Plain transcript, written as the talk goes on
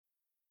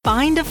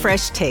Find a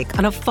fresh take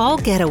on a fall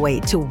getaway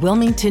to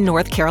Wilmington,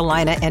 North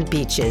Carolina and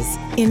beaches.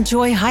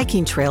 Enjoy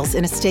hiking trails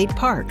in a state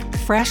park,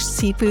 fresh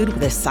seafood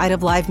with a side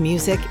of live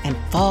music, and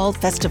fall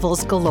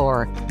festivals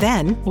galore.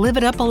 Then live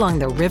it up along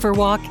the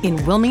Riverwalk in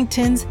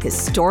Wilmington's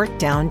historic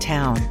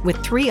downtown.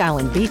 With 3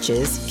 island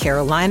beaches,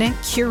 Carolina,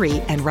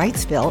 Curie, and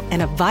Wrightsville,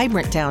 and a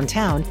vibrant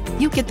downtown,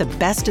 you get the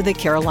best of the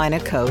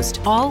Carolina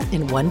coast all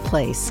in one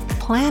place.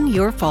 Plan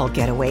your fall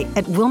getaway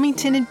at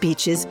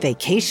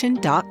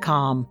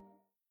WilmingtonandBeachesVacation.com.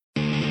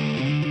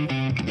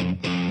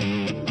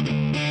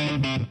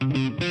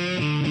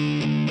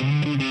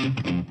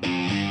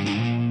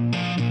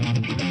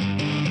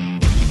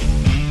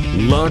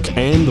 Lock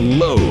and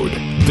load.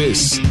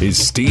 This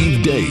is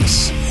Steve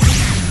Deace.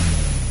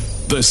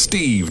 The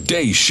Steve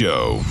Deace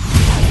Show.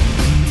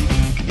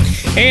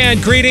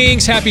 And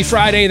greetings. Happy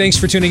Friday. Thanks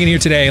for tuning in here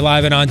today,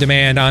 live and on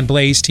demand on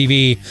Blaze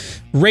TV,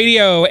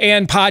 radio,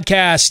 and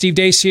podcast. Steve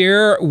Deace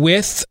here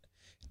with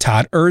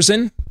Todd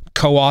Erzin,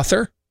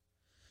 co-author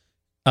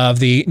of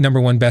the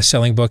 #1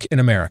 best-selling book in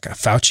America,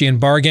 Fauci and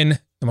Bargain,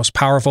 the most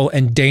powerful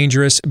and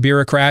dangerous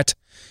bureaucrat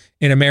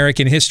in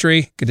American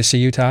history. Good to see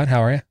you, Todd.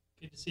 How are you?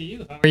 Good to see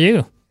you. How are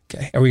you?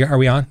 Okay. Are we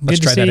on? Let's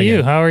try that again. Good to see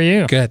you. How are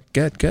you? Good.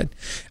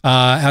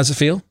 How's it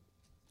feel?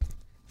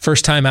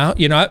 First time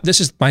out? You know,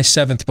 this is my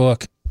 7th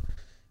book.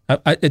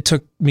 It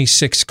took me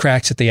 6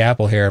 cracks at the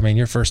apple here. I mean,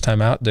 your first time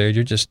out, dude.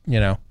 You're just,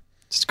 you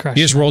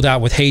just rolled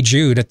out with Hey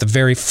Jude at the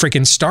very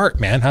freaking start,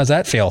 man. How's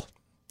that feel?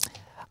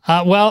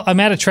 Well, I'm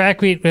at a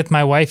track meet with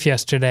my wife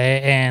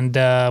yesterday, and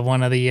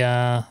one of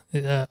the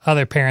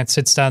other parents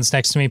sits down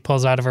next to me,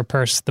 pulls out of her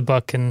purse the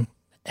book, and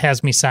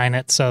has me sign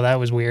it, so that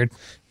was weird.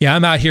 Yeah,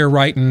 I'm out here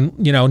writing,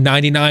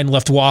 99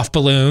 left waft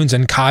balloons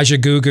and Kaja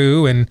Goo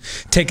Goo and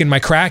taking my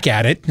crack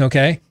at it,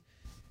 okay?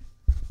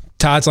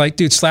 Todd's like,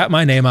 dude, slap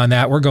my name on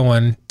that. We're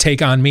going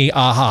Take On Me,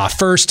 aha.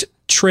 First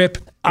trip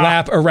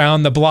lap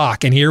around the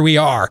block, and here we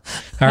are.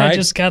 All right? I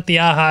just got the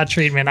aha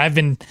treatment.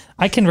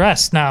 I can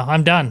rest now.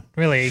 I'm done.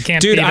 Really, you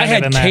can't. Dude, I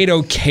had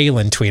Cato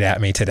Kalin tweet at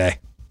me today.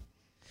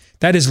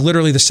 That is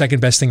literally the second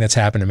best thing that's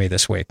happened to me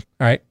this week.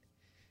 All right?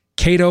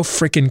 Cato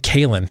freaking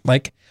Kalin.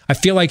 Like, I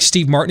feel like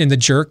Steve Martin in The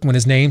Jerk when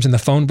his name's in the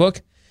phone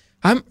book.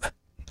 I'm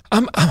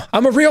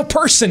a real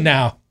person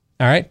now.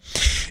 All right.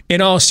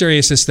 In all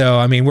seriousness, though,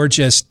 I mean, we're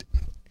just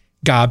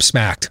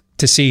gobsmacked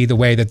to see the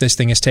way that this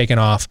thing has taken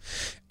off.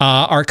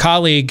 Our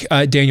colleague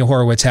Daniel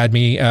Horowitz had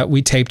me.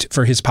 We taped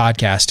for his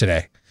podcast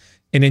today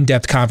an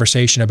in-depth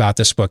conversation about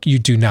this book. You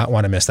do not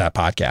want to miss that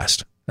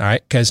podcast. All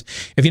right. Because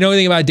if you know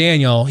anything about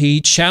Daniel,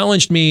 he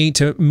challenged me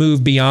to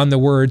move beyond the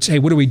words. Hey,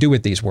 what do we do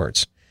with these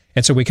words?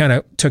 And so we kind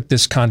of took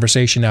this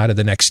conversation out of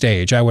the next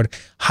stage. I would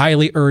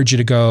highly urge you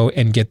to go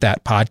and get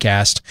that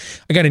podcast.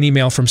 I got an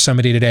email from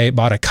somebody today,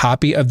 bought a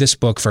copy of this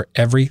book for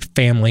every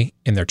family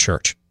in their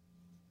church.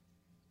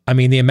 I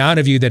mean, the amount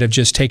of you that have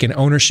just taken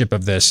ownership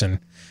of this and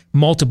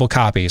multiple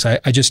copies, I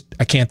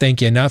can't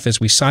thank you enough. As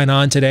we sign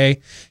on today,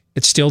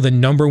 it's still the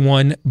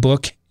 #1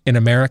 book in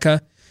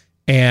America.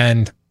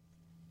 And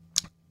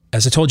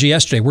as I told you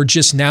yesterday, we're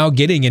just now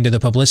getting into the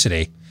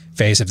publicity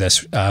phase of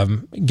this,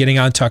 getting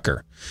on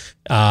Tucker.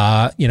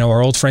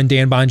 Our old friend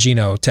Dan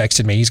Bongino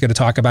texted me. He's going to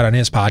talk about it on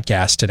his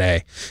podcast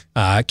today.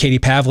 Katie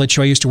Pavlich,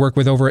 who I used to work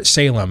with over at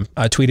Salem,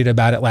 tweeted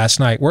about it last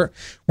night. We're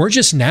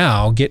just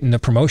now getting the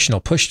promotional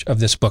push of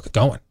this book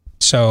going.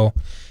 So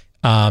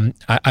I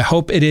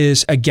hope it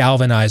is a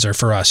galvanizer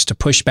for us to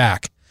push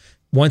back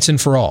once and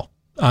for all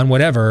on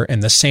whatever in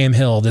the Sam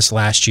Hill this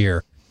last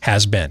year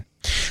has been.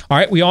 All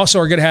right. We also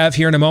are going to have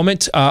here in a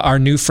moment our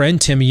new friend,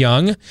 Tim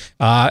Young,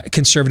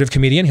 conservative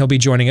comedian. He'll be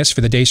joining us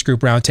for the Deace Group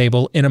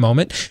Roundtable in a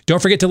moment.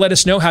 Don't forget to let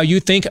us know how you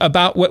think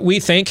about what we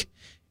think.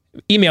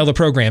 Email the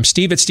program,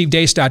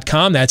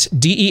 steve@stevedeace.com. That's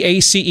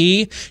DEACE.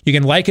 You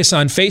can like us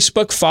on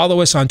Facebook,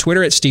 follow us on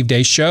Twitter at Steve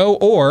Deace Show,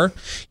 or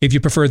if you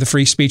prefer the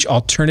free speech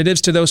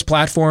alternatives to those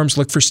platforms,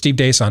 look for Steve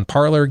Deace on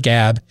Parler,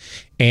 Gab,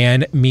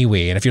 and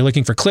MeWe. And if you're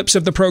looking for clips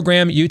of the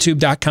program,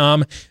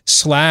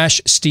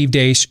 youtube.com/Steve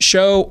Deace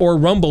Show or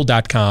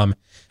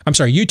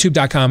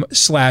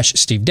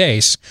youtube.com/Steve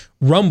Deace,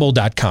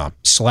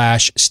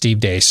 rumble.com/Steve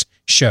Deace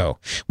Show.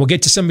 We'll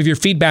get to some of your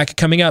feedback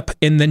coming up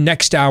in the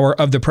next hour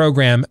of the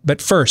program.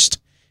 But first,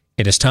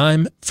 it is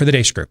time for the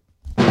Deace Group.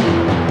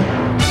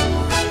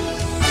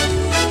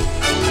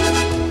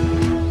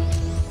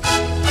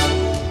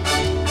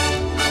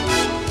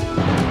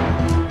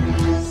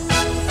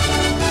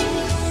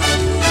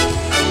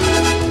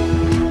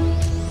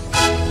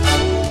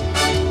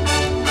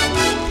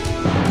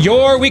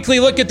 Your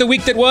weekly look at the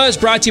week that was,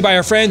 brought to you by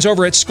our friends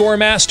over at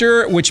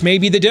Scoremaster, which may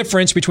be the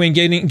difference between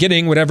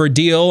getting whatever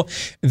deal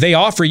they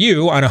offer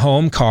you on a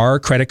home, car,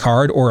 credit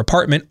card, or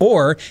apartment,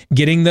 or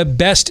getting the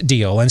best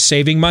deal and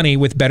saving money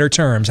with better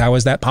terms. How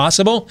is that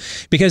possible?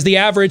 Because the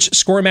average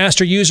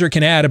Scoremaster user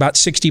can add about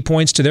 60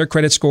 points to their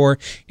credit score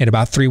in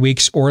about 3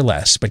 weeks or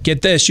less. But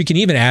get this, you can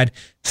even add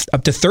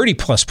up to 30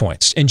 plus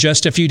points in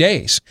just a few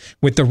days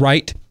with the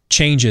right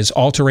changes,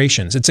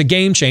 alterations. It's a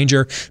game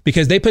changer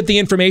because they put the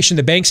information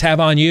the banks have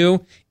on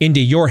you into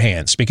your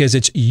hands because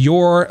it's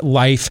your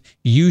life.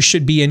 You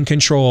should be in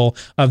control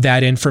of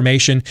that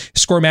information.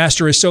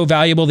 ScoreMaster is so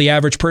valuable, the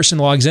average person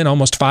logs in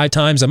almost 5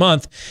 times a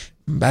month.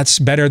 That's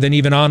better than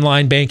even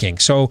online banking.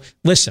 So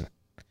listen.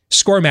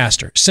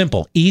 ScoreMaster,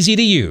 simple, easy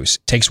to use,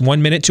 takes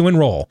 1 minute to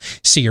enroll.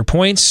 See your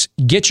points,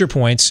 get your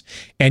points,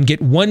 and get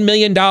 $1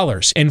 million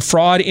in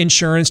fraud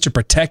insurance to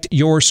protect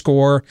your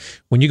score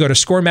when you go to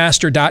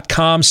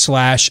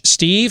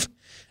scoremaster.com/Steve.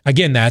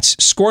 Again, that's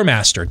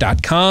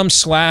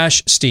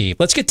scoremaster.com/Steve.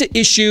 Let's get to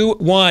issue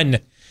 1.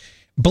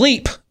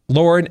 Bleep,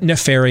 Lord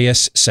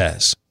Nefarious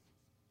says.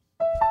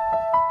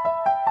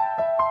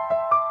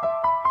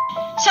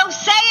 So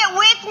say it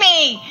with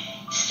me.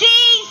 Si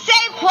se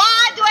puede.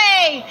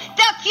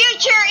 The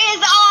future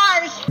is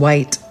ours.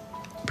 White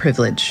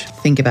privilege.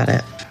 Think about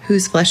it.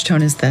 Whose flesh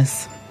tone is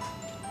this?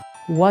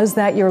 Was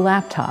that your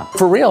laptop?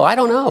 For real, I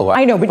don't know.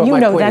 I know, but you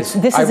know that's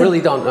this is. I really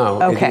don't know.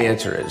 Okay. The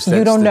answer is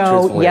you don't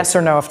know yes answer.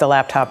 or no if the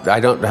laptop. I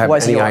don't have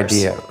was any yours.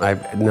 idea. I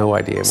have no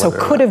idea. So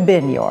could have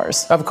been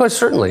yours. Of course,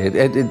 certainly.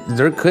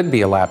 There could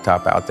be a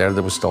laptop out there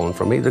that was stolen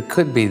from me. There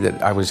could be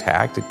that I was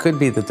hacked. It could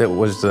be that it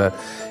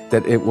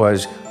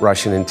was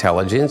Russian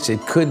intelligence.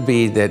 It could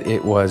be that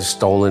it was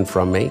stolen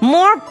from me.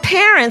 More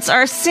parents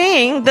are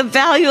seeing the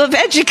value of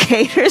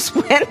educators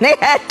when they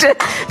had to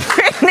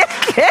bring their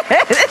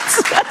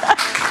kids.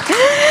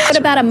 What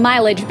about a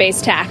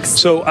mileage-based tax?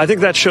 So I think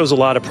that shows a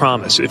lot of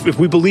promise. If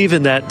we believe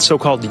in that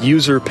so-called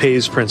user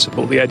pays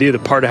principle, the idea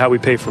that part of how we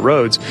pay for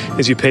roads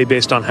is you pay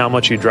based on how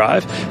much you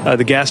drive,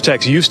 the gas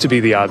tax used to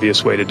be the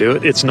obvious way to do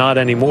it. It's not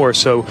anymore.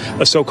 So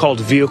a so-called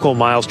vehicle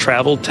miles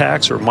traveled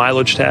tax or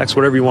mileage tax,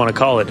 whatever you want to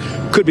call it,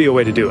 could be a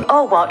way to do it.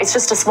 Oh, well, it's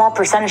just a small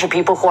percentage of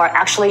people who are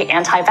actually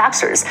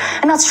anti-vaxxers.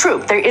 And that's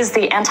true. There is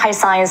the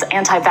anti-science,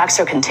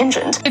 anti-vaxxer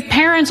contingent. If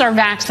parents are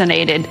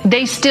vaccinated,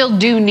 they still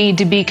do need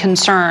to be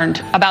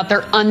concerned about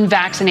their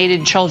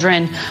unvaccinated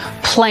children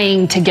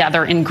playing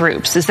together in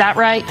groups. Is that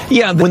right?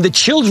 Yeah, when the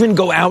children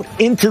go out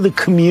into the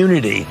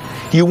community,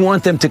 you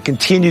want them to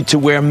continue to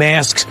wear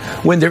masks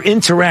when they're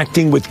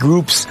interacting with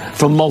groups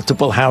from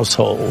multiple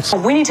households.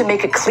 We need to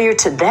make it clear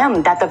to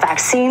them that the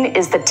vaccine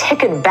is the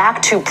ticket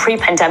back to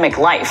pre-pandemic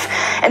life.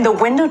 And the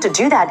window to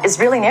do that is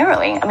really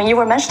narrowing. I mean, you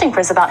were mentioning,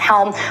 Chris, about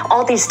how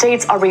all these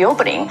states are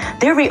reopening.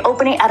 They're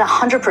reopening at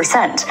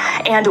 100%.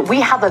 And we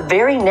have a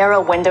very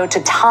narrow window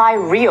to tie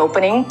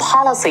reopening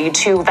policy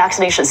to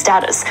vaccination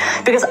status.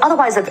 Because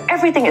otherwise, if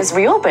everything is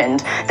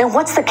reopened, then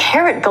what's the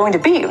carrot going to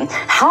be?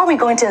 How are we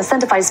going to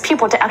incentivize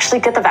people to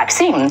actually get the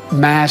vaccine?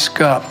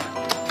 Mask up.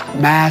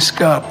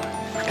 Mask up.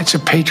 It's a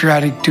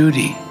patriotic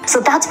duty. So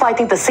that's why I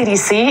think the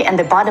CDC and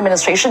the Biden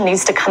administration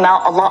needs to come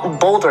out a lot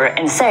bolder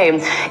and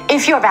say,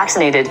 if you're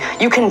vaccinated,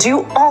 you can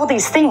do all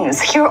these things.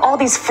 Here are all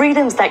these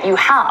freedoms that you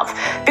have.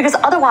 Because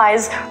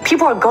otherwise,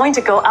 people are going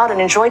to go out and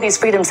enjoy these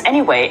freedoms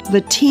anyway.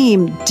 The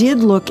team did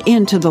look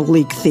into the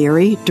leak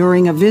theory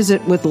during a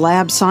visit with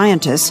lab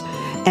scientists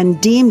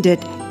and deemed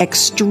it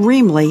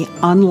extremely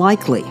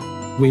unlikely.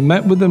 We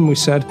met with them, we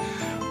said,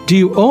 do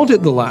you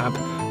audit the lab?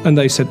 And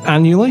they said,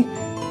 annually.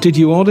 Did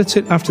you audit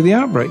it after the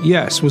outbreak?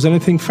 Yes. Was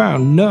anything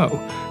found? No.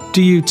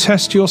 Do you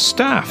test your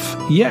staff?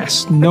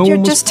 Yes. No. But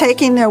you're just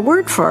taking their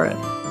word for it.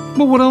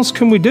 Well, what else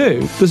can we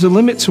do? There's a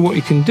limit to what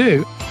you can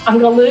do. I'm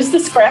going to lose the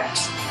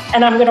script,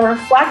 and I'm going to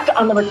reflect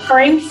on the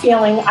recurring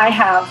feeling I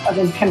have of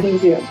impending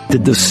doom. The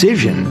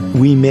decision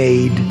we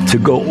made to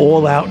go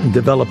all out and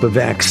develop a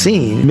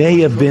vaccine may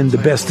have been the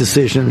best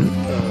decision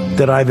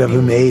that I've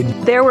ever made.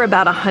 There were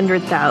about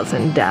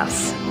 100,000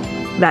 deaths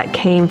that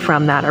came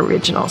from that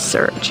original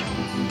surge.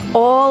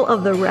 All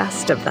of the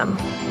rest of them,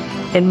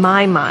 in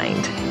my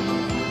mind,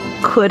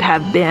 could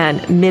have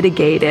been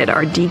mitigated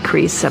or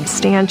decreased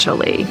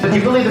substantially. Do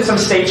you believe that some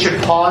states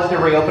should pause their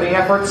reopening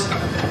efforts?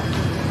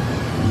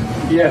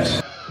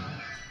 Yes.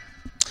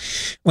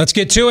 Let's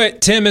get to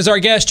it. Tim is our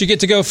guest. You get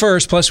to go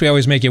first. Plus, we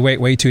always make you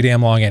wait way too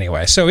damn long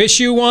anyway. So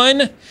issue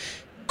 1,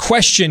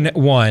 question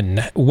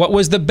 1. What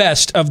was the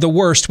best of the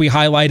worst we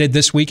highlighted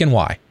this week and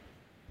why?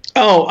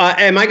 Oh,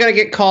 am I going to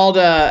get called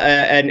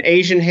an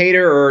Asian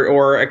hater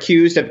or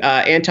accused of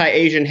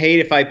anti-Asian hate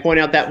if I point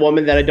out that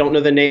woman that I don't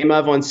know the name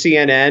of on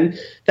CNN?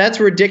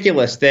 That's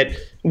ridiculous that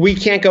we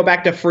can't go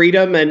back to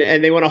freedom and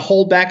they want to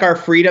hold back our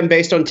freedom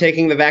based on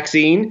taking the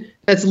vaccine.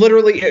 That's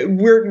literally,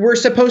 we're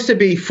supposed to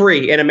be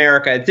free in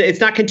America. It's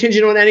not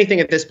contingent on anything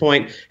at this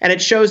point, and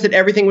it shows that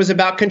everything was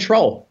about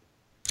control.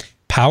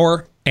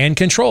 Power and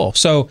control.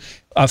 So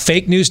a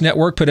fake news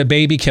network put a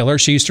baby killer.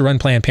 She used to run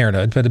Planned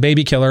Parenthood. Put a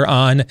baby killer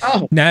on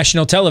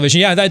national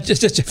television. Yeah,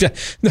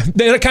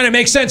 that kind of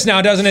makes sense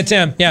now, doesn't it,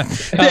 Tim? Yeah,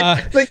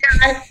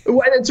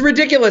 it's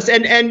ridiculous.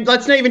 And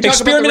let's not even talk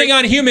experimenting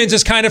on humans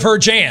is kind of her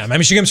jam. I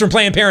mean, she comes from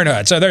Planned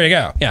Parenthood, so there you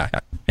go. Yeah.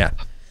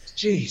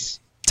 Jeez,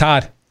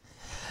 Todd.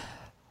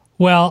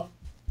 Well,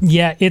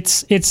 yeah,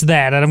 it's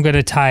that, and I'm going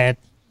to tie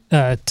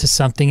it to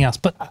something else.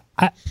 But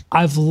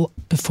I've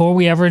before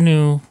we ever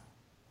knew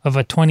of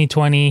a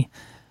 2020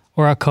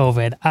 or a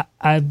COVID,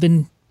 I've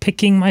been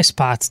picking my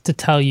spots to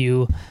tell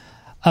you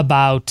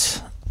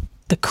about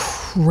the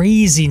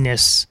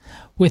craziness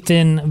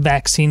within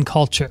vaccine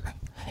culture.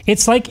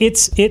 It's like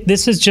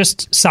this is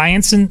just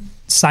science and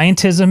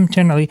scientism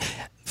generally.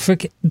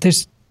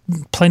 There's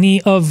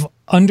plenty of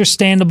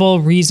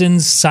understandable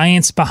reasons,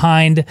 science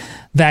behind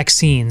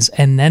vaccines,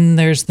 and then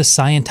there's the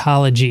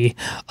Scientology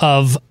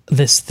of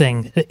this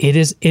thing. It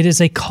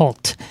is a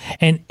cult,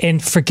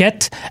 and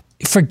forget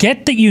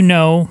that you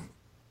know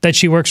that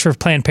she works for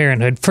Planned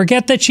Parenthood.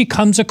 Forget that she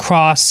comes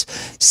across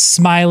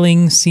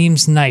smiling,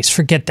 seems nice.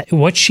 Forget that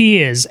what she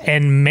is,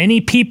 and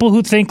many people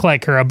who think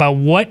like her about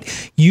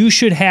what you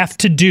should have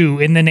to do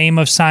in the name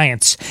of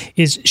science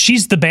is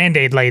she's the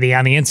Band-Aid lady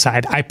on the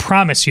inside. I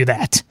promise you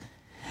that.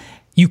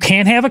 You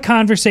can't have a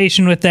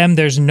conversation with them.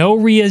 There's no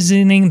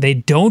reasoning. They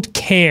don't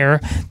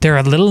care. They're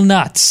a little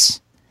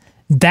nuts.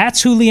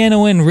 That's who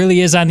Leanna Wen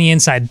really is on the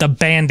inside, the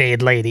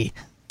Band-Aid lady.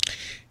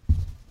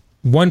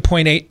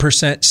 1.8%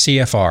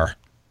 CFR.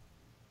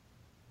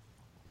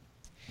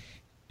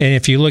 And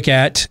if you look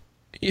at,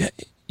 the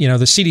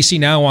CDC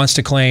now wants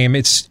to claim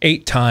it's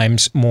 8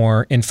 times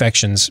more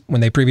infections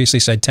when they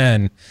previously said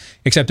 10,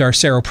 except our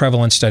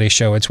seroprevalence studies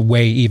show it's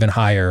way even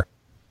higher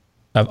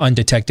of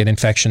undetected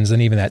infections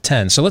than even that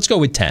 10. So let's go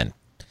with 10.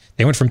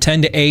 They went from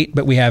 10 to 8,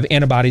 but we have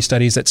antibody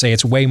studies that say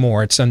it's way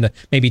more. It's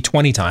maybe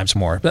 20 times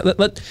more.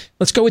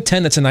 Let's go with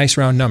 10. That's a nice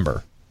round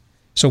number.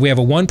 So we have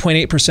a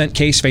 1.8%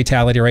 case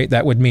fatality rate.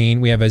 That would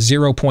mean we have a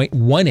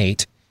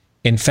 0.18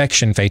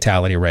 infection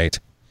fatality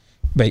rate.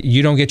 But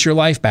you don't get your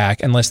life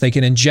back unless they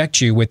can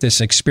inject you with this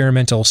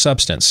experimental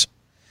substance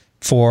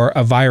for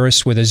a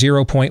virus with a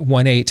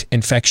 0.18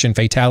 infection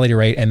fatality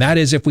rate. And that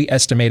is, if we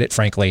estimate it,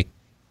 frankly,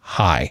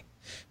 high,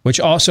 which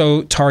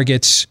also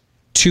targets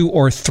 2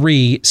 or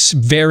 3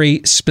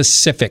 very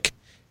specific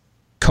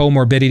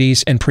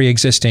comorbidities and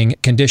pre-existing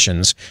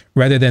conditions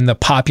rather than the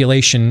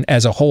population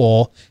as a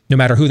whole, no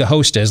matter who the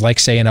host is, like,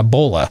 say, an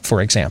Ebola,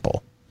 for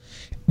example.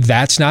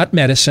 That's not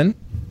medicine.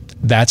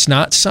 That's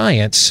not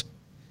science.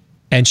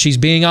 And she's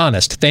being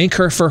honest. Thank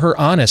her for her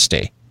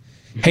honesty.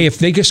 Hey, if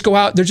they just go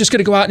out, they're just going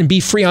to go out and be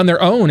free on their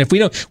own. If we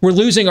don't, we're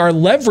losing our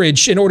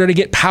leverage in order to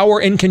get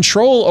power and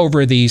control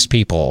over these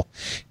people.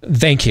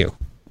 Thank you.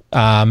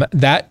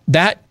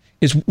 That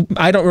is,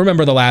 I don't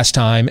remember the last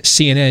time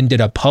CNN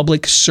did a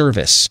public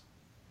service,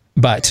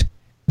 but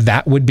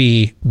that would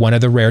be one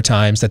of the rare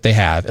times that they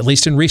have, at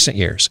least in recent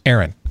years.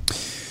 Aaron.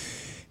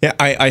 Yeah,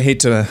 I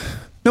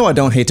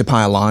don't hate to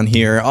pile on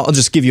here. I'll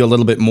just give you a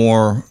little bit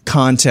more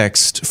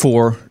context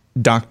for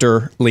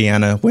Dr.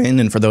 Leanna Wen.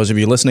 And for those of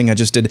you listening, I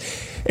just did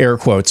air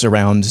quotes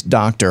around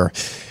doctor.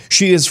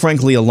 She is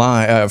frankly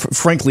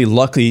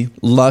lucky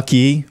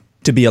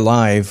to be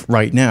alive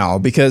right now,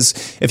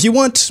 because if you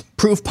want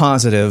proof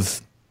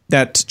positive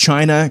that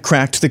China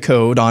cracked the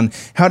code on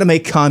how to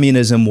make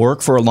communism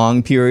work for a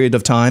long period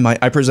of time,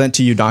 I present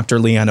to you Dr.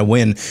 Leanna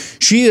Wen.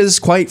 She is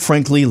quite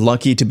frankly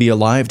lucky to be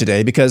alive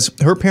today because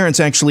her parents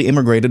actually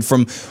immigrated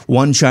from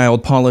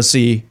one-child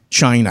policy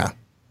China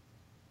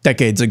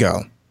decades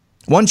ago.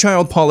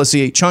 One-child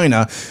policy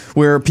China,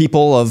 where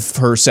people of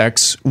her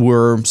sex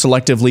were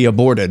selectively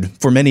aborted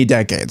for many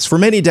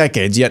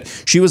decades,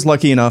 yet she was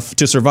lucky enough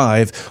to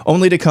survive,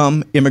 only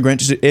to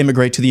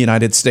immigrate to the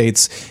United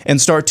States and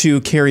start to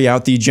carry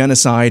out the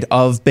genocide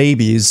of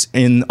babies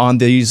on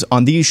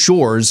these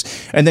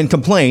shores, and then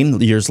complain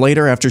years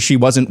later after she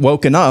wasn't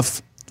woke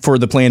enough for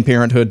the Planned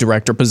Parenthood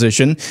director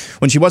position.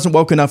 When she wasn't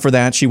woke enough for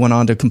that, she went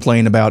on to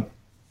complain about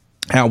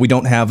how we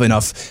don't have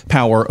enough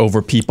power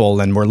over people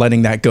and we're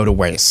letting that go to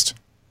waste.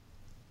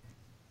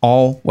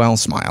 All while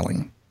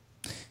smiling.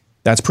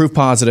 That's proof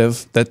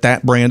positive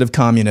that brand of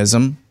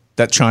communism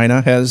that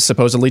China has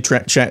supposedly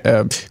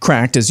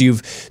cracked, as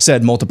you've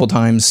said multiple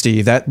times,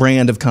 Steve, that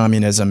brand of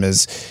communism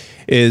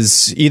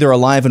is either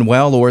alive and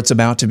well or it's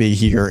about to be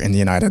here in the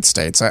United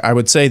States. I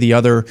would say the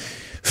other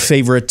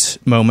favorite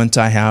moment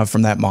I have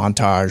from that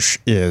montage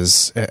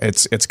is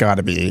it's got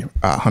to be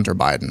Hunter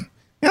Biden.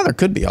 Yeah, there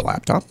could be a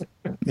laptop.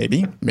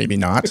 Maybe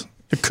not.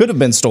 It could have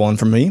been stolen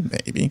from me.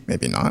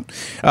 Maybe not.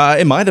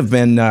 It might have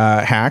been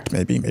hacked.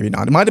 Maybe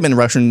not. It might have been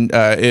Russian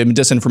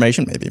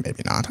disinformation. Maybe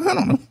not. I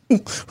don't know.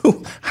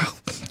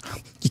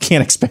 You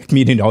can't expect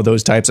me to know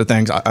those types of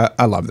things.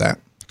 I love that.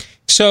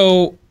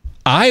 So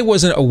I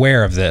wasn't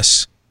aware of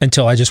this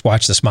until I just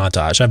watched this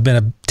montage. I've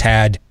been a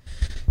tad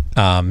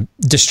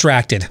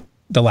distracted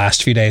the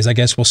last few days, I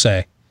guess we'll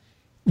say.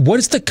 What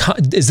is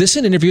is this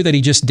an interview that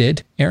he just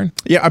did, Aaron?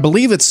 Yeah, I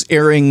believe it's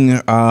airing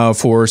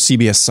for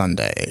CBS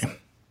Sunday,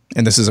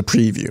 and this is a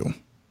preview.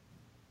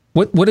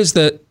 What is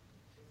the?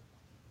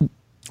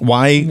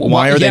 Why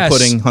are they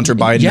putting Hunter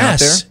Biden out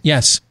there?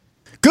 Yes,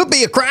 could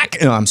be a crack.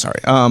 No, I'm sorry.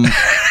 I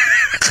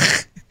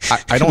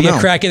don't know. Be a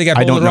crack. They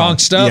got all the wrong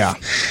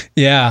stuff.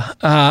 Yeah.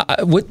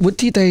 What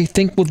do they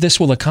think this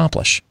will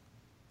accomplish?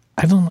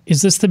 I don't know.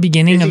 Is this the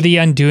beginning of the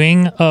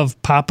undoing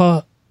of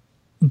Papa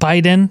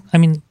Biden? I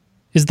mean,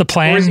 is the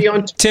plan? Or is he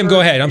on Tim,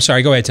 go ahead. I'm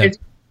sorry. Go ahead, Tim.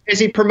 Is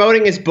he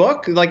promoting his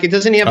book? Like,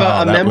 doesn't he have a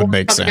that memo? Would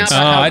make sense.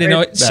 I didn't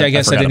know. See, I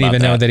guess I didn't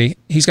even know that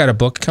he's got a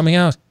book coming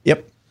out.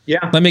 Yep.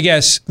 Yeah. Let me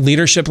guess.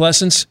 Leadership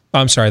lessons. Oh,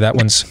 I'm sorry. That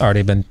one's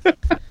already been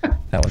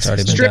That one's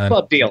already been Strip done.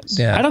 club deals.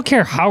 Yeah. I don't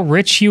care how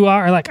rich you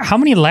are. Like, how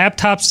many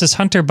laptops does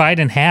Hunter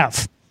Biden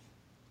have?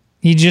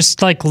 You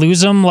just like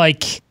lose them.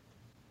 Like,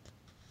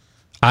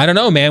 I don't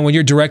know, man. When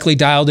you're directly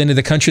dialed into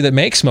the country that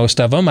makes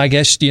most of them, I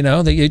guess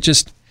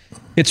it's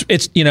for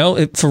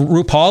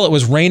RuPaul it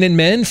was raining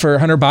men. For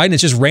Hunter Biden,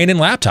 it's just raining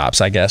laptops.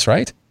 I guess,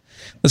 right?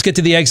 Let's get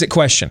to the exit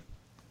question.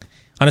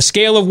 On a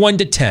scale of 1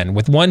 to 10,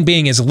 with 1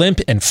 being as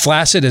limp and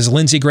flaccid as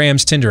Lindsey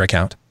Graham's Tinder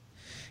account,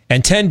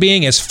 and 10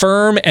 being as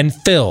firm and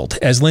filled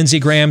as Lindsey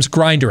Graham's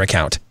Grindr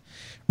account,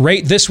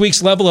 rate this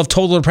week's level of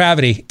total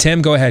depravity.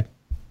 Tim, go ahead.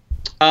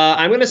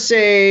 I'm going to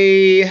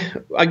say,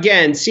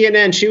 again,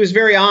 CNN, she was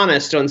very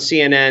honest on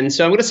CNN.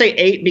 So I'm going to say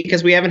 8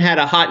 because we haven't had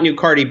a hot new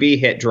Cardi B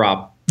hit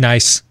drop.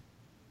 Nice.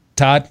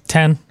 Todd?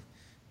 10.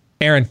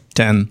 Aaron?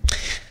 10.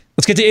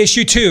 Let's get to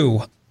issue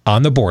 2,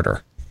 on the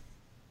border.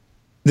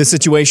 The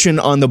situation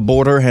on the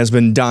border has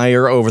been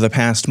dire over the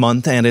past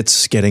month, and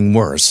it's getting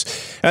worse.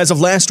 As of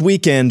last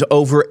weekend,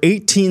 over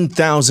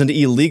 18,000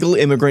 illegal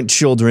immigrant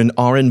children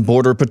are in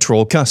Border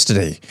Patrol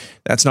custody.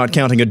 That's not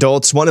counting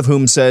adults, one of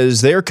whom says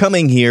they're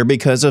coming here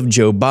because of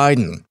Joe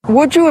Biden.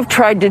 Would you have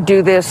tried to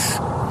do this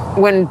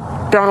when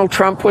Donald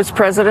Trump was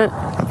president?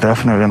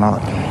 Definitely not.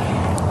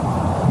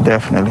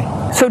 Definitely.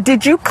 So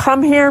did you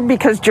come here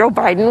because Joe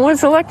Biden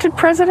was elected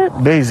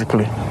president?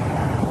 Basically.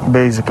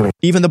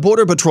 Even the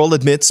Border Patrol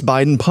admits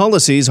Biden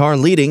policies are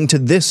leading to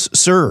this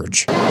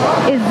surge.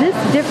 Is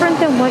this different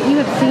than what you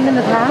have seen in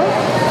the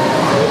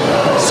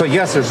past? So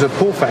yes, there's the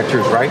pull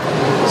factors, right?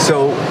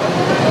 So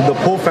the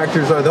pull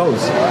factors are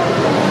those.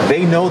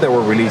 They know that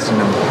we're releasing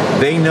them.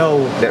 They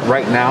know that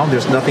right now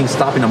there's nothing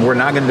stopping them. We're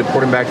not going to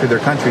deport them back to their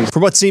countries. For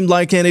what seemed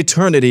like an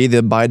eternity,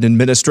 the Biden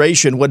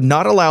administration would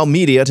not allow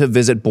media to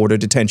visit border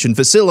detention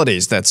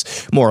facilities.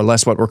 That's more or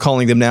less what we're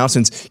calling them now,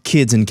 since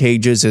kids in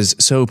cages is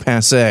so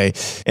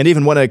passé. And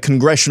even when a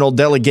congressional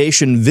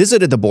delegation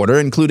visited the border,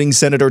 including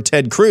Senator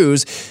Ted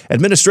Cruz,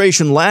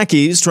 administration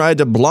lackeys tried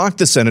to block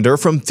the senator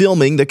from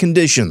filming the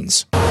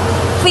conditions.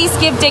 Please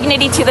give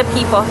dignity to the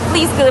people.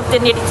 Please give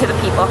dignity to the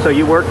people. So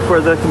you work for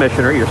the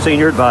commissioner, your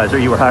senior advisor.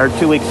 You were hired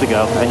 2 weeks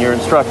ago, and you're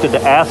instructed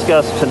to ask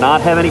us to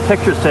not have any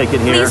pictures taken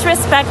here. Please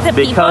respect the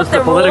people, because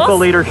the political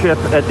leadership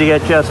at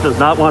DHS does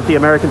not want the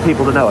American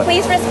people to know it.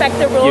 Please respect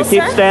the rules, You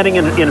keep sir. standing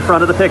in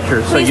front of the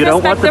pictures, so you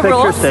don't want the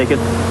pictures taken.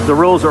 The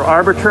rules are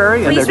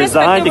arbitrary, and Please they're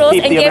designed respect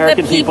the to keep rules and the give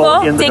American the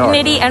people in the dark.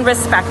 dignity and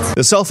respect.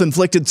 The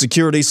self-inflicted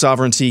security,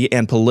 sovereignty,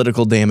 and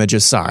political damage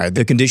aside,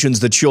 the conditions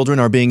that children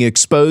are being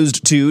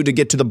exposed to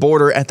get to the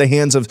border at the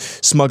hands of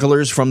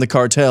smugglers from the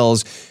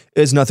cartels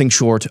is nothing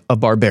short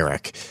of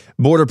barbaric.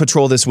 Border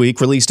Patrol this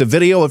week released a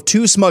video of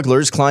 2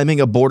 smugglers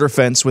climbing a border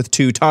fence with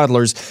 2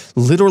 toddlers,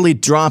 literally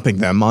dropping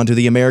them onto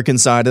the American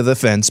side of the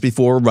fence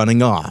before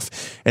running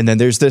off. And then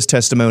there's this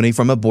testimony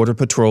from a Border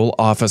Patrol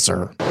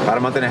officer. About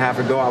a month and a half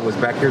ago, I was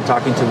back here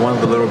talking to one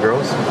of the little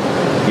girls,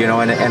 and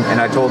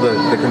I told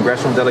the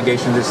congressional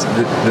delegation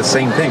the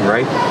same thing,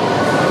 right?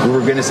 We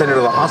were going to send her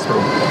to the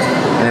hospital.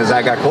 And as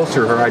I got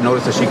closer to her, I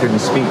noticed that she couldn't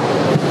speak.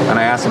 And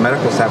I asked the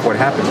medical staff what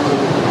happened.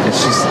 And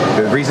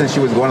the reason she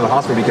was going to the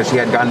hospital because she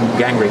had gotten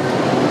gang raped.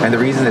 And the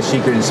reason that she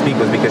couldn't speak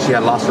was because she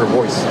had lost her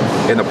voice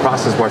in the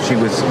process while she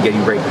was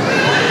getting raped.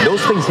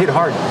 Those things hit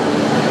hard.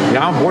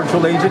 I'm a Border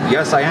Patrol agent,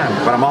 yes I am,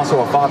 but I'm also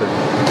a father.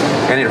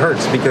 And it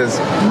hurts because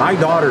my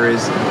daughter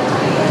is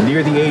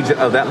near the age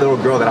of that little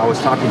girl that I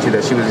was talking to,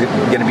 that she was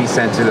going to be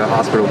sent to the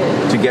hospital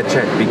to get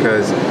checked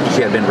because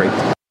she had been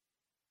raped.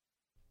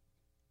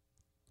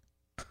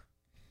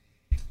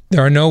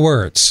 There are no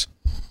words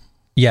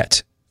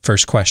yet.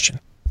 First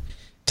question.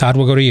 Todd,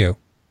 we'll go to you.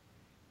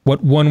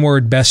 What one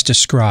word best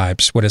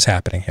describes what is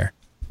happening here?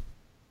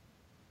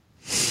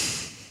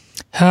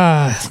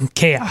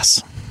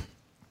 Chaos.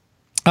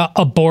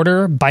 A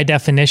border, by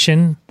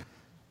definition,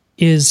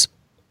 is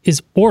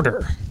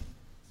order.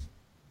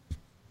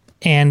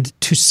 And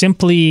to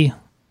simply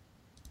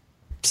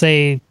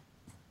say,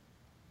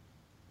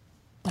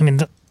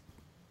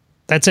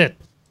 that's it.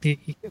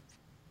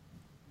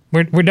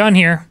 We're done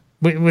here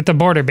with the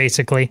border,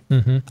 basically.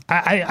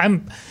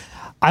 Mm-hmm.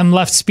 I'm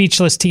left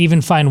speechless to even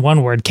find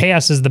one word.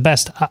 Chaos is the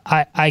best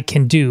I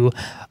can do.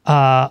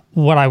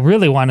 What I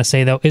really want to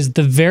say, though, is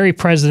the very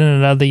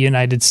president of the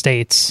United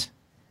States,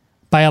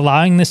 by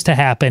allowing this to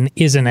happen,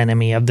 is an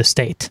enemy of the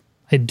state.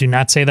 I do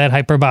not say that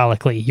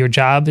hyperbolically. Your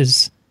job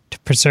is to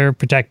preserve,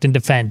 protect, and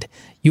defend.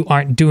 You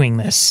aren't doing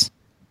this.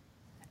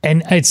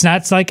 And it's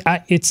not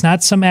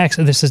some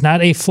accident. This is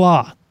not a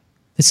flaw.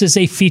 This is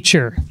a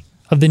feature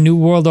of the New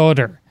World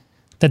Order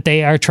that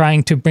they are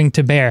trying to bring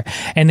to bear.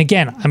 And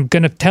again, I'm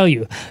going to tell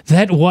you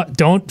that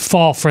don't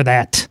fall for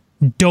that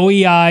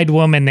doughy-eyed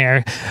woman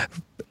there.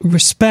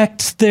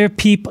 Respect their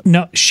people.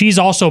 No, she's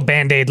also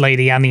Band-Aid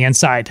lady on the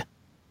inside.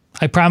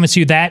 I promise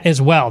you that as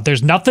well.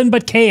 There's nothing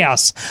but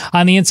chaos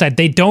on the inside.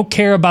 They don't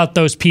care about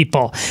those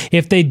people.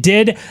 If they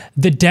did,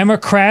 the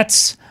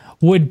Democrats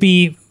would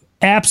be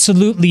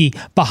absolutely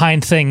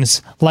behind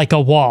things like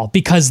a wall,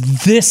 because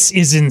this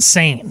is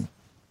insane.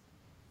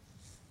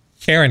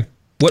 Aaron,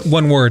 what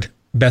one word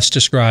best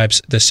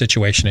describes this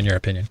situation in your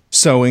opinion?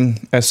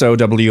 Sowing,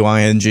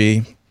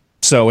 S-O-W-I-N-G.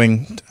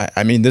 sowing.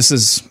 I mean, this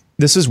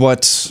is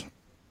what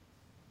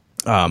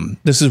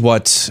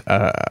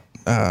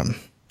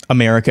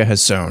America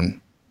has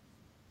sown.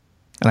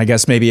 And I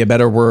guess maybe a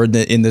better word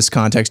in this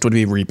context would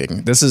be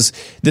reaping. This is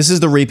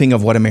the reaping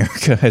of what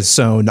America has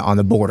sown on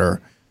the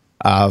border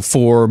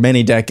for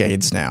many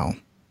decades now.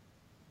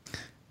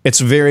 It's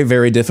very,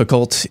 very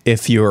difficult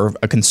if you're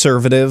a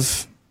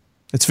conservative.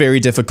 It's very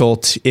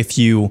difficult if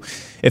you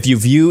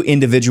view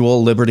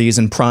individual liberties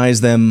and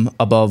prize them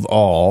above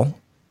all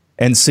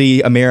and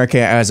see America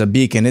as a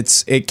beacon.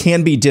 It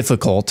can be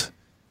difficult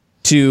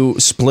to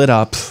split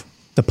up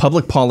the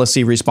public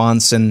policy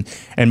response and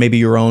maybe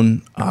your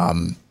own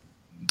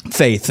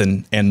faith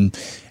and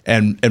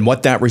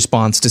what that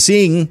response to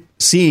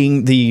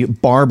seeing the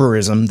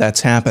barbarism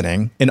that's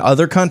happening in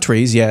other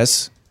countries,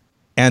 yes,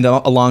 and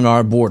along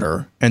our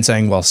border, and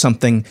saying, well,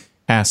 something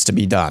has to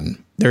be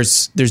done.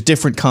 There's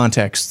different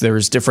contexts,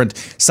 there's different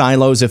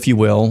silos, if you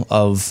will,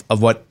 of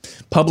what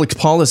public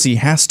policy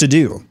has to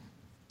do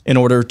in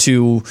order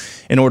to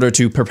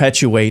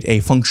perpetuate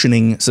a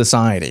functioning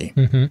society,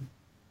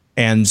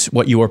 and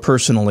what you are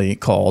personally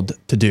called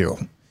to do.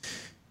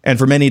 And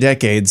for many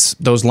decades,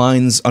 those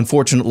lines,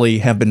 unfortunately,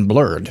 have been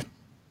blurred.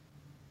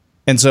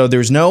 And so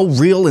there's no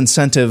real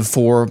incentive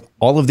for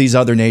all of these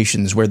other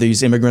nations where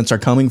these immigrants are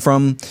coming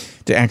from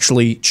to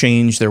actually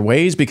change their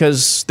ways,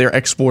 because they're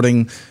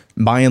exporting,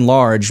 by and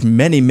large,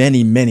 many,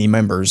 many, many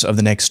members of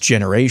the next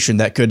generation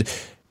that could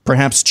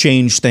perhaps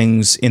change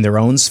things in their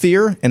own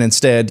sphere, and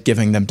instead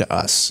giving them to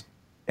us.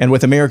 And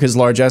with America's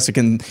largesse,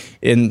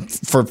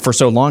 for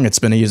so long, it's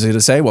been easy to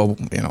say, well,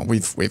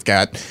 we've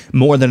got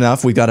more than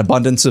enough. We've got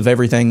abundance of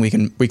everything. We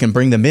can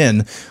bring them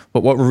in.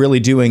 But what we're really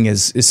doing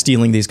is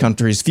stealing these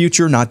countries'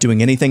 future, not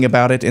doing anything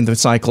about it. In the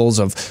cycles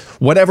of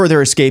whatever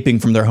they're escaping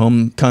from their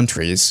home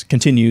countries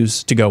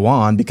continues to go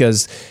on,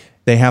 because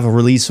they have a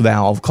release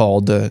valve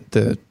called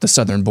the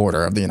southern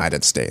border of the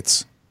United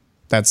States.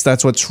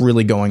 That's what's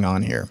really going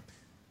on here.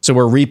 So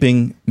we're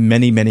reaping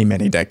many, many,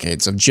 many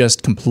decades of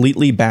just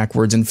completely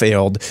backwards and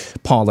failed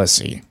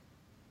policy.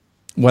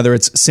 Whether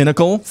it's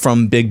cynical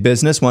from big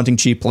business wanting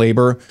cheap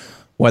labor,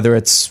 whether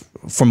it's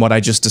from what I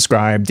just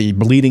described, the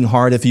bleeding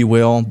heart, if you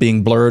will,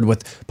 being blurred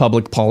with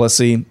public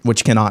policy,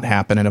 which cannot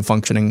happen in a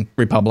functioning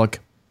republic.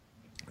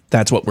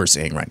 That's what we're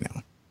seeing right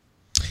now.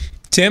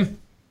 Tim,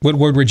 what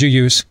word would you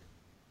use?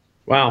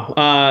 Wow.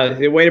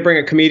 The way to bring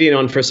a comedian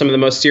on for some of the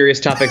most serious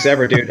topics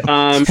ever, dude.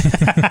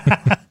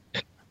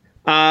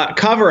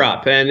 Cover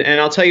up. And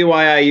I'll tell you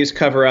why I use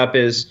cover up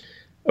is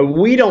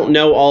we don't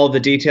know all of the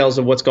details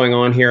of what's going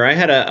on here. I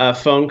had a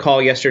phone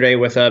call yesterday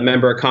with a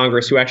member of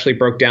Congress who actually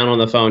broke down on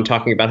the phone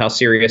talking about how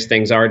serious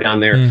things are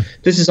down there.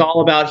 This is all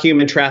about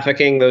human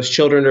trafficking. Those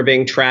children are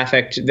being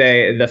trafficked.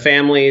 The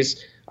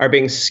families are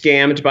being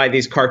scammed by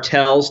these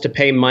cartels to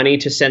pay money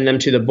to send them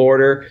to the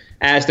border.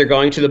 As they're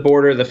going to the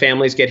border, the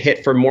families get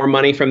hit for more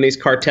money from these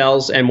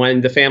cartels. And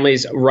when the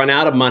families run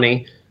out of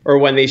money, or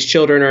when these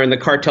children are in the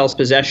cartel's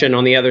possession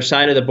on the other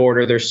side of the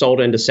border, they're sold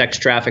into sex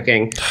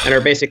trafficking and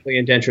are basically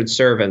indentured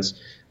servants.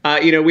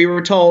 We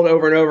were told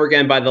over and over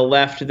again by the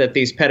left that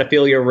these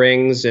pedophilia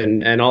rings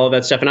and all of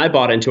that stuff, and I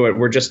bought into it,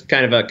 were just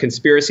kind of a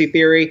conspiracy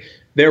theory.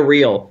 They're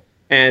real,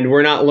 and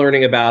we're not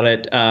learning about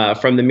it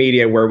from the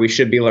media where we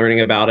should be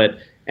learning about it.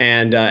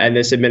 And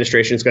this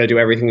administration is going to do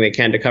everything they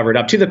can to cover it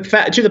up, to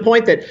the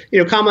point that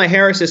Kamala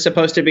Harris is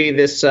supposed to be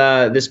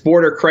this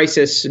border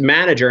crisis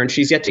manager, and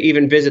she's yet to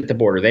even visit the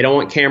border. They don't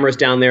want cameras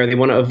down there. They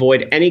want to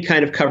avoid any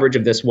kind of coverage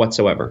of this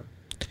whatsoever.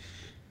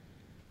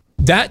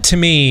 That, to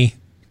me,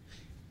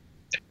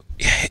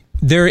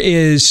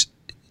 this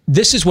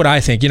is what I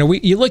think.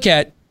 You look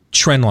at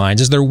trend lines.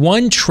 Is there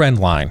one trend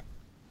line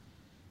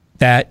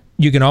that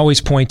you can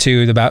always point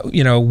to about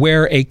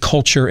where a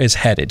culture is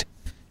headed?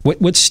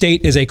 What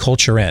state is a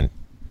culture in?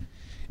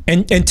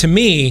 And to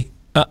me,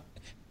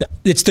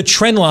 it's the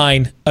trend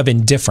line of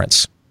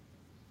indifference.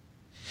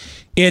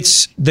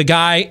 It's the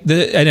guy,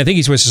 and I think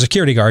he was a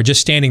security guard,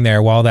 just standing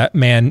there while that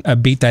man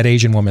beat that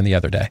Asian woman the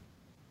other day.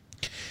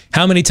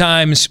 How many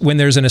times when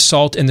there's an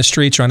assault in the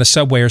streets or on a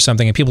subway or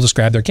something, and people just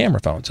grab their camera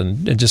phones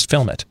and just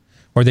film it,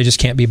 or they just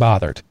can't be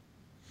bothered?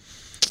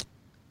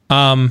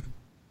 The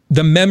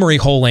memory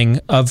holing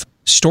of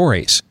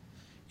stories.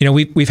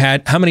 We've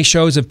had how many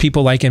shows of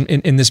people like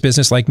in this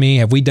business like me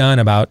have we done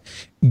about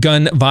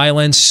gun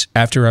violence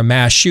after a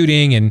mass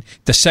shooting and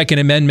the Second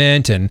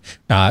Amendment and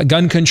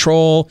gun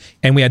control.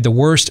 And we had the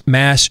worst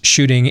mass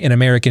shooting in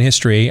American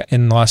history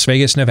in Las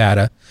Vegas,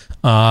 Nevada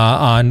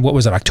on, what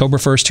was it, October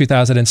 1st,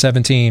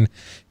 2017,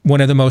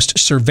 one of the most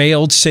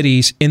surveilled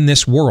cities in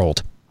this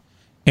world.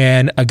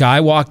 And a guy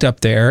walked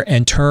up there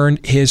and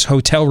turned his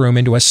hotel room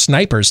into a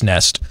sniper's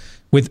nest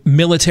with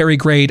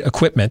military-grade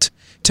equipment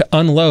to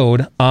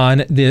unload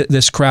on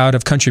this crowd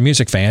of country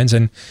music fans.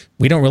 And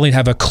we don't really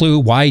have a clue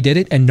why he did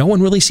it, and no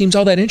one really seems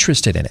all that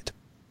interested in it.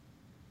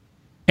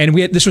 And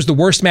this was the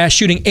worst mass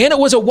shooting, and it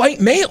was a white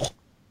male.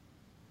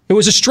 It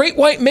was a straight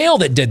white male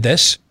that did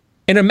this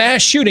in a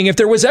mass shooting. If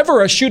there was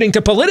ever a shooting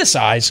to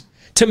politicize,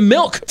 to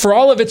milk for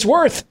all of its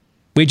worth,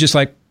 we just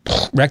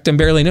wrecked him,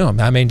 barely knew him.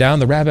 I mean, down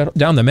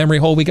the memory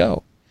hole we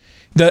go.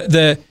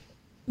 The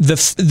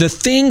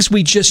things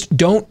we just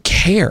don't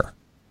care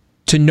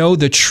to know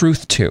the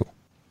truth to,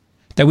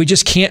 that we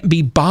just can't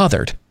be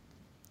bothered.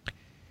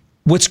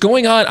 What's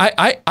going on?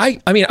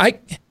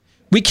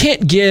 We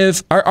can't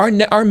give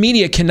our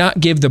media cannot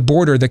give the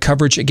border the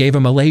coverage it gave a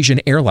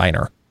Malaysian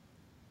airliner.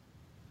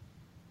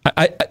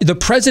 The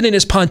president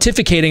is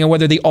pontificating on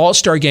whether the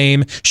All-Star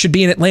game should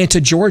be in Atlanta,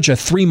 Georgia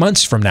 3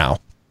 months from now.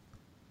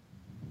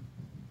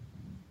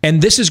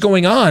 And this is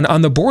going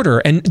on the border,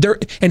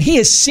 and he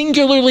is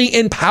singularly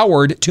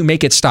empowered to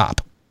make it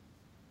stop.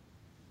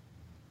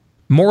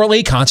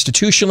 Morally,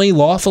 constitutionally,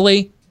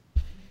 lawfully.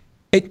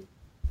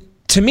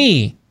 To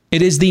me,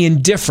 it is the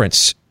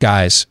indifference,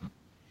 guys.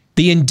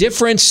 The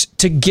indifference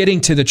to getting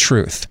to the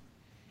truth.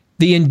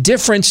 The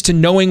indifference to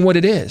knowing what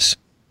it is.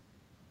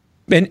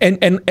 And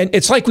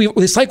it's like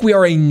we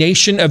are a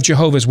nation of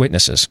Jehovah's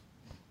Witnesses.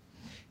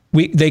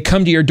 They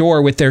come to your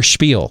door with their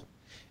spiel.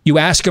 You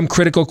ask them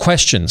critical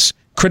questions,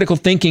 critical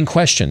thinking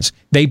questions.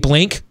 They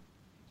blink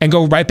and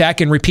go right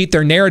back and repeat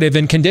their narrative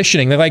and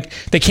conditioning.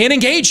 They can't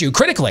engage you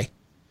critically.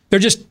 They're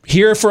just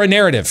here for a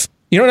narrative.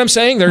 You know what I'm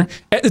saying?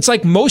 It's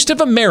like most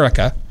of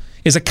America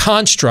is a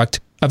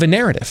construct of a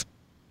narrative.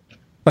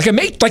 Like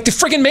the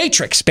friggin'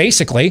 Matrix,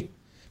 basically.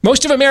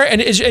 Most of America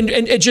and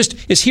it just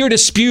is here to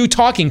spew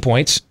talking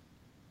points.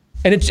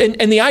 And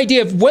the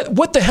idea of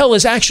what the hell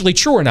is actually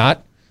true or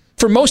not,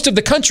 for most of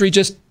the country,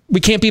 we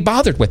can't be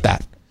bothered with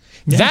that.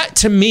 Yeah. That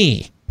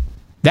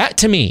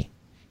to me,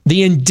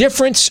 the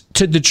indifference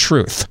to the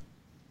truth,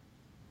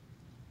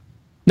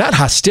 not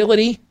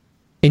hostility,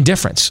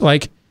 indifference.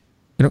 Like,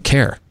 I don't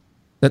care.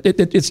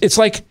 It's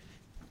like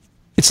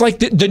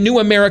the new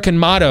American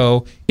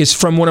motto is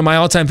from one of my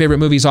all-time favorite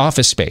movies,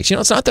 Office Space.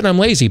 It's not that I'm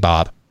lazy,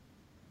 Bob.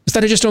 It's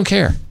that I just don't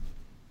care.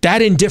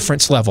 That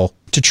indifference level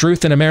to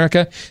truth in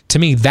America, to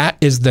me,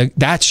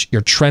 that's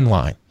your trend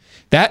line.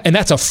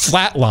 That's a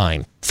flat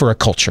line for a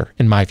culture,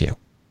 in my view.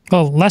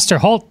 Well, Lester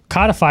Holt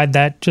codified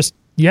that just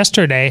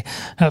yesterday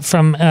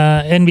from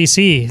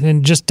NBC,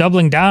 and just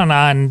doubling down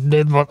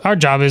on our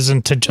job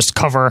isn't to just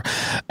cover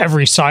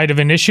every side of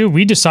an issue.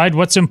 We decide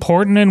what's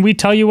important and we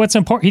tell you what's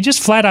important. He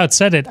just flat out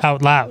said it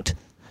out loud.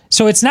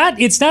 So it's not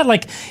a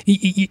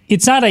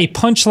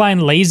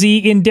punchline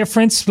lazy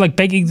indifference, like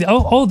begging,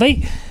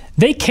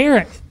 they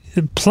care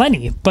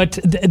plenty, but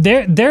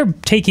they're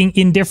taking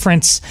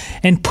indifference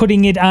and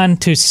putting it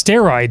onto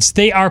steroids.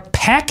 They are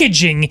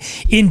packaging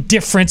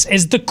indifference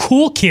as the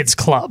cool kids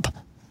club.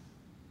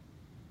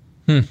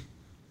 Let's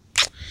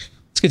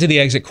get to the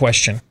exit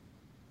question.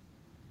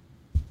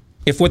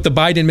 If what the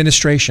Biden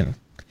administration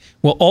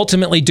will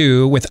ultimately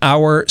do with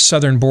our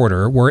southern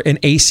border were an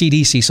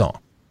AC/DC song.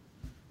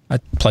 I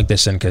plugged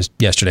this in because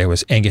yesterday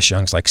was Angus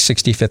Young's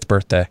 65th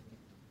birthday.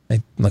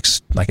 It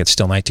looks like it's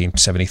still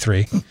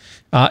 1973.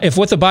 If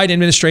what the Biden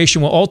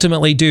administration will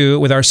ultimately do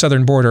with our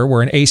southern border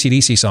were an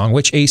AC/DC song,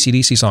 which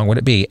AC/DC song would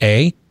it be?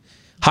 A,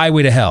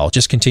 Highway to Hell,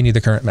 just continue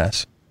the current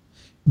mess.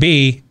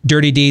 B,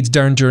 Dirty Deeds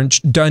Done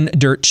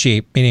Dirt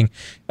Cheap, meaning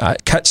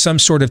cut some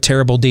sort of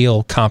terrible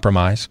deal,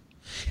 compromise.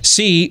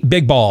 C,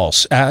 Big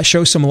Balls,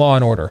 show some law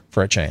and order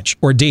for a change.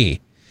 Or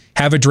D,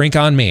 Have a Drink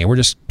on Me. We're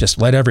just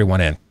let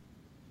everyone in.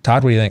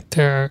 Todd, what do you think?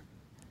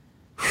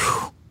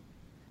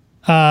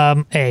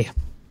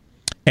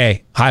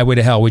 A, Highway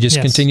to Hell. We just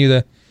continue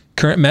the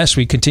current mess.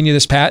 We continue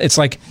this path. It's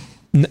like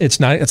it's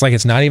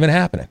not even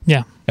happening.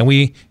 Yeah. And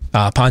we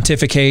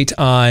pontificate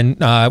on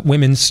how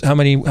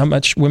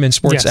much women's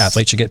sports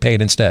athletes should get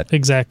paid instead.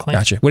 Exactly.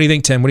 Gotcha. What do you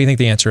think, Tim? What do you think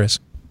the answer is?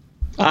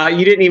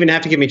 You didn't even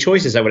have to give me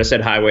choices. I would have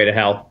said Highway to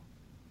Hell.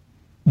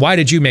 Why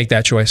did you make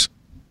that choice?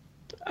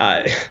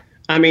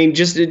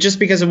 Just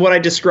because of what I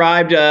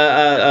described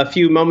a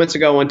few moments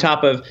ago, on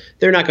top of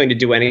they're not going to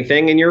do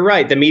anything. And you're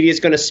right. The media is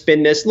going to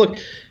spin this. Look,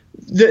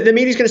 the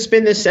media is going to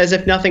spin this as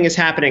if nothing is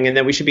happening and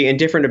that we should be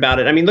indifferent about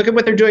it. I mean, look at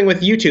what they're doing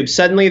with YouTube.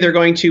 Suddenly they're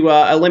going to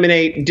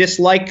eliminate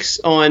dislikes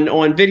on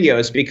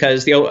videos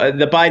because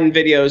the Biden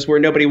videos where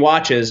nobody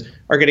watches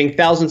are getting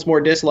thousands more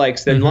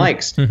dislikes than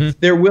likes. Mm-hmm.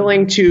 They're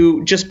willing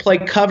to just play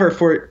cover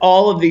for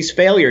all of these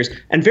failures,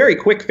 and very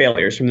quick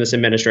failures from this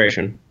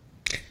administration.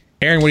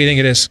 Aaron, what do you think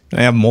it is?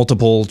 I have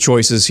multiple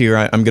choices here.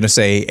 I'm going to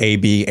say A,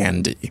 B,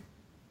 and D.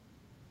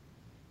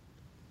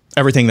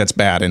 Everything that's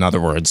bad, in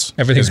other words,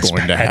 is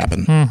going to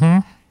happen. Mm-hmm.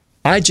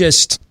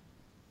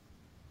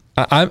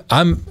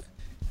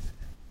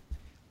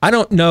 I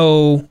don't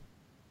know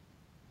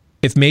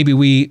if maybe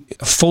we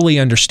fully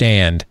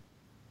understand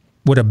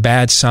what a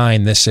bad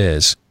sign this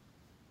is.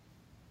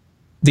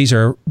 These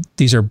are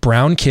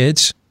brown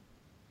kids,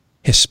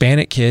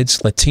 Hispanic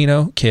kids,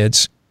 Latino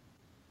kids.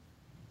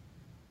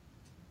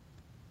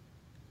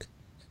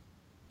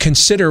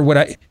 Consider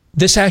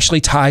this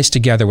actually ties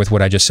together with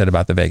what I just said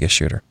about the Vegas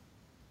shooter.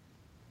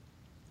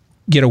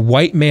 Get a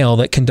white male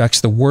that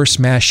conducts the worst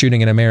mass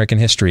shooting in American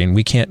history, and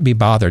we can't be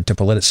bothered to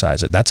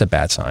politicize it. That's a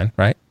bad sign,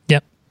 right?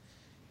 Yep.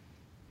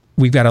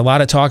 We've got a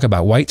lot of talk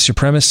about white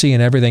supremacy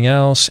and everything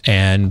else,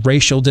 and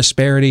racial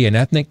disparity and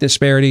ethnic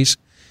disparities.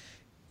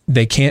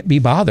 They can't be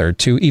bothered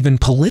to even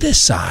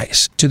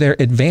politicize to their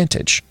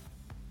advantage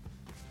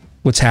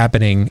what's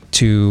happening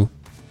to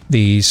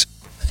these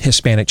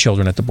Hispanic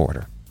children at the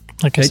border.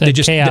 Like I said,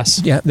 chaos.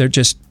 They're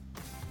just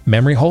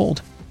memory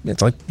hold.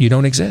 It's like you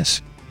don't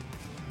exist.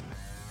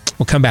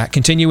 We'll come back.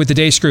 Continue with the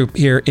Deace Group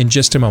here in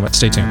just a moment.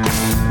 Stay tuned.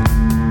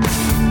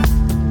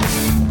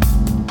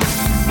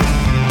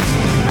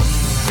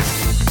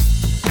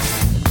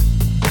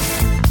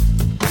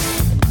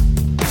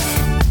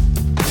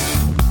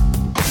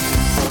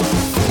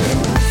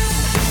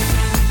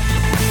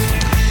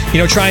 You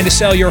know, trying to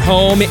sell your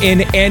home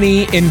in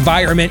any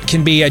environment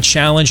can be a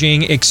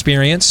challenging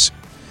experience,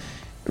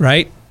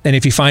 right? And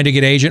if you find a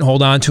good agent,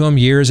 hold on to them.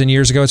 Years and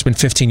years ago, it's been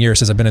 15 years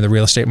since I've been in the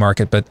real estate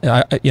market, but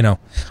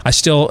I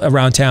still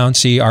around town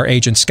see our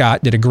agent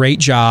Scott did a great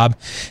job.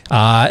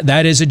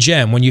 That is a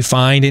gem when you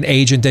find an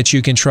agent that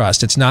you can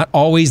trust. It's not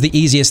always the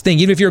easiest thing,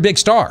 even if you're a big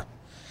star.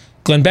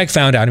 Glenn Beck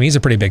found out, he's a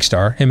pretty big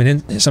star. Him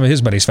and some of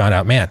his buddies found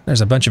out, man,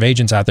 there's a bunch of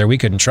agents out there we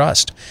couldn't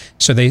trust.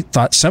 So they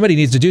thought somebody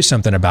needs to do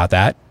something about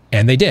that.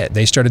 And they did.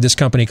 They started this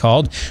company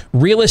called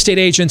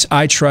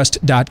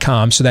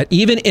realestateagentsitrust.com so that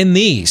even in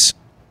these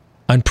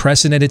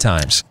unprecedented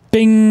times,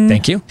 bing,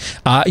 thank you,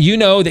 you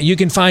know that you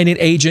can find an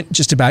agent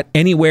just about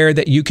anywhere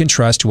that you can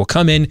trust who will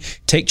come in,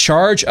 take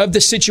charge of the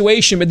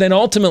situation, but then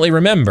ultimately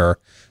remember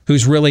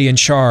who's really in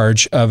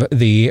charge of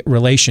the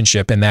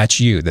relationship, and that's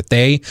you, that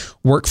they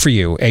work for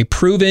you. A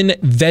proven,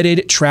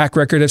 vetted track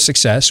record of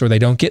success, or they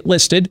don't get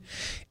listed.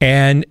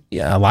 And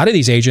a lot of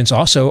these agents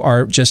also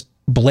are just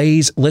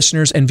Blaze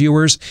listeners and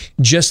viewers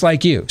just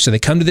like you. So they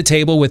come to the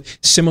table with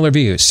similar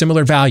views,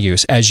 similar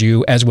values as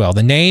you as well.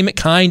 The name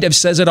kind of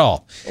says it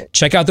all.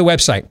 Check out the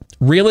website,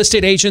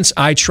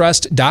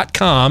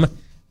 realestateagentsitrust.com.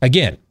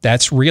 Again,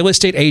 that's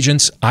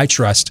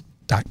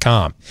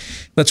realestateagentsitrust.com.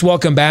 Let's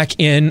welcome back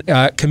in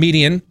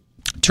comedian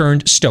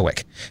turned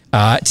stoic,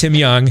 Tim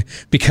Young,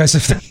 because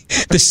of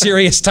the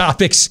serious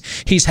topics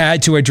he's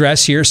had to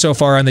address here so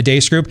far on the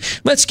Deace Group.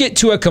 Let's get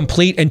to a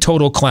complete and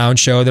total clown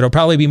show that'll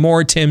probably be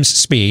more Tim's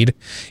speed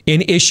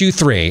in issue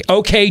 3.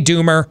 Okay,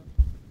 Doomer.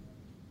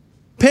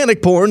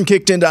 Panic porn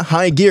kicked into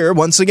high gear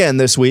once again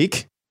this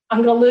week.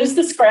 I'm going to lose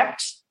the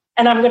script,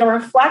 and I'm going to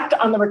reflect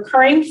on the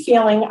recurring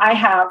feeling I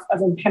have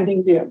of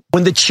impending doom.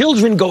 When the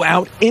children go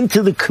out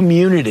into the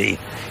community,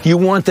 you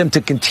want them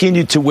to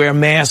continue to wear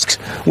masks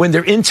when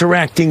they're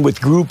interacting with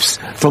groups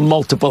from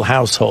multiple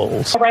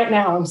households. Right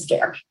now, I'm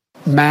scared.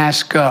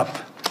 Mask up.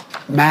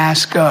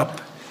 Mask up.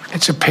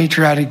 It's a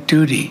patriotic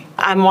duty.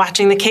 I'm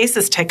watching the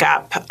cases tick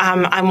up.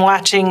 I'm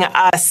watching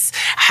us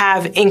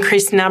have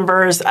increased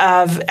numbers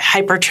of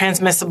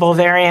hypertransmissible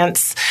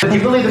variants. Do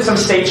you believe that some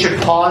states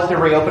should pause their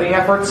reopening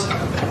efforts?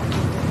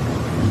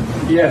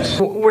 Yes.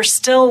 We're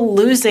still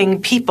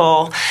losing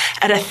people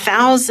at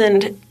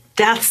 1,000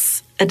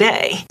 deaths a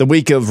day. The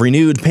week of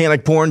renewed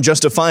panic porn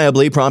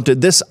justifiably prompted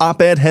this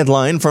op-ed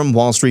headline from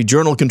Wall Street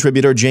Journal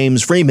contributor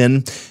James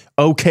Freeman.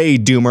 Okay,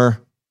 Doomer.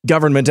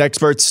 Government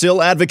experts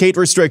still advocate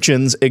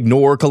restrictions,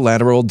 ignore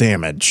collateral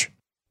damage.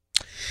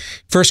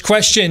 First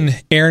question,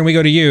 Aaron, we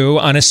go to you.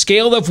 On a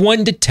scale of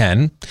 1 to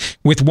 10,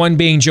 with 1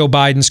 being Joe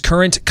Biden's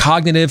current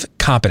cognitive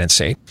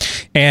competency,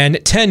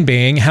 and 10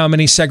 being how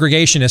many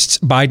segregationists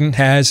Biden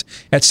has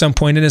at some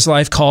point in his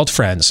life called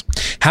friends,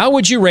 how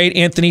would you rate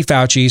Anthony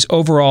Fauci's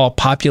overall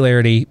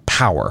popularity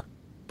power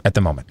at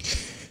the moment?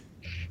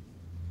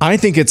 I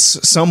think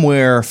it's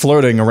somewhere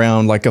flirting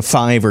around like a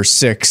 5 or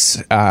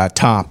 6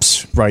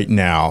 tops right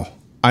now.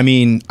 I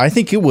mean, I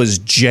think it was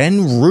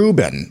Jen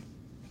Rubin.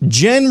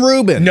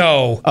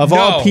 Of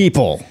all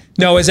people.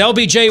 No, as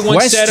LBJ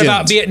once said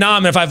about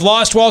Vietnam, if I've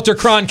lost Walter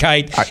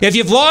Cronkite, if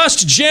you've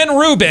lost Jen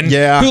Rubin,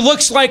 who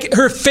looks like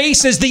her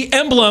face is the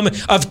emblem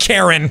of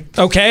Karen,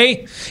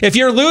 okay? If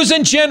you're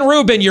losing Jen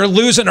Rubin, you're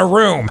losing a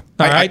room,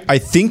 all right? I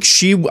think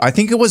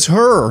it was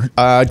her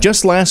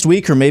just last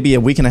week or maybe a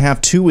week and a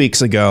half, 2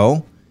 weeks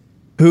ago,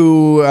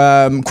 who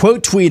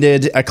quote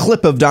tweeted a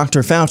clip of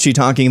Dr. Fauci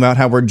talking about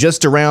how we're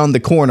just around the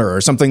corner or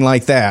something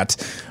like that,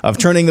 of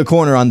turning the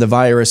corner on the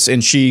virus.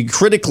 And she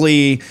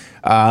critically,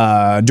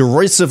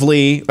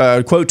 derisively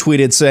quote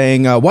tweeted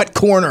saying, what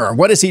corner?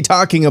 What is he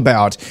talking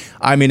about?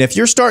 I mean, if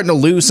you're starting to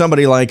lose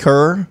somebody like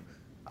her,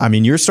 I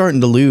mean, you're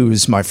starting to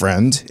lose, my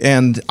friend.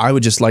 And I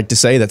would just like to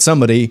say that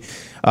somebody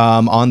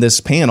on this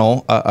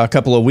panel a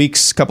couple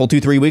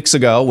 2-3 weeks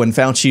ago, when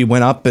Fauci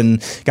went up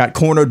and got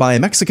cornered by a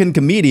Mexican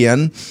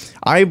comedian,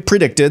 I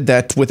predicted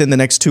that within the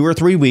next 2 or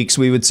 3 weeks,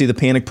 we would see the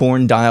panic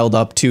porn dialed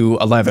up to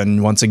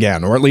 11 once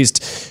again, or at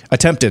least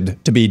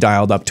attempted to be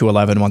dialed up to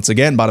 11 once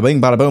again. Bada bing,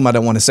 bada boom. I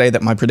don't want to say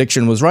that my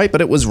prediction was right,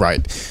 but it was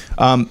right.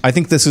 I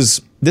think this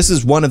is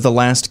one of the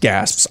last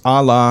gasps,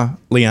 a la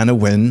Leanna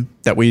Wen,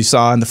 that we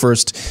saw in the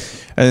first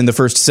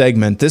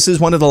segment. This is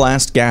one of the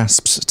last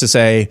gasps to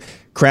say,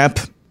 crap,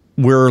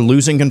 we're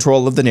losing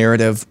control of the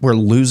narrative. We're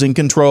losing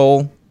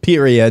control,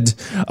 period,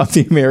 of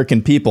the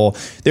American people.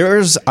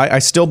 I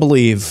still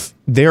believe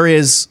there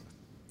is,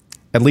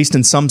 at least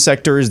in some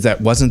sectors that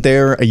wasn't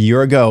there a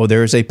year ago,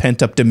 there is a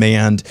pent-up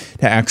demand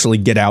to actually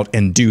get out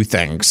and do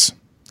things.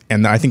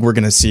 And I think we're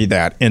going to see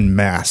that en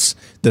masse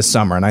this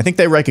summer. And I think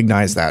they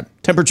recognize that.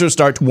 Temperatures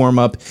start to warm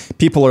up.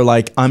 People are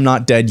like, I'm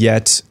not dead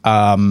yet.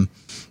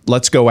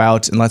 let's go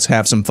out and let's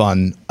have some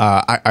fun.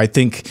 I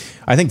think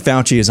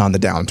Fauci is on the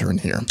downturn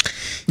here.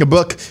 The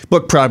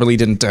book probably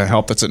didn't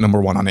help. That's at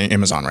 #1 on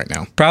Amazon right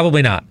now.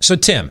 Probably not. So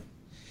Tim,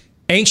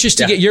 anxious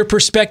to get your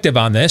perspective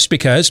on this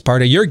because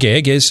part of your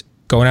gig is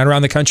going out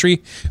around the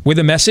country with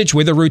a message,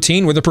 with a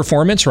routine, with a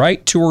performance,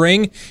 right?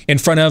 Touring in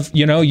front of,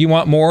 you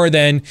want more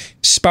than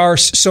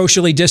sparse,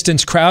 socially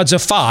distanced crowds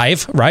of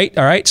 5, right?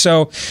 All right.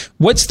 So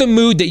what's the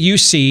mood that you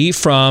see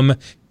from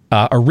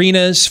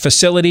arenas,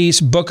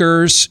 facilities,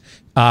 bookers,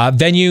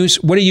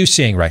 venues? What are you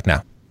seeing right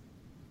now?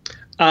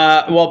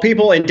 Well,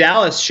 people in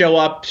Dallas show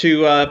up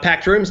to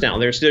packed rooms now.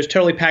 There's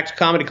totally packed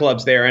comedy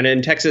clubs there. And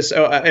in Texas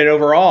and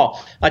overall,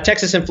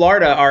 Texas and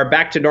Florida are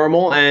back to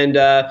normal. And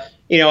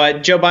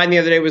Joe Biden the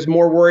other day was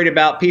more worried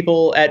about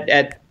people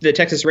at the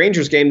Texas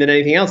Rangers game than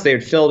anything else. They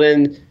had filled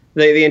in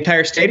the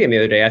entire stadium the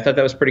other day. I thought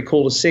that was pretty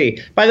cool to see.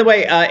 By the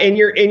way, in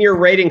your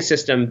rating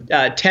system,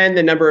 10,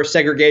 the number of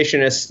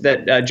segregationists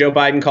that Joe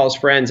Biden calls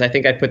friends, I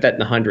think I put that in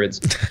the hundreds.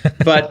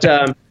 But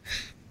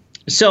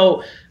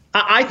so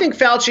I think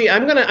Fauci,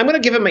 I'm gonna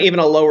give him even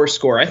a lower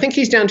score. I think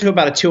he's down to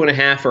about a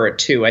 2.5 or a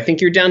 2. I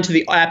think you're down to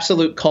the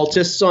absolute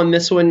cultists on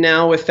this one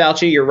now with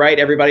Fauci. You're right.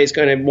 Everybody's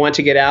going to want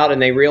to get out,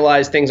 and they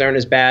realize things aren't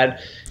as bad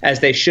as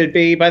they should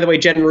be. By the way,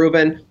 Jen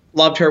Rubin,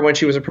 loved her when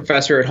she was a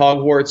professor at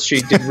Hogwarts. She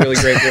did really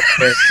great work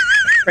there.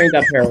 Trained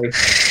up Harry.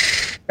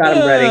 Got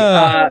him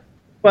ready.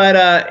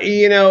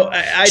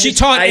 She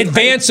taught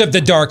advance of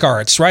the dark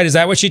arts, right? Is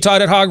that what she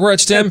taught at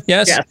Hogwarts, Tim?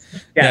 Yes.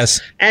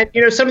 Yes. And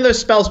some of those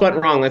spells went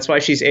wrong. That's why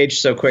she's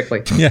aged so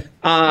quickly. Yeah.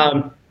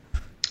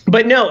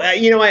 But no,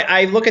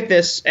 I look at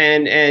this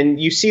and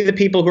you see the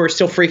people who are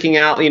still freaking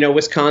out.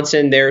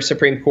 Wisconsin, their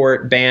Supreme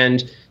Court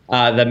banned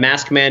the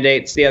mask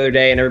mandates the other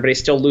day, and everybody's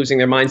still losing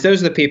their minds.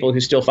 Those are the people who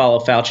still follow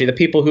Fauci, the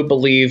people who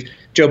believe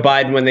Joe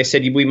Biden when they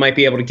said we might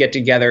be able to get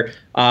together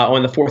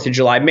on the 4th of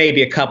July.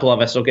 Maybe a couple of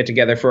us will get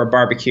together for a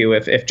barbecue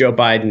if Joe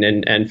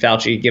Biden and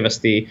Fauci give us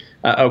the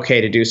okay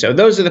to do so.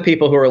 Those are the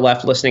people who are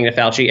left listening to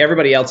Fauci.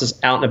 Everybody else is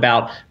out and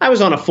about. I was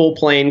on a full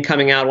plane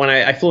coming out when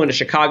I flew into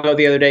Chicago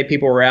the other day.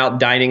 People were out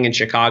dining in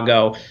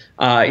Chicago.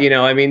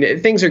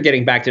 Things are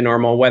getting back to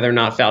normal, whether or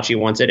not Fauci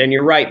wants it. And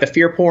you're right, the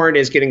fear porn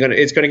is going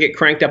to get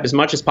cranked up as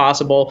much as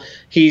possible.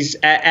 He's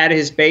at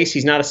his base.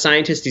 He's not a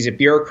scientist. He's a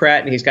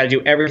bureaucrat, and he's got to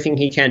do everything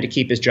he can to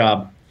keep his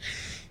job.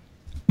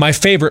 My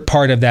favorite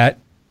part of that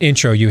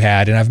intro you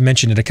had, and I've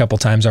mentioned it a couple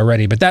times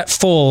already, but that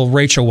full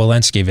Rachel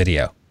Walensky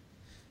video.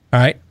 All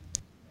right.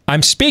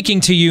 I'm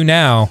speaking to you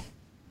now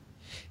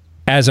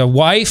as a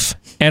wife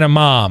and a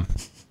mom.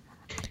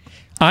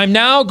 I'm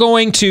now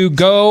going to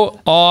go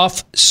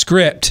off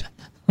script.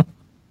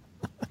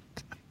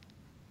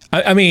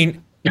 I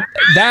mean,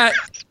 that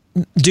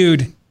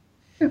dude,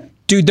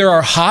 there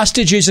are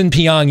hostages in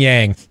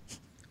Pyongyang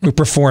who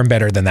perform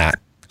better than that.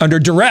 Under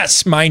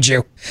duress, mind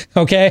you.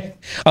 Okay?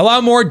 A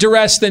lot more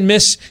duress than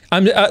Miss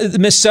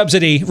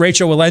Subsidy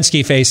Rachel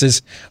Walensky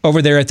faces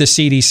over there at the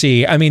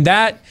CDC. I mean,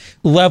 that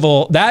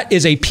level, that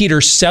is a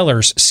Peter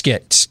Sellers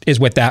skit, is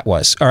what that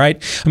was. All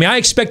right? I mean, I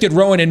expected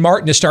Rowan and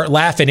Martin to start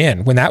laughing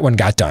in when that one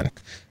got done. All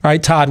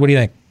right, Todd, what do you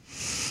think?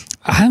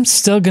 I'm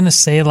still going to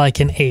say like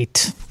an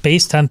 8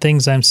 based on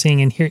things I'm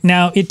seeing and hearing.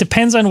 Now, it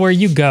depends on where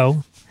you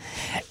go.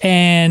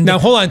 And now,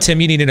 hold on,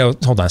 Tim. You need to know.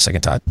 Hold on a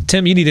second, Todd.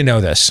 Tim, you need to know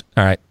this.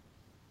 All right.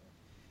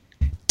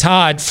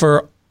 Todd,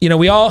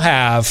 we all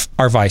have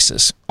our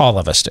vices. All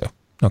of us do.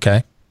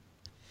 Okay.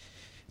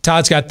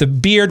 Todd's got the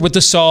beard with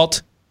the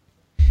salt.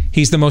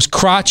 He's the most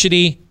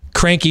crotchety,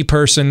 cranky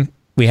person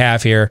we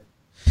have here.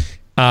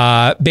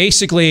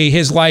 Basically,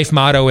 his life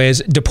motto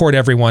is deport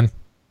everyone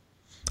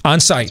on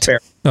sight. Fair.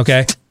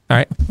 Okay. All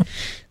right.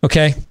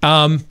 Okay.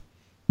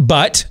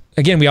 But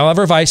again, we all have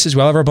our vices.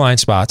 We all have our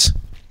blind spots.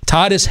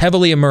 Todd is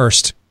heavily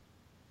immersed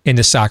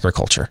into soccer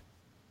culture.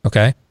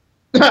 Okay.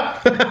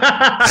 That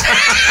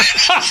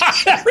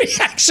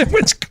reaction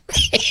was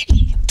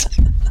great.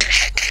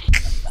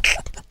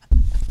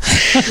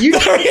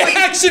 The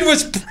reaction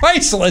was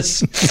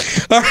priceless.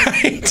 All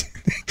right.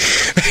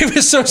 It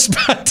was so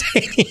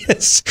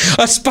spontaneous.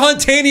 A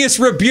spontaneous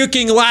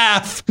rebuking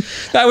laugh.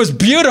 That was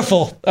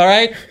beautiful. All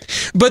right.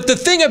 But the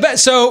thing about,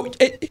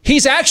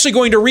 he's actually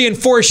going to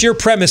reinforce your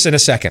premise in a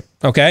second.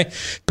 Okay.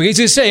 But he's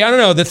going to say, I don't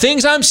know, the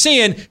things I'm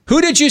seeing,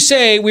 who did you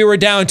say we were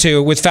down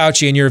to with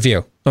Fauci in your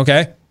view?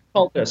 Okay.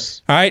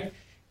 Cultists. All right.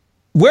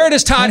 Where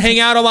does Todd hang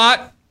out a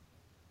lot?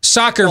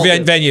 Soccer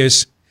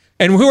venues.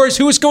 And who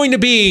is going to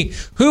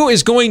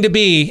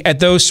be at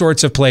those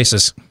sorts of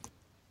places?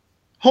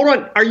 Hold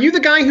on. Are you the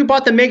guy who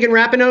bought the Megan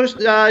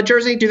Rapinoe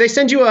jersey? Do they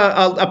send you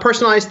a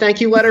personalized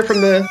thank you letter from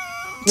the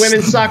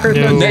Women's Soccer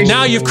Association?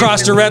 Now you've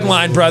crossed a red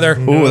line, brother.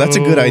 Oh, that's a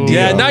good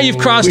idea. Yeah, now you've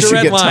crossed a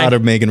red line. We should get Todd a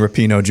Megan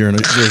Rapinoe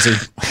jersey.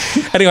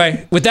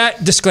 Anyway, with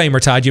that disclaimer,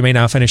 Todd, you may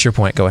now finish your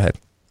point. Go ahead.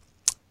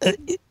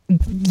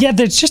 Yeah,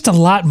 there's just a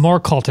lot more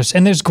cultists,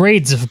 and there's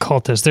grades of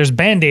cultists. There's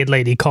Band-Aid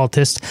lady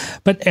cultists.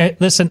 But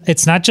listen,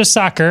 it's not just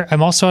soccer.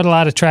 I'm also at a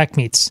lot of track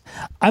meets.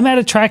 I'm at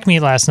a track meet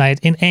last night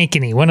in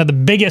Ankeny, one of the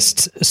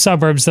biggest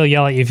suburbs. They'll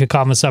yell at you if you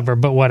call them a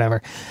suburb, but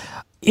whatever.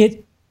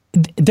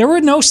 There were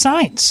no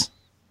signs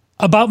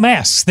about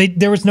masks.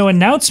 There was no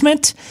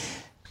announcement,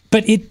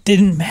 but it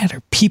didn't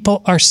matter.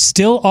 People are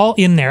still all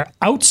in there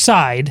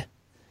outside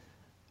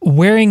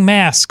wearing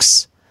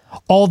masks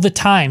all the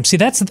time. See,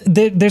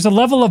 there's a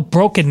level of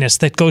brokenness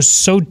that goes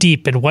so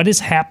deep in what has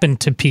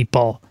happened to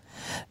people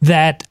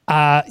that,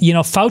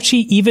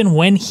 Fauci, even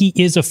when he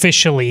is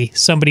officially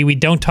somebody we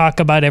don't talk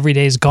about every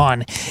day, is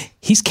gone,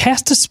 he's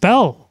cast a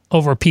spell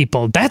over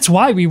people. That's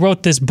why we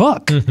wrote this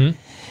book. Mm-hmm.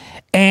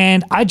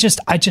 And I just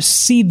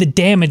see the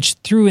damage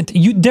through it.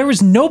 There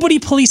was nobody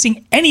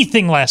policing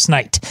anything last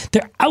night.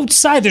 They're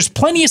outside. There's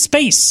plenty of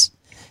space.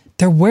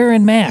 They're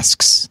wearing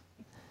masks.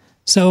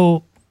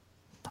 So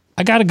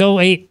I got to go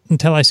 8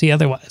 until I see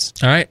otherwise.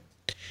 All right.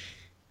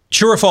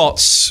 True or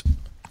false?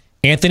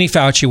 Anthony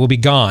Fauci will be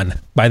gone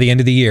by the end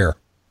of the year,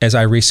 as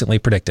I recently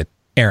predicted.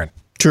 Aaron?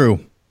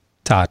 True.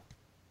 Todd?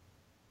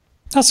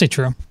 I'll say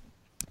true.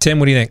 Tim,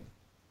 what do you think?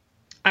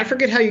 I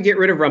forget how you get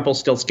rid of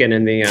Rumpelstiltskin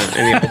in the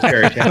old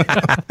fairy tale.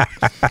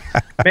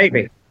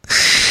 Maybe.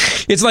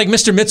 It's like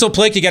Mr.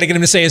 Mitzelplick. You got to get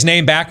him to say his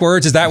name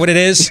backwards. Is that what it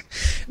is?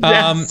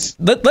 Yes.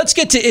 Let's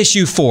get to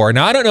issue 4.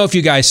 Now, I don't know if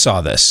you guys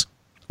saw this.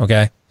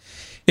 Okay.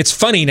 It's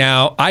funny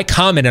now. I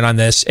commented on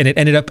this, and it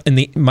ended up in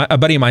a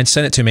buddy of mine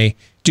sent it to me.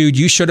 Dude,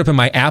 you showed up in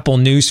my Apple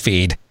news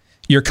feed.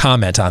 Your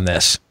comment on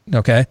this.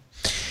 Okay.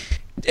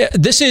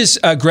 This is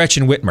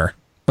Gretchen Whitmer.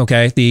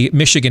 Okay, the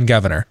Michigan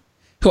governor,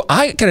 who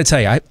I got to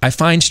tell you, I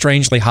find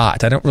strangely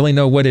hot. I don't really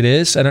know what it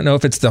is. I don't know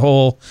if it's the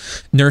whole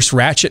Nurse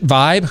Ratched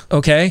vibe,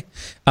 okay?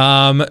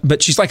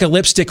 But she's like a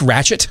lipstick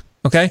Ratchet,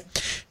 okay?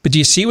 But do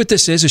you see what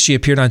this is as she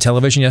appeared on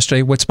television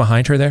yesterday? What's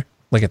behind her there?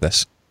 Look at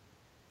this.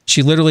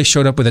 She literally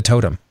showed up with a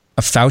totem,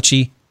 a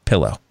Fauci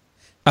pillow.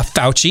 A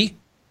Fauci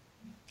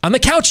on the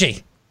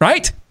couchy,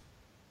 right?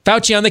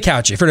 Fauci on the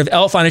couchy. You've heard of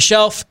Elf on a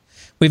Shelf?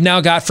 We've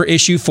now got for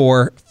issue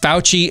 4,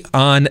 Fauci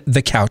on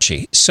the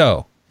couchy.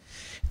 So,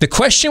 the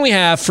question we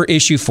have for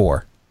issue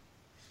 4,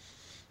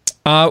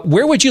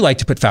 where would you like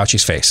to put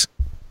Fauci's face?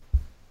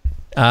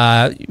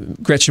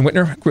 Gretchen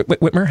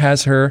Whitmer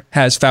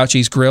has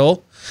Fauci's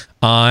grill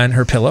on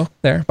her pillow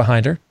there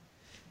behind her.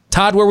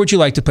 Todd, where would you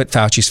like to put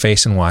Fauci's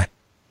face and why?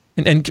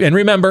 And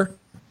remember,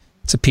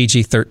 it's a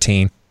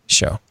PG-13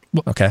 show.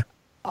 Okay.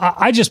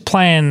 I just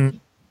plan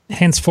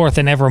henceforth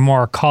and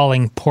evermore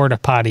calling porta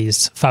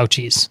potties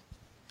Fauci's.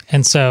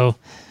 And so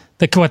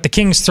the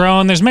King's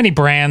Throne, there's many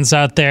brands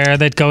out there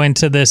that go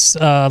into this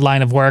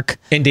line of work.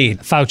 Indeed.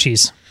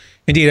 Fauci's.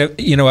 Indeed,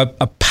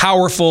 a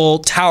powerful,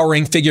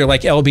 towering figure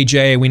like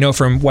LBJ, we know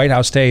from White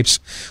House tapes,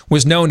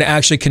 was known to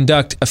actually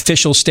conduct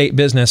official state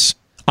business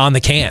on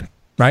the can,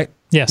 right?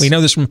 Yes. We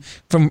know this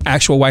from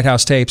actual White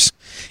House tapes.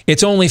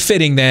 It's only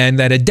fitting then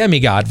that a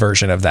demigod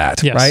version of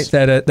that, yes, right?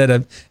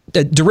 That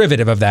a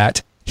derivative of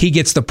that, he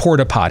gets the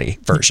porta potty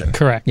version.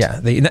 Correct. Yeah,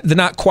 they're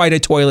not quite a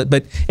toilet,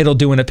 but it'll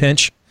do in a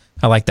pinch.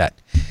 I like that.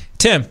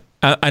 Tim,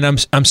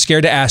 and I'm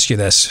scared to ask you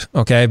this,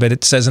 okay? But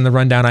it says in the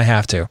rundown I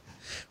have to.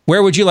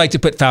 Where would you like to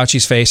put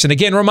Fauci's face? And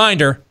again,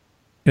 reminder,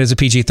 it is a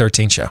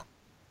PG-13 show.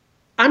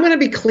 I'm going to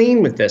be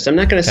clean with this. I'm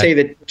not going to say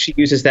that she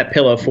uses that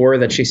pillow for her,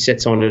 that she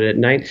sits on it at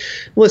night.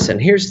 Listen,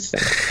 here's the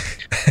thing.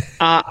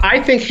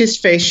 I think his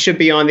face should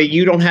be on the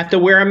 "you don't have to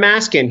wear a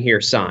mask in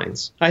here"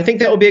 signs. I think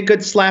that would be a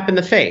good slap in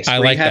the face. I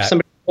where like you have that.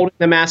 somebody holding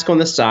the mask on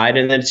the side,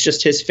 and then it's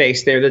just his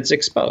face there that's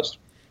exposed.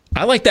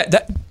 I like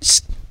that.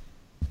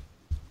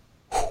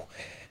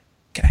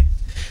 Okay.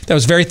 That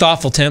was very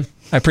thoughtful, Tim.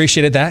 I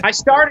appreciated that. I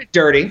started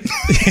dirty.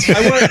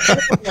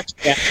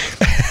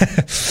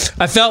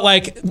 I felt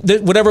like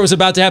whatever was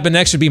about to happen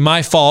next would be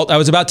my fault. I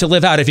was about to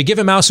live out. If you give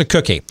a mouse a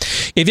cookie,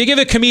 if you give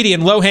a comedian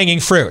low-hanging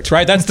fruit,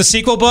 right? That's the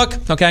sequel book,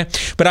 okay?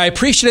 But I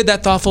appreciated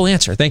that thoughtful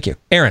answer. Thank you.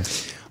 Aaron.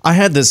 I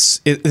had this,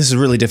 this is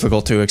really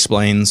difficult to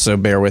explain, so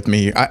bear with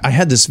me. I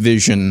had this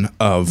vision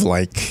of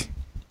like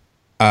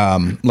a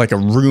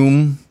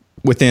room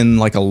within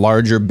like a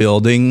larger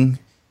building,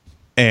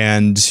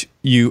 and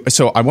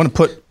so I want to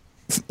put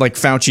like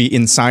Fauci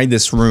inside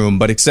this room,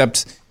 but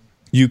except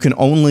you can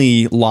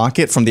only lock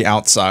it from the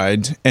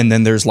outside, and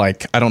then there's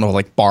like, I don't know,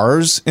 like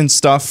bars and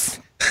stuff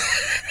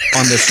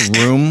on this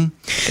room,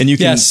 and you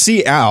can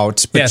see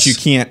out, but you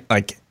can't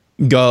like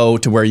go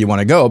to where you want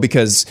to go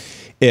because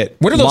it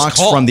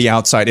locks from the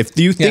outside. If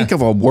you think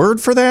of a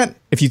word for that,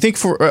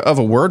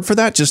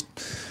 just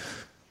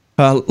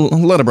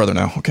let a brother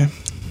know, okay?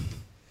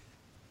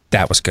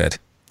 That was good.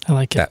 I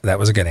like it. That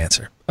was a good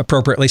answer.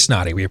 Appropriately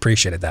snotty. We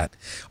appreciated that.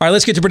 All right,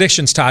 let's get to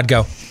predictions. Todd,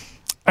 go.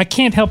 I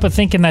can't help but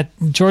thinking that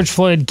George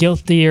Floyd,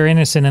 guilty or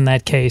innocent in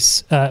that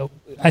case, I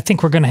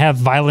think we're going to have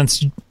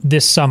violence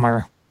this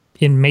summer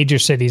in major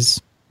cities,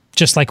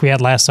 just like we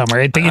had last summer.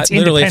 I think it's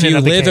literally, if you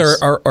live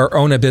or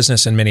own a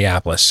business in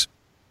Minneapolis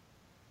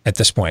at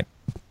this point,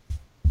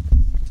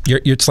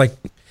 it's like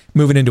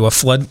moving into a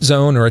flood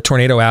zone or a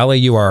tornado alley.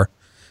 You are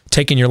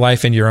taking your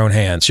life into your own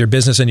hands, your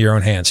business into your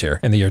own hands here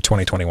in the year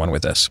 2021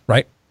 with this,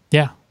 right?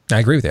 Yeah. I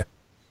agree with you.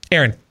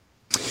 Aaron.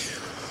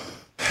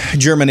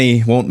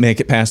 Germany won't make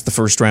it past the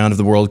first round of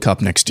the World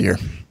Cup next year.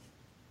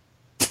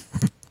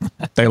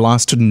 They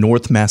lost to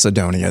North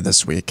Macedonia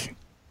this week.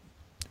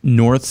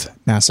 North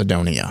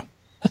Macedonia.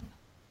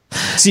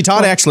 See,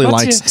 Todd actually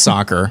likes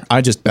soccer.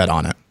 I just bet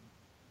on it.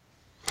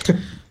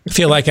 I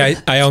feel like I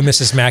owe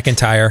Mrs.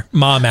 McIntyre,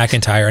 Ma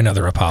McIntyre,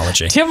 another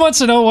apology. Tim wants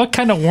to know what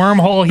kind of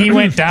wormhole he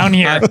went down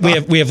here.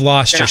 We have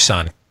lost your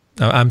son.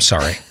 I'm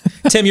sorry.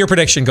 Tim, your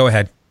prediction. Go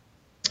ahead.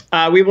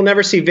 We will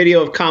never see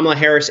video of Kamala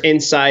Harris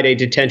inside a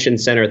detention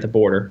center at the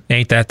border.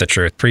 Ain't that the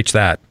truth? Preach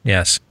that.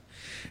 Yes.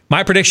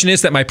 My prediction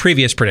is that my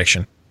previous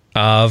prediction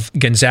of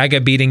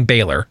Gonzaga beating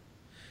Baylor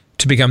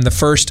to become the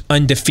first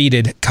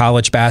undefeated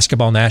college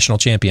basketball national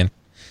champion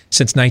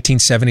since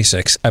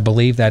 1976, I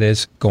believe that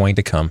is going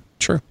to come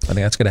true. I think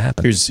that's going to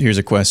happen. Here's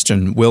a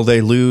question: will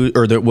they lose,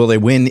 or will they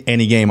win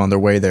any game on their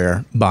way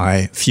there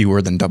by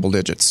fewer than double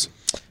digits?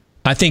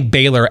 I think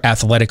Baylor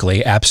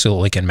athletically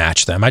absolutely can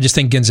match them. I just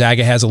think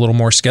Gonzaga has a little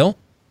more skill,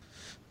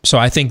 so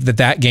I think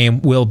that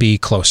game will be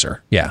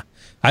closer. Yeah,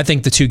 I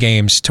think the two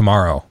games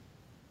tomorrow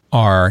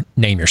are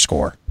name your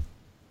score.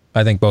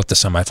 I think both the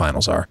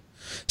semifinals are.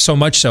 So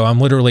much so, I'm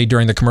literally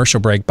during the commercial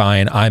break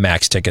buying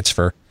IMAX tickets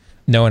for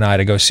Noah and I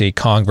to go see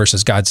Kong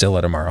versus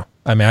Godzilla tomorrow.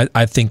 I mean,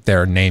 I think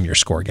they're name your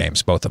score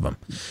games, both of them,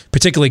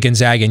 particularly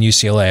Gonzaga and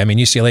UCLA. I mean,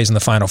 UCLA's in the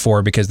Final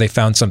Four because they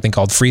found something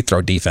called free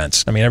throw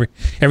defense. I mean,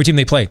 every team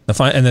they played in the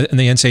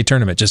NCAA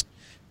tournament, just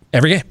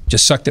every game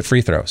just sucked at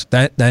free throws.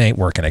 That ain't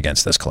working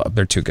against this club.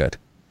 They're too good.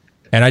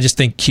 And I just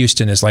think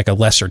Houston is like a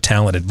lesser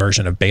talented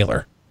version of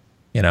Baylor,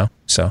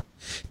 So,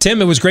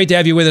 Tim, it was great to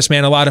have you with us,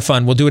 man. A lot of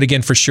fun. We'll do it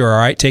again for sure. All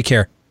right, take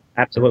care.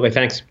 Absolutely.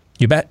 Thanks.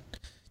 You bet.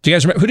 Do you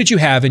guys remember, who did you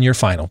have in your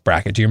final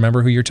bracket? Do you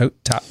remember who your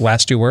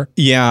last two were?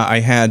 Yeah, I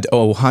had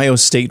Ohio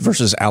State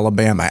versus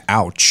Alabama.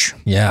 Ouch.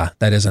 Yeah,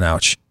 that is an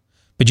ouch.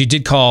 But you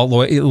did call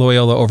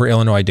Loyola over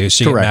Illinois, dude.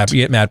 So you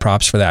get mad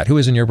props for that. Who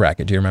was in your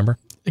bracket? Do you remember?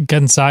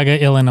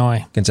 Gonzaga,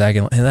 Illinois.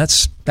 Gonzaga, and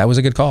that was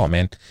a good call,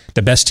 man.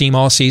 The best team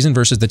all season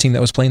versus the team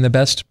that was playing the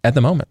best at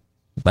the moment.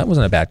 That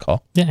wasn't a bad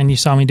call. Yeah, and you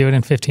saw me do it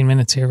in 15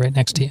 minutes here right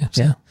next to you.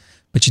 So. Yeah,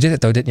 but you did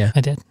it though, didn't you? I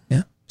did.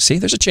 Yeah. See,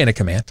 there's a chain of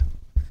command.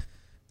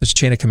 There's a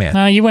chain of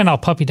command. You went all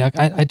puppy dog.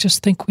 I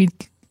just think we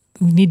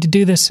need to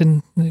do this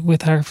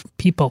with our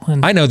people.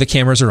 And I know the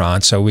cameras are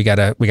on, so we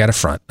gotta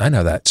front. I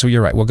know that. So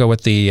you're right. We'll go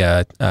with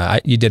the.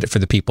 You did it for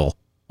the people.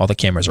 All the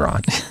cameras are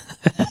on.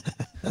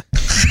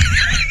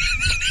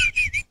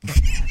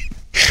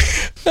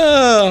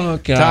 Oh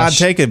gosh! Todd,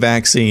 take a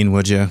vaccine,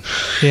 would you?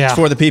 Yeah. It's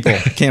for the people.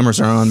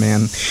 Cameras are on,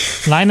 man.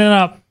 Lining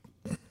up.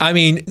 I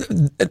mean,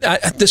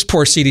 this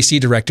poor CDC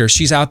director.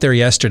 She's out there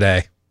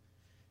yesterday.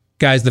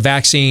 Guys, the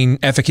vaccine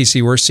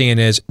efficacy we're seeing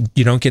is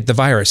you don't get the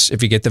virus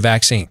if you get the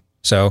vaccine.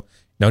 So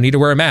no need to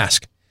wear a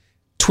mask.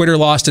 Twitter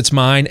lost its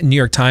mind. New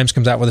York Times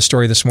comes out with a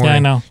story this morning. Yeah, I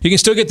know. You can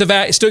still get the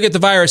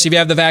virus if you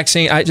have the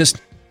vaccine. I just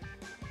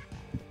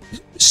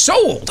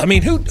sold. I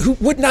mean, who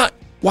would not?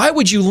 Why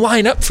would you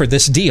line up for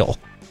this deal?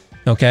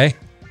 Okay,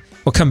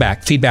 we'll come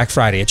back. Feedback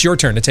Friday. It's your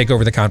turn to take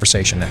over the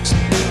conversation next.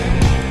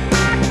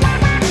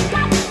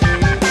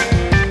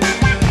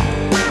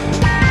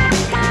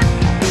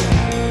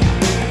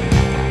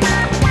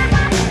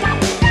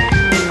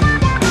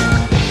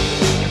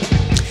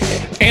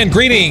 And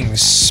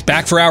greetings.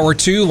 Back for hour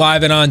 2,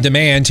 live and on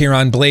demand here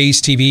on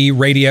Blaze TV,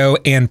 radio,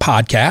 and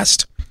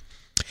podcast.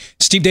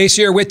 Steve Deace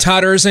here with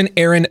Todd Erzen,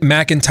 Aaron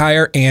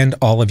McIntyre, and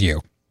all of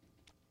you.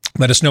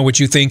 Let us know what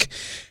you think.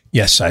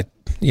 Yes, I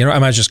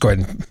might just go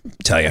ahead and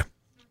tell you.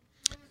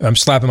 I'm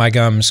slapping my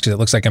gums because it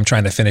looks like I'm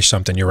trying to finish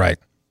something. You're right.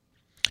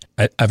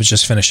 I was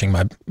just finishing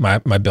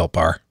my Built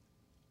Bar.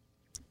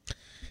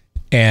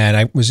 And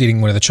I was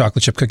eating one of the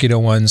chocolate chip cookie dough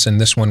ones, and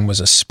this one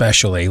was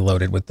especially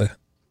loaded with the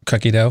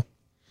cookie dough,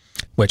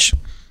 which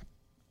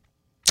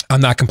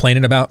I'm not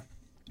complaining about,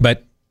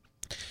 but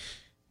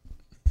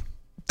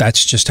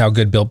that's just how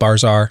good Built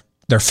Bars are.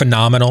 They're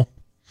phenomenal.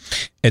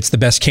 It's the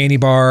best candy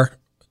bar,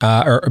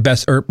 or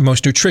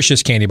most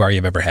nutritious candy bar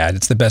you've ever had.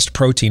 It's the best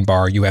protein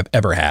bar you have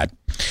ever had.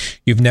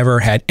 You've never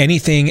had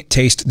anything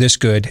taste this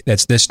good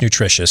that's this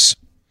nutritious.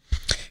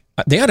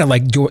 They ought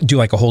to do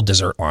like a whole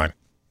dessert line.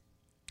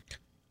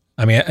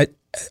 I mean,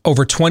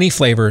 over 20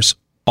 flavors,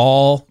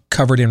 all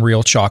covered in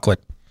real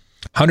chocolate.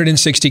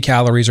 160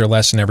 calories or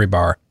less in every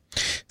bar.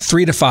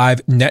 3 to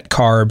 5 net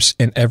carbs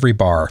in every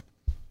bar.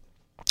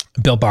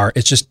 Built Bar,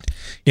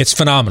 it's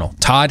phenomenal.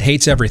 Todd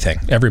hates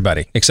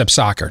everybody, except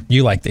soccer.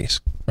 You like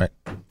these, right?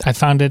 I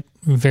found it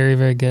very,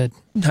 very good.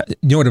 You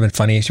know what would have been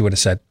funny if you would have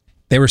said,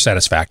 they were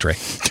satisfactory.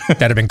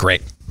 That'd have been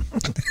great.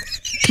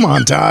 Come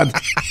on, Todd.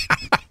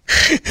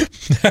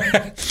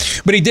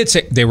 But he did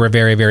say they were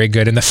very, very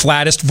good in the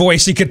flattest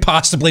voice he could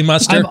possibly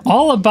muster. I'm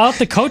all about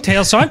the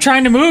coattails, so I'm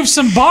trying to move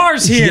some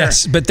bars here.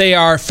 Yes, but they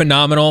are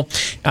phenomenal.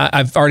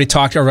 I've already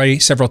talked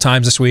several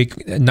times this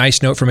week. A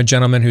nice note from a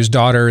gentleman whose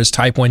daughter is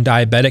type 1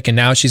 diabetic, and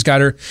now she's got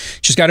her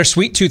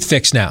sweet tooth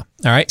fixed now.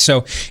 All right,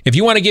 so if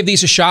you want to give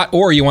these a shot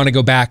or you want to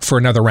go back for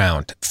another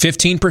round,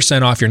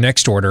 15% off your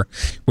next order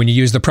when you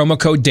use the promo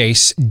code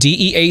DACE,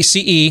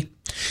 DEACE.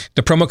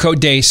 The promo code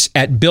DACE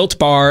at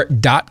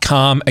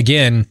BuiltBar.com.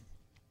 Again,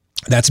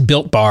 That's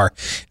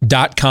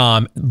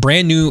BuiltBar.com.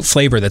 Brand new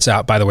flavor that's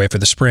out, by the way, for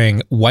the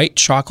spring. White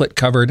chocolate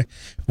covered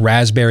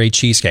raspberry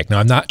cheesecake. Now,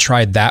 I've not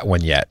tried that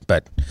one yet,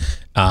 but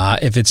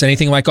if it's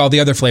anything like all the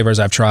other flavors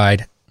I've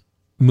tried,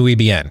 muy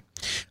bien.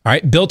 All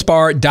right,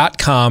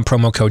 BuiltBar.com,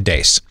 promo code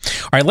DEACE.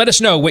 All right, let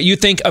us know what you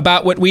think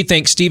about what we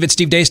think.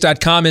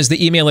 Steve@stevedeace.com is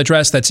the email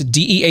address. That's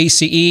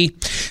DEACE.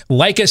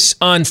 Like us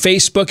on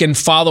Facebook and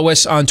follow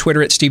us on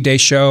Twitter at Steve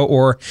Deace Show,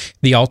 or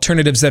the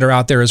alternatives that are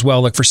out there as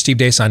well. Look for Steve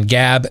Deace on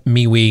Gab,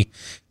 MeWe,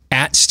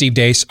 at Steve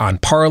Deace on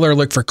Parler.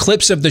 Look for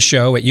clips of the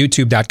show at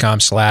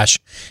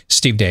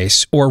youtube.com/Steve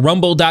Deace or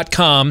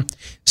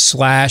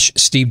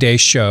rumble.com/Steve Deace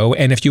Show.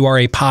 And if you are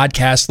a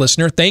podcast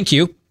listener, thank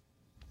you.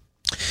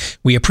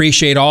 We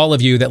appreciate all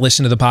of you that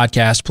listen to the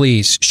podcast.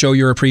 Please show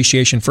your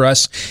appreciation for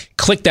us.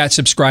 Click that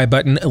subscribe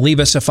button. Leave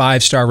us a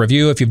 5-star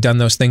review if you've done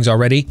those things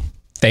already.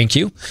 Thank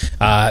you.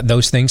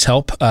 Those things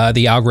help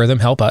the algorithm,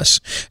 help us.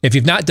 If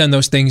you've not done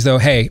those things, though,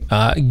 hey,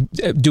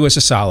 do us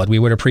a solid. We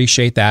would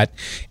appreciate that.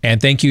 And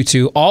thank you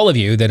to all of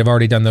you that have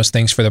already done those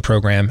things for the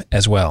program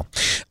as well.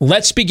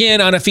 Let's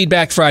begin on a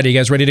Feedback Friday. You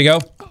guys ready to go?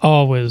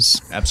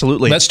 Always.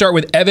 Absolutely. Let's start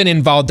with Evan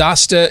in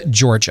Valdosta,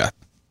 Georgia.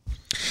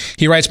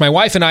 He writes, my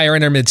wife and I are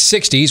in our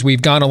mid-60s.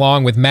 We've gone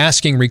along with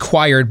masking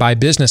required by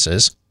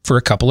businesses for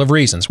a couple of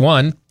reasons.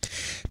 One,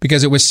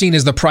 because it was seen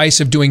as the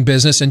price of doing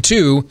business. And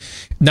two,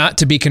 not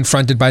to be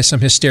confronted by some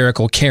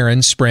hysterical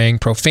Karen spraying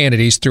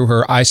profanities through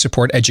her I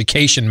Support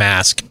Education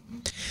mask.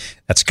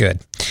 That's good.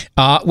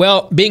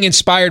 Well, being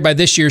inspired by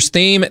this year's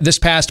theme, this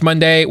past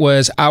Monday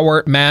was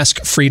our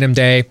Mask Freedom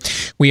Day.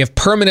 We have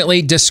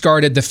permanently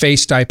discarded the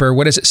face diaper.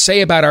 What does it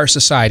say about our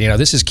society? Now,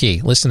 this is key.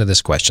 Listen to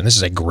this question. This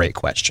is a great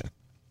question.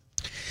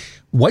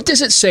 What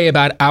does it say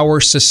about our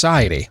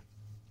society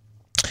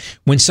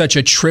when such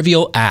a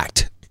trivial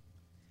act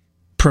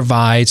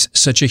provides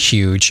such a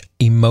huge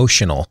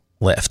emotional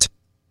lift?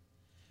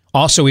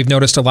 Also, we've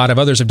noticed a lot of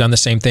others have done the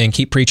same thing.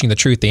 Keep preaching the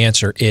truth. The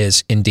answer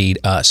is indeed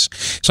us.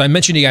 So I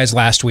mentioned to you guys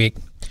last week,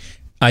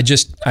 I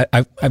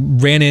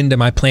ran into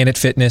my Planet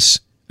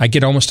Fitness. I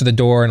get almost to the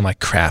door and I'm like,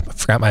 crap, I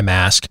forgot my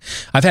mask.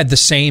 I've had the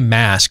same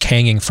mask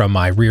hanging from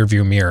my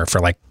rearview mirror for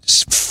like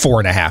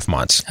 4.5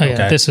 months. Oh, yeah.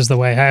 Okay? This is the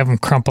way. I have them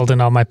crumpled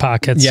in all my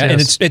pockets. Yeah, yes. And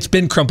it's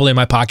been crumpled in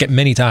my pocket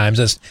many times.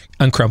 Just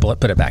uncrumple it,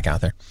 put it back out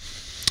there.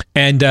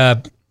 And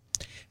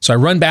so I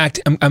run back.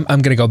 I'm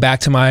going to go back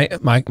to my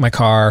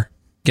car,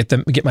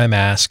 get my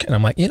mask. And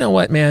I'm like, you know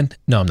what, man?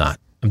 No, I'm not.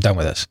 I'm done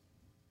with this.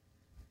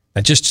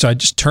 I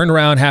just turned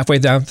around halfway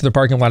down to the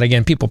parking lot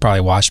again. People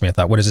probably watched me. I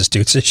thought, what is this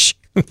dude's issue?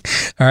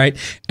 All right.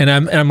 And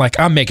I'm like,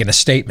 I'm making a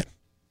statement.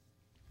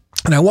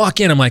 And I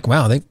walk in, I'm like,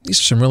 wow, these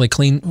are some really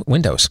clean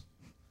windows,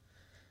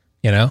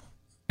 you know?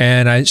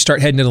 And I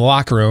start heading to the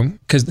locker room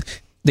because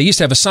they used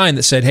to have a sign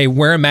that said, hey,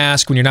 wear a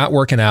mask when you're not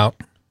working out.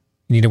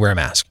 You need to wear a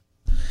mask.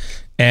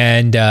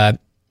 And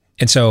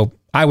so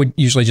I would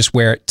usually just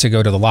wear it to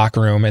go to the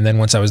locker room. And then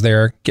once I was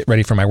there, get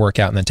ready for my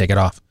workout and then take it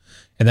off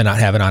and then not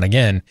have it on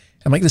again.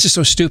 I'm like, this is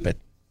so stupid.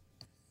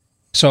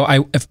 So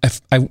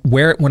if I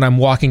wear it when I'm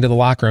walking to the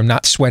locker room,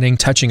 not sweating,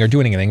 touching, or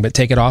doing anything, but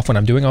take it off when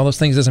I'm doing all those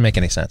things, doesn't make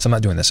any sense. I'm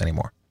not doing this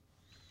anymore.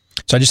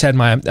 So I just had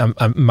my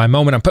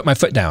moment. I put my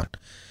foot down.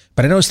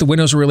 But I noticed the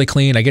windows were really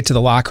clean. I get to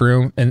the locker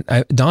room, and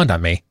it dawned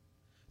on me.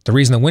 The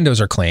reason the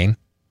windows are clean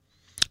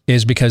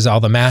is because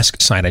all the mask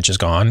signage is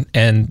gone,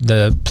 and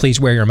the please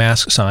wear your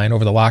mask sign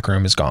over the locker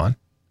room is gone.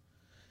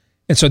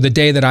 And so the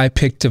day that I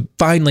picked to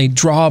finally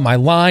draw my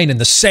line in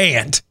the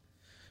sand,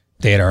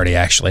 they had already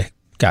actually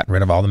gotten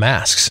rid of all the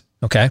masks.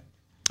 Okay.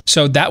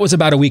 So that was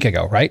about a week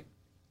ago, right?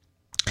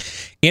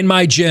 In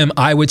my gym,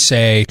 I would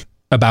say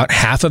about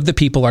half of the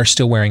people are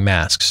still wearing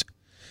masks.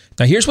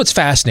 Now, here's what's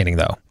fascinating,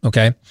 though.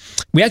 Okay.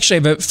 We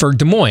actually have for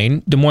Des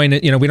Moines,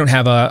 you know, we don't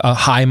have a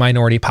high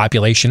minority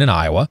population in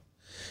Iowa,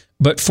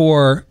 but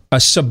for a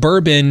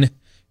suburban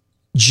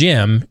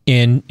gym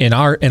in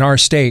our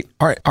state,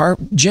 our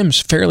gym's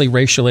fairly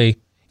racially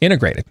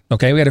integrated.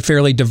 Okay. We had a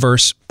fairly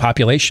diverse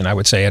population, I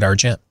would say, at our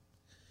gym.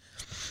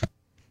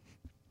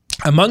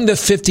 Among the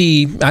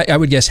 50, I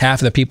would guess half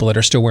of the people that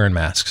are still wearing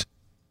masks.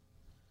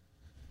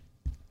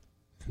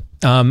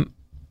 How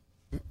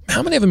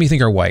many of them you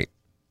think are white?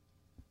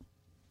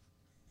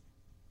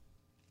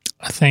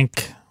 I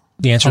think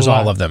the answer is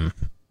all of them.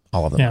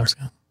 All of them.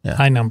 Yeah,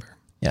 high number.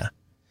 Yeah.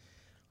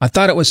 I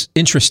thought it was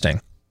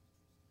interesting,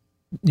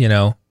 you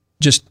know,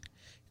 just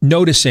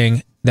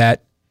noticing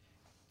that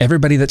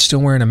everybody that's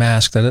still wearing a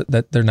mask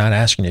that they're not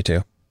asking you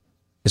to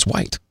is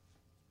white.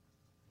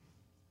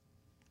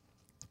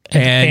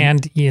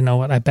 And you know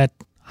what? I bet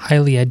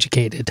highly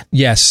educated.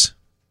 Yes.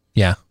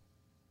 Yeah.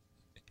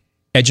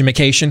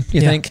 Edumacation, you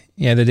think?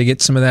 Yeah, did they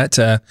get some of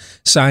that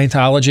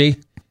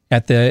Scientology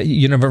at the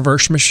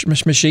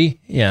University?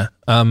 Yeah.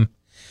 I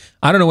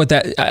don't know what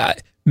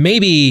that...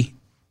 maybe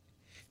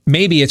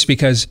it's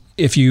because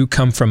if you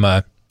come from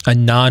a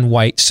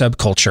non-white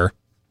subculture,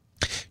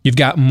 you've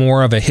got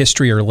more of a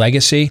history or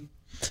legacy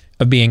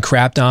of being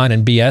crapped on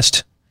and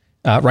BS'd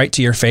right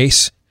to your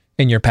face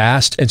in your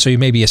past, and so you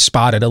maybe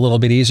spot it a little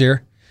bit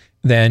easier.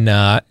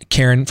 than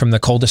Karen from the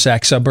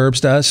cul-de-sac suburbs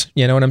does.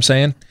 You know what I'm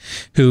saying?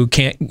 Who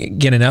can't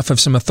get enough of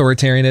some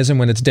authoritarianism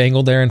when it's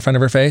dangled there in front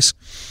of her face.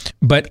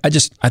 But I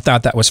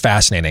thought that was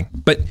fascinating.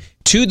 But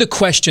to the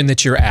question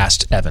that you're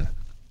asked, Evan,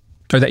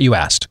 or that you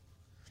asked,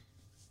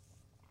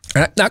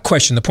 not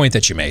question, the point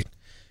that you made.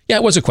 Yeah,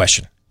 it was a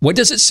question. What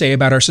does it say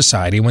about our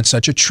society when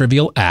such a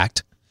trivial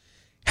act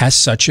has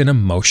such an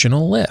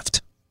emotional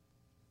lift?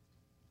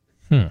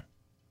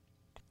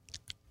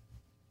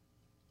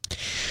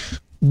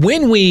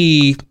 When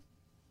we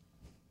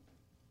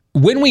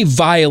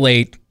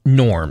violate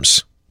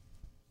norms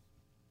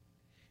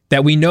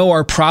that we know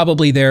are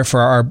probably there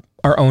for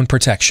our own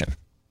protection,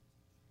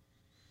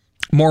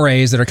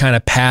 mores that are kind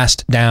of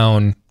passed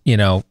down,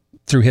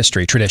 through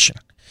history, tradition.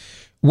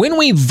 When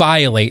we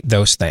violate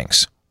those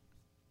things,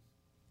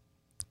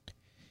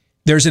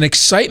 there's an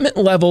excitement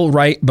level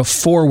right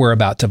before we're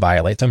about to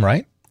violate them,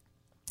 right?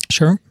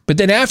 Sure. But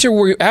then after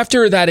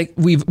that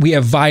we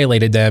have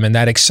violated them and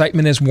that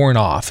excitement is worn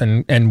off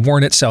and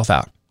worn itself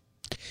out.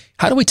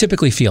 How do we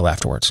typically feel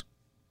afterwards?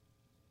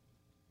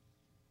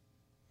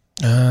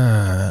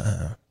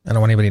 I don't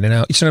want anybody to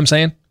know. You see what I'm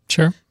saying?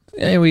 Sure.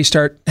 And we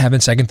start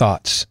having second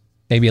thoughts.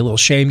 Maybe a little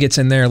shame gets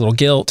in there, a little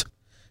guilt.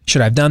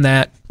 Should I have done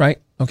that? Right?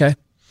 Okay.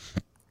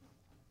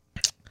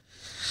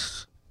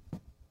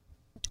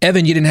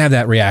 Evan, you didn't have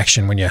that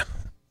reaction when you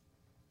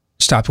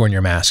stopped wearing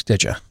your mask,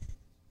 did you?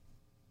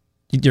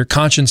 Your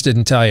conscience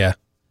didn't tell you,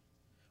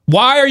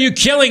 why are you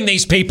killing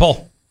these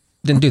people?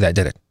 Didn't do that,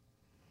 did it?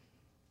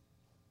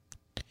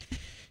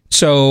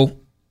 So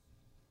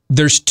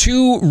there's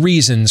two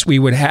reasons we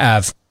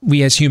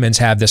as humans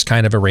have this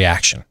kind of a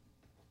reaction.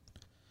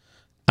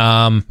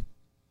 One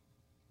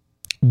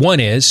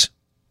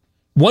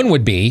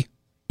would be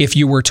if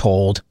you were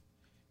told,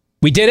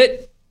 we did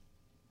it,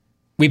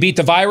 we beat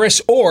the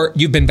virus, or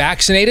you've been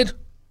vaccinated,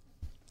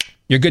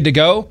 you're good to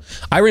go.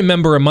 I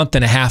remember a month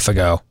and a half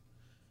ago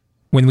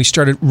when we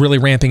started really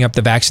ramping up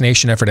the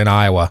vaccination effort in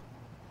Iowa.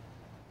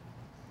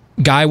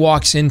 Guy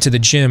walks into the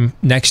gym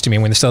next to me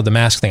when they still had the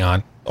mask thing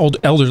on, old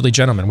elderly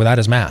gentleman without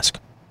his mask.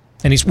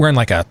 And he's wearing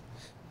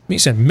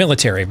he's a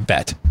military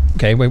vet,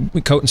 okay,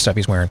 with coat and stuff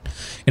he's wearing.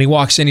 And he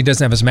walks in, he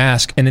doesn't have his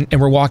mask, and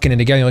we're walking in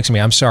together. He looks at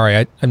me, I'm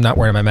sorry, I'm not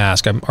wearing my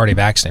mask. I'm already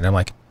vaccinated. I'm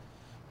like,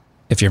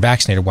 if you're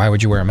vaccinated, why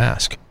would you wear a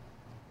mask?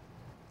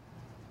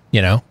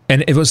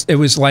 And it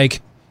was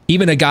like,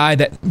 even a guy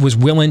that was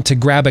willing to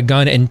grab a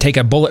gun and take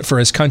a bullet for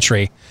his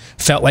country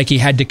felt like he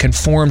had to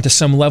conform to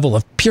some level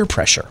of peer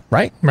pressure,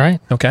 right? Right.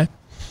 Okay.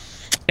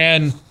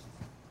 And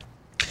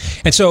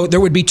so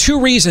there would be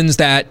two reasons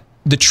that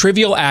the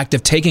trivial act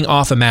of taking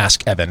off a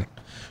mask, Evan,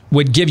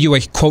 would give you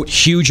a, quote,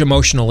 huge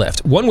emotional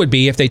lift. One would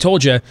be if they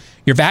told you,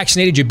 you're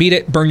vaccinated, you beat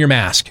it, burn your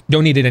mask,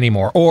 don't need it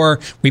anymore. Or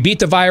we beat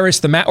the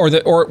virus, or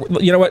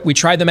you know what, we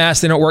tried the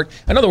mask, they don't work.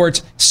 In other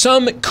words,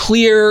 some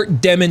clear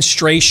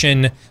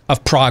demonstration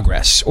of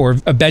progress or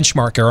a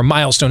benchmark or a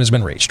milestone has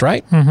been reached,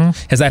 right? Mm-hmm.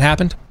 Has that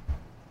happened?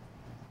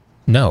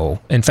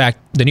 No. In fact,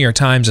 the New York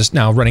Times is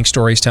now running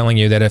stories telling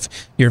you that if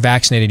you're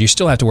vaccinated, you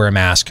still have to wear a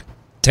mask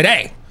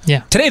today.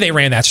 Yeah. Today they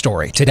ran that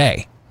story.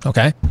 Today.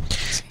 Okay.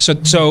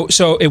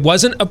 So it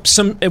wasn't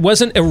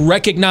a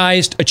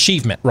recognized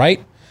achievement,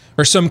 right?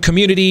 Or some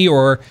community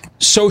or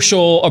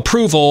social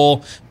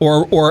approval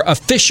or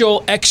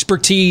official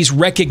expertise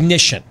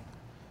recognition.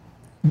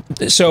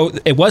 So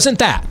it wasn't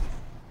that.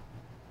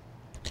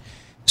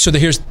 So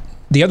here's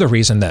the other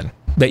reason then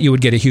that you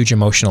would get a huge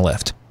emotional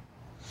lift.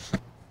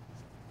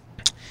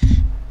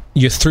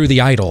 You threw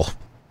the idol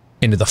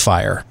into the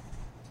fire.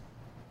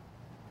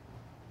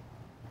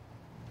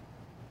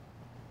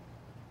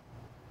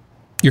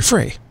 You're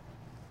free.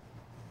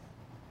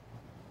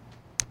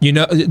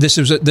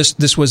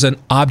 This was an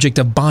object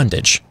of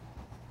bondage.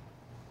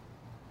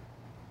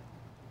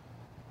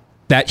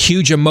 That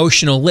huge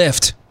emotional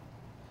lift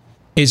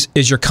is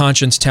your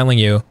conscience telling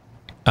you,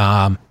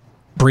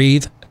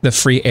 breathe the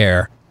free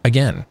air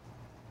again.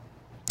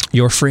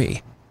 You're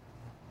free.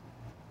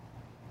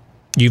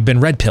 You've been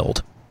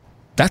red-pilled.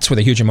 That's where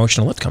the huge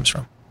emotional lift comes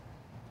from.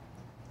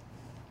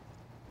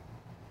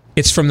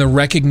 It's from the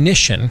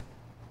recognition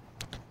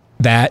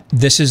that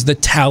this is the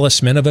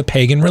talisman of a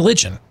pagan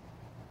religion.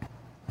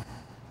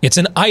 It's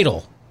an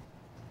idol.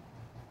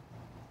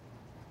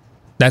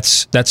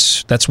 That's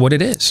what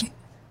it is.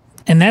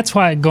 And that's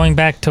why, going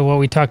back to what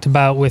we talked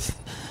about with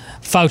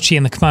Fauci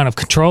and the amount of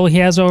control he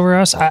has over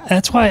us,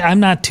 that's why I'm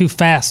not too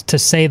fast to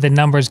say the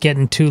number's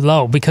getting too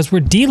low, because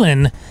we're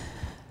dealing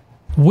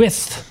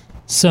with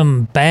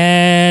some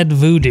bad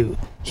voodoo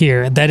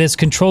here that has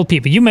controlled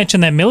people. You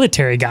mentioned that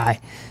military guy.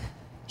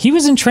 He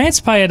was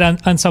entranced by it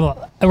on some.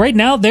 Right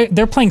now,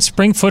 they're playing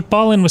spring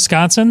football in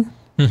Wisconsin.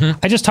 Mm-hmm.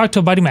 I just talked to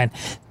a buddy of mine.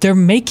 They're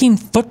making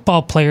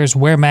football players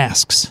wear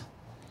masks.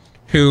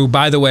 Who,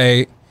 by the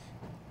way,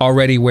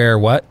 already wear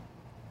what?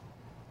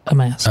 A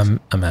mask.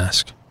 A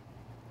mask.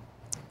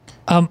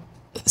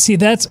 See,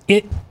 that's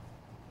it.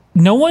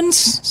 No one's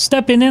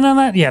stepping in on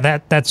that. Yeah,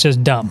 that's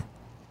just dumb.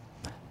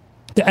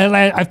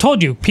 I've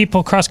told you,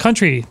 people cross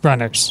country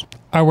runners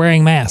are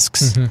wearing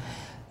masks. Mm-hmm.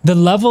 The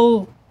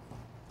level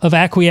of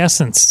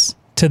acquiescence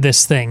to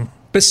this thing.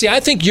 But see, I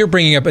think you're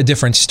bringing up a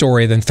different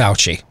story than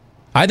Fauci.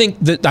 I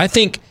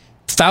think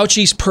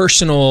Fauci's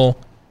personal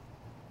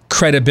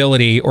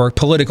credibility or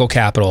political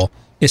capital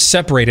is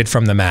separated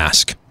from the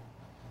mask.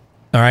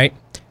 All right?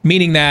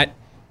 Meaning that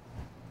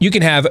you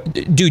could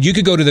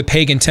go to the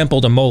pagan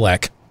temple to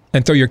Molech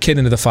and throw your kid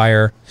into the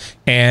fire,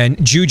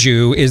 and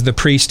Juju is the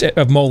priest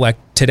of Molech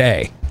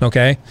today,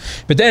 okay?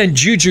 But then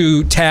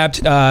Juju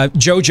tapped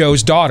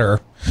JoJo's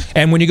daughter,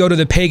 and when you go to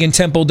the pagan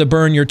temple to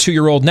burn your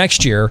 2-year-old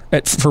next year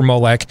for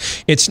Molech,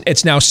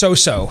 it's now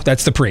so-so.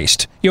 That's the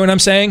priest. You know what I'm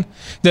saying?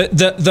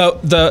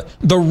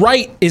 The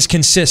rite is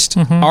consist,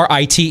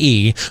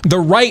 R-I-T-E. The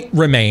rite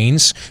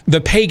remains. The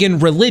pagan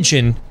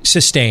religion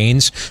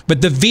sustains,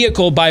 but the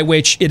vehicle by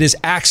which it is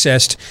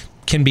accessed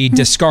can be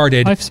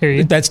discarded.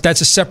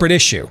 That's a separate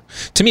issue.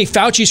 To me,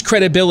 Fauci's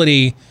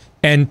credibility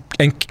and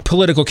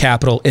political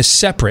capital is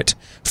separate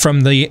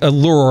from the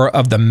allure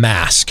of the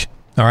mask.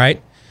 All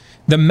right?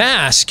 The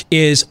mask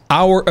is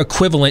our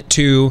equivalent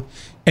to,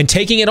 and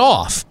taking it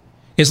off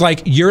is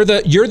like you're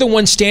the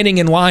one standing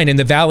in line in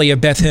the valley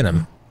of Ben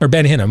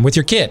Hinnom with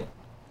your kid.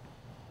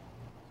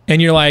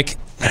 And you're like,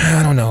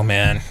 I don't know,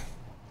 man.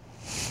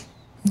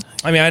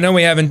 I mean, I know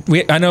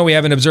we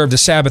haven't observed the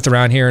Sabbath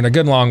around here in a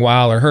good long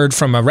while or heard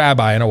from a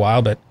rabbi in a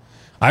while, but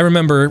I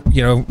remember,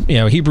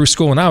 Hebrew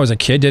school when I was a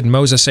kid. Didn't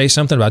Moses say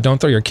something about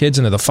don't throw your kids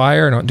into the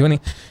fire and don't do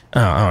anything?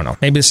 I don't know.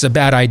 Maybe this is a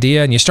bad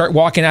idea. And you start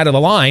walking out of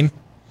the line,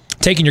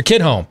 taking your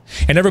kid home,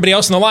 and everybody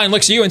else in the line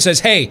looks at you and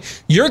says, hey,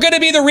 you're going to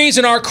be the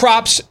reason our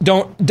crops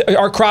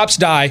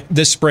die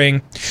this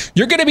spring.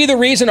 You're going to be the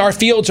reason our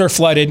fields are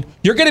flooded.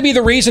 You're going to be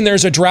the reason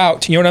there's a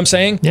drought. You know what I'm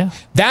saying? Yeah.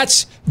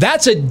 That's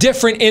a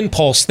different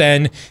impulse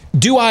than,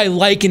 do I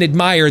like and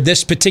admire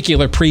this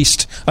particular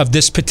priest of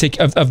this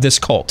of this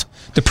cult?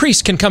 The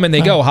priests can come and they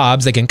go,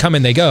 Hobbs. They can come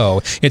and they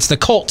go. It's the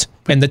cult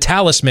and the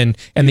talisman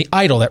and the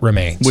idol that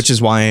remains. Which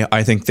is why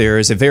I think there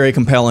is a very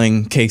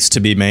compelling case to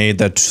be made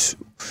that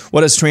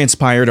what has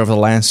transpired over the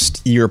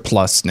last year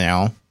plus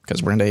now,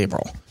 because we're into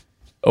April,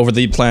 over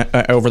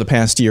the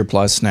past year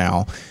plus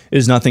now,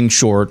 is nothing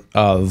short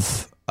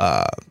of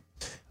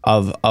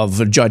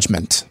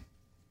judgment.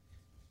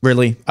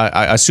 Really,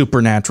 a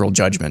supernatural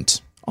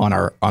judgment on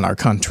our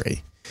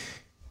country,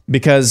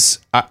 because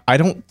I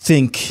don't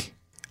think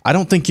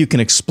you can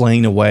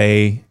explain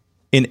away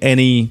in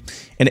any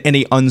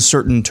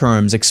uncertain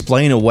terms,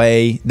 explain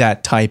away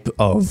that type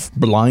of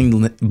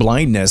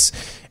blindness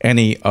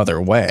any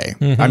other way.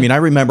 I mean, I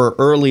remember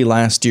early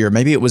last year,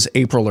 maybe it was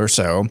April or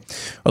so,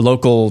 a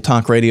local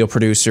talk radio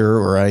producer,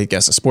 or I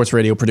guess a sports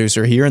radio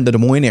producer here in the Des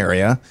Moines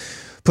area,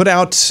 put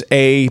out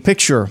a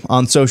picture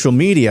on social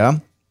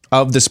media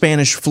of the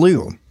Spanish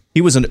flu.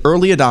 He was an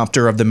early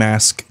adopter of the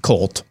mask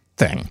cult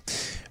thing.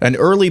 An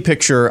early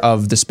picture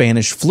of the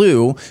Spanish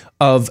flu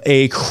of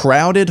a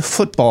crowded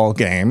football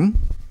game.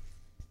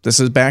 This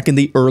is back in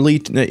the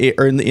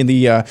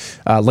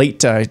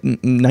late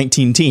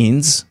 19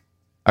 teens.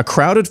 A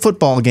crowded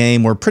football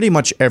game where pretty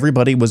much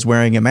everybody was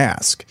wearing a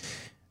mask.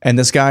 And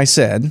this guy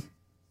said,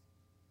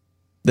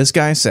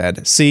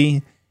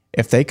 see,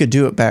 if they could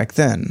do it back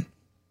then,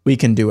 we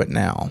can do it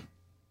now.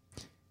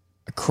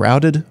 A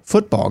crowded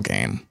football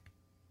game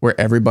where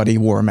everybody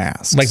wore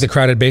masks. Like the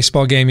crowded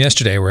baseball game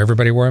yesterday where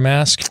everybody wore a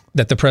mask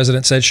that the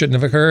president said shouldn't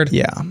have occurred?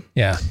 Yeah.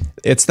 Yeah.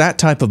 It's that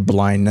type of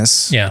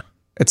blindness. Yeah.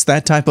 It's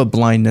that type of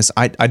blindness.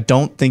 I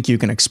don't think you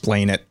can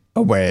explain it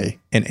away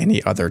in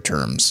any other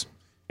terms.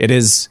 It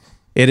is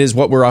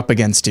what we're up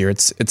against here.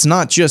 It's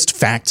not just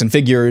facts and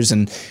figures,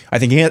 and I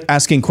think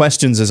asking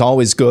questions is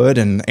always good,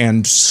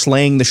 and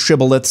slaying the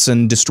shibboleths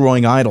and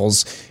destroying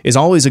idols is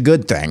always a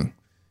good thing.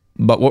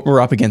 But what we're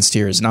up against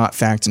here is not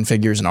facts and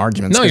figures and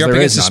arguments. No, you're up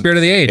against the spirit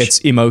of the age. It's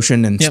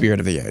emotion and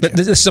spirit of the age. But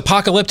this is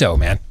apocalypto,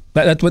 man.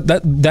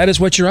 That is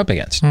what you're up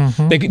against.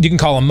 You can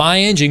call them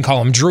Mayans, you can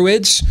call them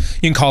Druids,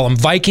 you can call them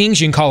Vikings,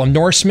 you can call them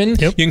Norsemen,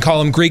 you can call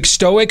them Greek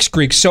Stoics,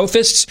 Greek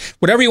Sophists,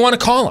 whatever you want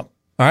to call them.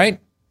 All right,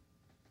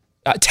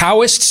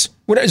 Taoists,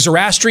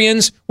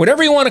 Zoroastrians,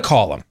 whatever you want to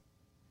call them.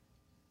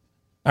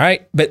 All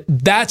right, but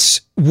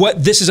that's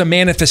what this is a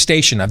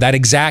manifestation of, that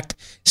exact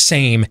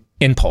same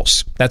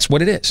impulse. That's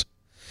what it is.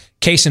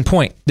 Case in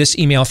point, this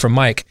email from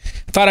Mike.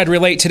 Thought I'd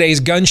relate today's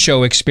gun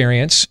show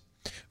experience,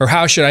 or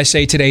how should I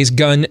say today's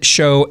gun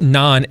show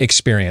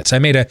non-experience. I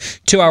made a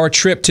 2-hour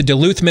trip to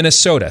Duluth,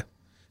 Minnesota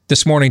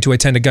this morning to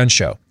attend a gun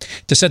show.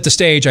 To set the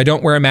stage, I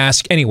don't wear a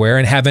mask anywhere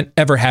and haven't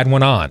ever had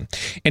one on.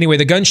 Anyway,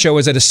 the gun show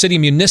was at a city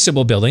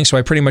municipal building, so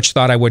I pretty much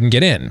thought I wouldn't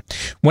get in.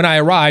 When I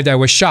arrived, I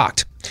was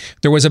shocked.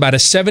 There was about a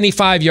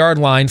 75-yard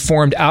line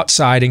formed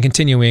outside and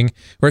continuing,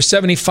 or a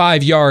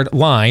 75-yard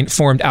line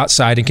formed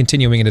outside and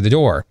continuing into the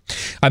door.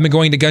 I've been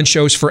going to gun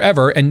shows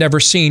forever and never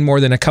seen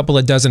more than a couple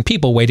of dozen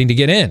people waiting to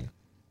get in.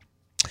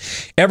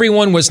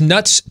 Everyone was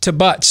nuts to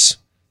butts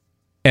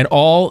and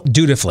all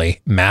dutifully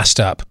masked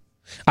up.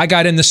 I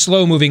got in the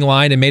slow-moving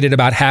line and made it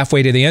about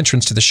halfway to the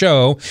entrance to the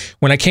show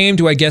when I came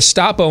to a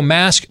Gestapo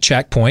mask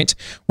checkpoint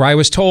where I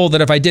was told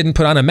that if I didn't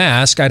put on a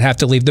mask, I'd have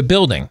to leave the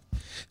building.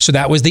 So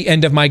that was the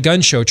end of my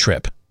gun show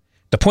trip.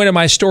 The point of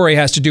my story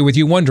has to do with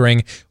you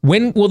wondering,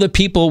 when will the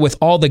people with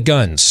all the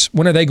guns,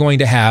 when are they going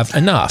to have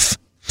enough?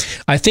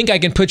 I think I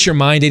can put your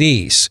mind at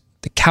ease.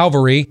 The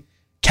cavalry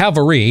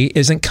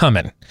isn't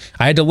coming.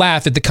 I had to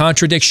laugh at the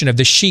contradiction of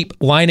the sheep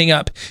lining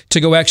up to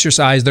go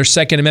exercise their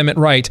Second Amendment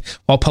right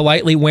while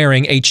politely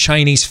wearing a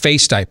Chinese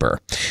face diaper.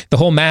 The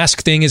whole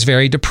mask thing is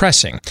very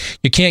depressing.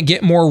 You can't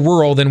get more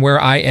rural than where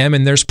I am,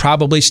 and there's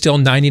probably still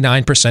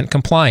 99%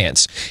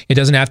 compliance. It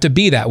doesn't have to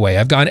be that way.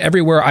 I've gone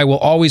everywhere I will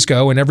always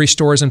go, and every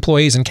store's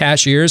employees and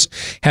cashiers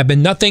have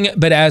been nothing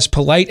but as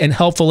polite and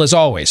helpful as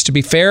always. To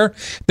be fair,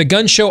 the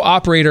gun show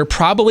operator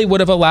probably would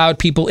have allowed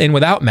people in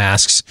without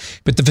masks,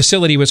 but the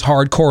facility was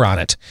hardcore on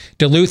it.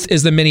 Duluth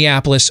is the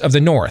Minneapolis of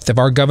the North. If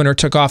our governor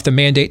took off the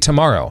mandate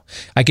tomorrow,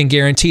 I can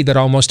guarantee that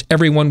almost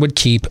everyone would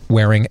keep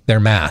wearing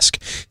their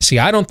mask. See,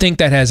 I don't think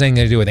that has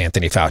anything to do with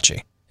Anthony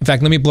Fauci. In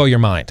fact, let me blow your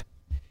mind.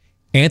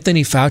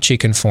 Anthony Fauci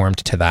conformed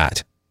to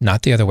that,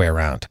 not the other way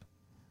around.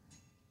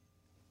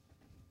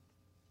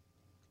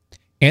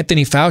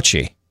 Anthony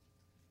Fauci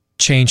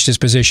changed his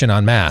position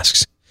on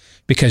masks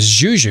because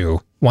Juju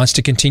wants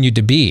to continue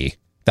to be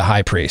the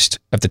high priest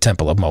of the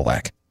Temple of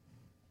Molech,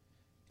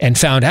 and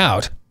found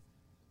out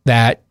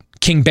that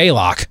King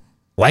Balak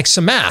likes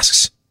some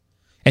masks.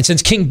 And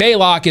since King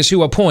Balak is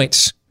who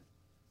appoints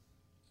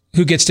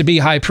who gets to be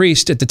high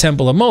priest at the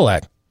Temple of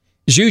Molech,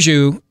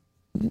 Juju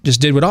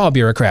just did what all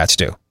bureaucrats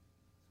do.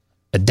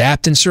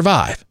 Adapt and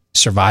survive.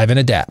 Survive and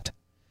adapt.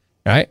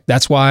 All right?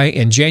 That's why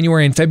in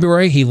January and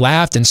February, he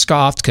laughed and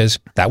scoffed because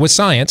that was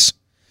science.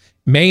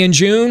 May and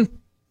June,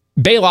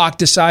 Balak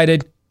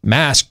decided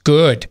mask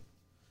good.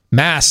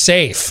 Mask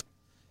safe.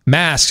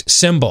 Mask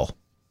symbol.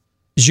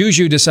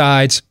 Juju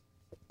decides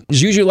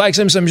Juju likes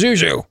him some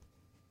Juju.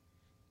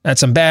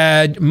 That's some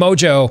bad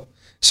mojo.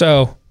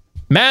 So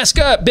mask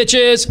up,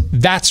 bitches.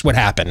 That's what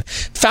happened.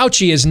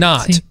 Fauci is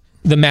not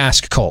the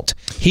mask cult.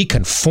 He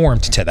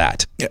conformed to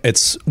that.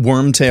 It's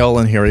Wormtail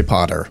and Harry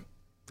Potter.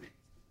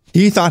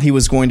 He thought he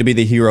was going to be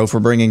the hero for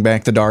bringing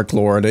back the Dark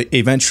Lord.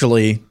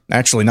 Eventually,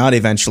 actually not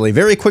eventually,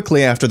 very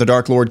quickly after the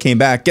Dark Lord came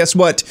back, guess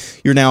what?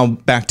 You're now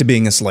back to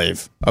being a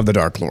slave of the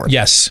Dark Lord.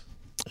 Yes.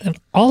 And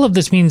all of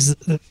this means,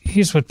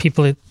 here's what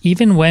people,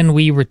 even when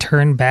we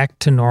return back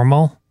to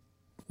normal,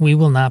 we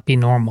will not be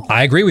normal.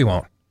 I agree we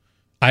won't.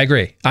 I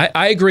agree.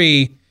 I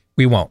agree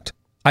we won't.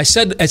 I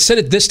said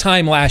it this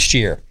time last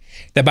year,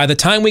 that by the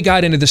time we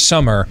got into the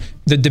summer,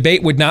 the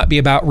debate would not be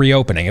about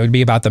reopening. It would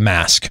be about the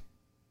mask.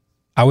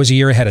 I was a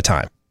year ahead of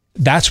time.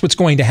 That's what's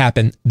going to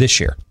happen this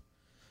year.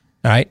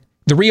 All right?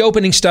 The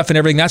reopening stuff and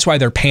everything, that's why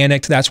they're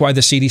panicked. That's why the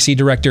CDC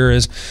director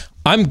is,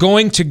 I'm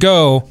going to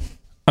go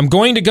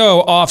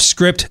off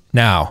script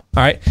now. All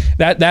right.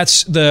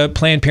 That's the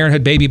Planned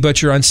Parenthood baby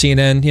butcher on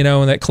CNN,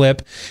 in that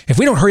clip. If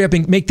we don't hurry up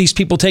and make these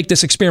people take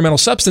this experimental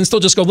substance, they'll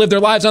just go live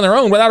their lives on their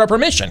own without our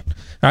permission.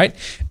 All right.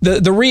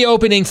 The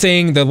reopening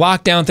thing, the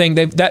lockdown thing,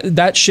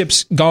 that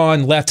ship's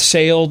gone, left,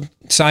 sailed,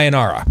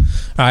 sayonara. All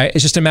right.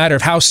 It's just a matter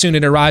of how soon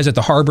it arrives at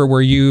the harbor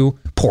where you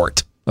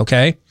port.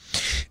 Okay.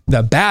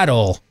 The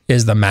battle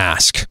is the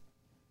mask.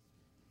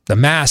 The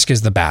mask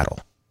is the battle,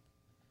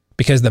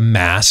 because the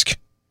mask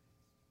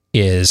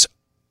is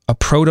a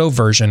proto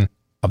version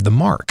of the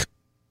mark.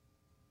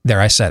 There,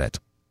 I said it.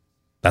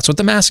 That's what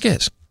the mask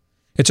is.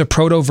 It's a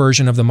proto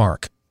version of the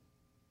mark.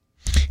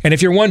 And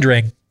if you're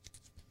wondering,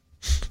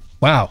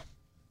 wow,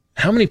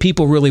 how many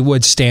people really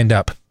would stand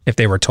up if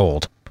they were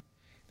told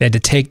they had to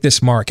take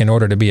this mark in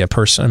order to be a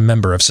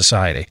member of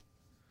society?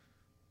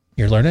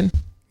 You're learning?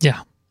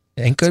 Yeah.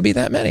 It ain't going to be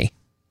that many.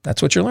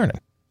 That's what you're learning.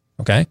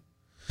 Okay?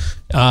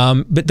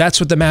 But that's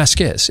what the mask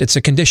is. It's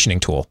a conditioning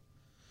tool.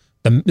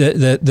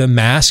 The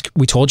mask,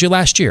 we told you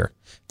last year,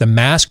 the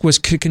mask was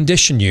to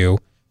condition you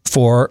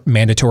for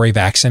mandatory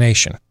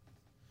vaccination.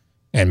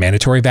 And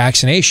mandatory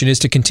vaccination is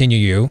to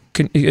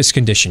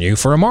condition you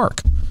for a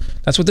mark.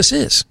 That's what this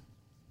is.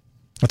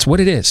 That's what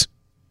it is.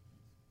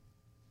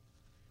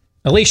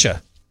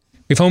 Alicia,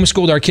 we've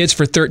homeschooled our kids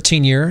for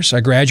 13 years.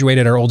 I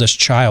graduated our oldest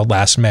child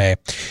last May.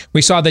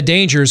 We saw the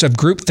dangers of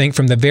groupthink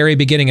from the very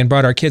beginning and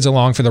brought our kids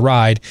along for the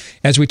ride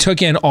as we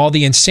took in all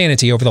the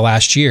insanity over the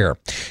last year.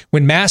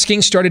 When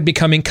masking started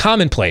becoming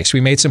commonplace,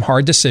 we made some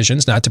hard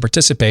decisions not to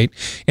participate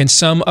in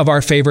some of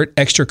our favorite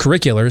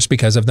extracurriculars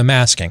because of the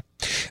masking.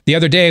 The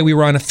other day, we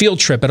were on a field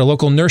trip at a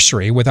local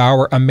nursery with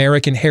our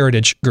American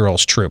Heritage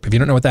Girls troop. If you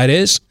don't know what that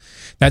is,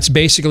 that's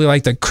basically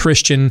like the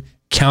Christian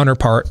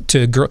counterpart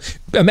to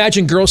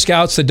imagine Girl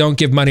Scouts that don't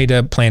give money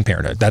to Planned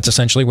Parenthood. That's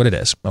essentially what it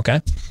is.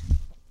 Okay.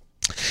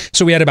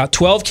 So we had about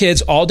 12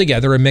 kids all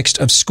together, a mix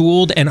of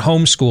schooled and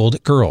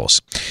homeschooled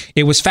girls.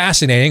 It was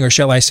fascinating, or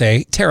shall I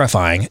say,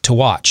 terrifying to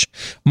watch.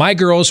 My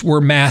girls were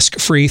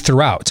mask-free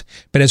throughout,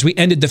 but as we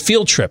ended the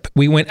field trip,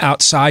 we went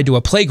outside to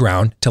a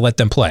playground to let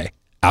them play.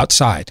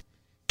 Outside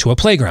to a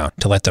playground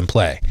to let them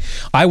play.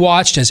 I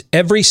watched as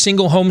every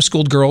single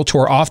homeschooled girl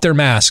tore off their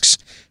masks,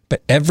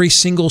 but every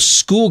single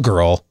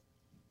schoolgirl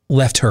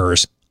left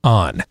hers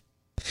on.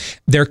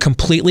 They're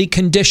completely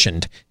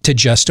conditioned to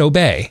just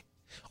obey.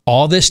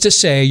 All this to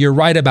say, you're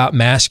right about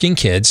masking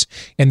kids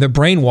and the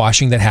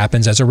brainwashing that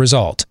happens as a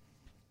result.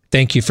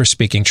 Thank you for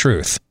speaking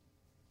truth.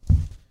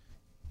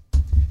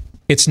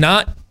 It's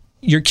not,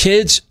 your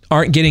kids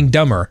aren't getting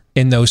dumber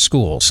in those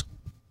schools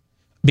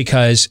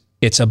because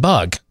it's a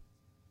bug.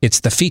 It's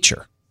the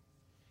feature.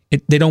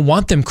 They don't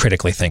want them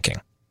critically thinking.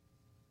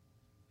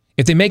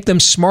 If they make them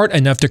smart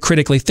enough to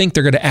critically think,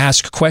 they're going to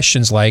ask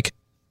questions like,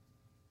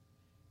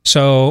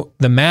 so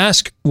the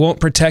mask won't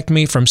protect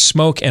me from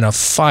smoke and a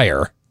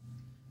fire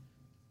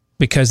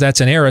because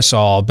that's an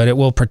aerosol, but it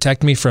will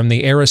protect me from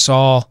the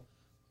aerosol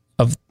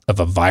of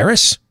a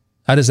virus?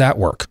 How does that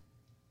work?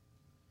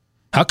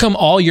 How come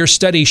all your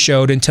studies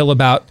showed until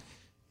about,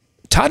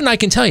 Todd and I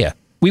can tell you,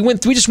 we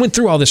just went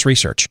through all this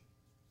research.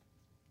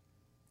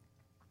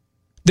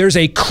 There's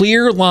a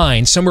clear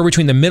line somewhere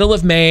between the middle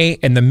of May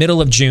and the middle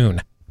of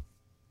June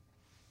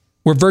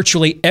where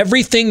virtually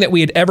everything that we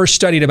had ever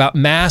studied about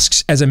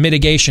masks as a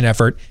mitigation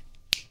effort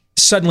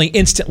suddenly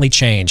instantly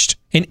changed.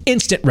 An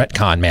instant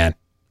retcon, man.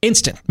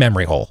 Instant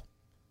memory hole.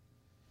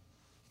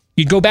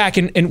 You'd go back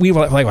and we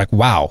were like,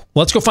 wow,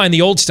 let's go find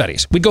the old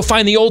studies. We'd go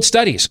find the old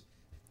studies.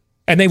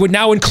 And they would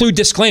now include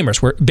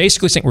disclaimers. We're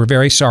basically saying we're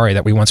very sorry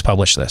that we once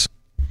published this.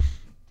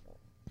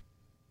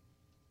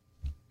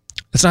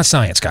 It's not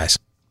science, guys.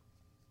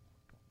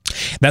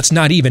 That's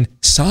not even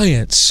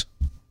science.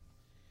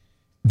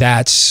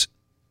 That's,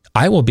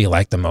 I will be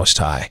like the Most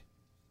High.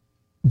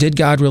 Did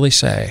God really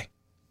say?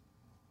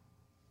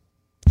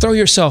 Throw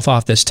yourself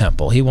off this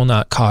temple. He will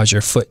not cause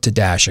your foot to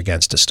dash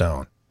against a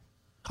stone.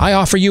 I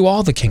offer you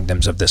all the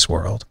kingdoms of this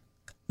world.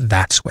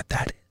 That's what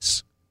that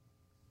is.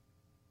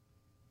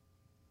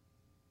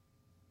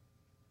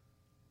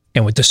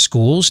 And what the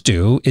schools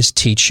do is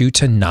teach you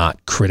to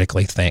not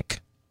critically think.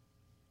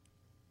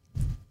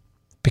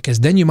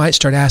 Because then you might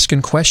start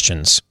asking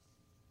questions.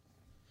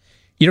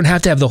 You don't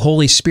have to have the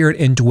Holy Spirit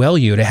indwell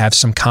you to have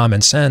some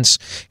common sense.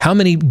 How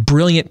many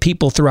brilliant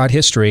people throughout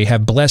history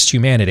have blessed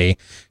humanity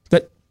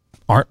that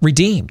aren't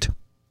redeemed,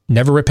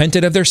 never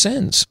repented of their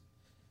sins?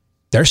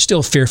 They're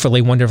still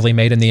fearfully, wonderfully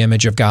made in the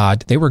image of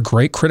God. They were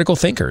great critical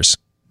thinkers.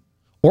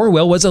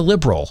 Orwell was a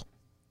liberal.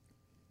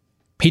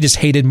 He just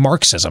hated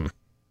Marxism.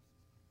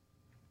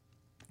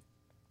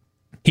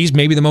 He's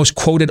maybe the most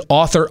quoted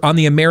author on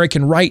the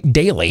American right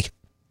daily.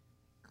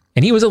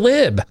 And he was a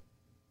lib.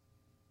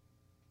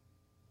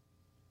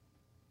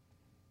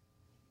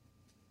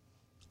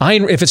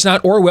 If it's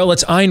not Orwell,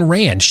 it's Ayn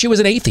Rand. She was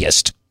an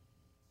atheist.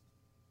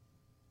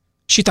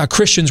 She thought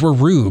Christians were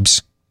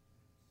rubes.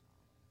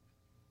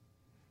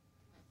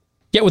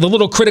 Yet with a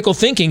little critical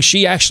thinking,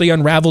 she actually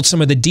unraveled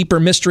some of the deeper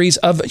mysteries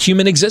of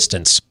human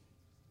existence.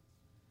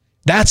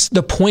 That's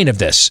the point of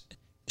this.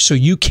 So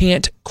you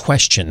can't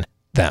question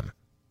them.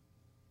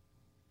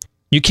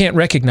 You can't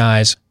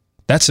recognize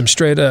that's some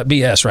straight up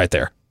BS right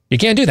there. You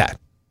can't do that.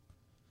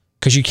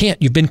 Because you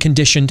can't. You've been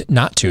conditioned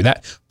not to.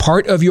 That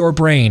part of your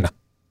brain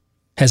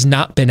has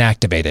not been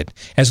activated.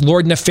 As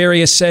Lord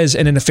Nefarious says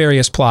in a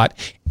nefarious plot,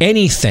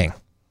 anything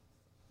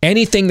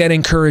that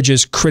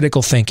encourages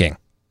critical thinking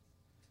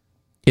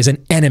is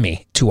an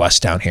enemy to us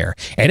down here.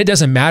 And it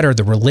doesn't matter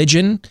the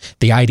religion,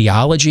 the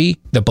ideology,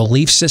 the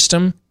belief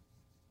system.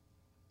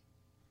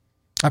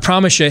 I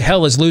promise you,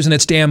 hell is losing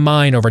its damn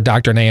mind over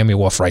Dr. Naomi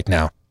Wolf right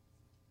now.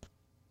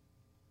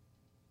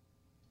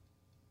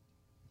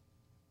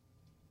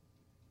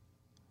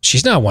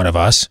 She's not one of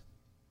us.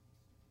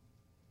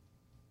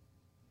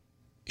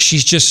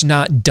 She's just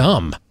not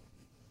dumb.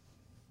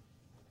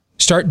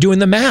 Start doing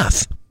the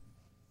math.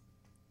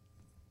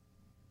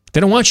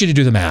 They don't want you to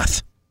do the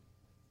math.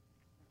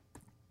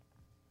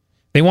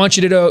 They want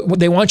you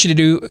to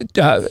do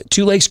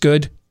 2 legs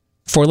good,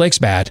 4 legs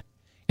bad.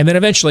 And then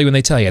eventually when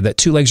they tell you that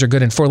 2 legs are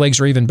good and 4 legs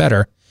are even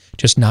better,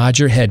 just nod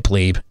your head,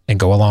 plebe, and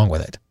go along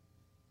with it.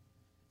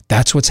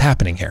 That's what's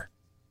happening here.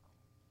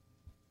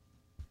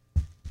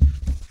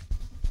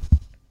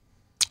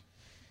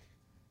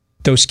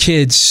 Those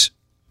kids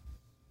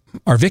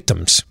are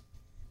victims.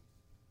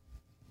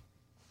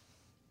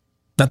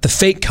 Not the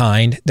fake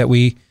kind that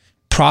we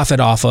profit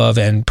off of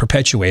and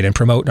perpetuate and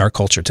promote in our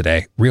culture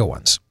today. Real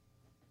ones.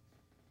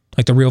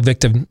 Like the real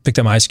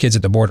victimized kids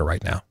at the border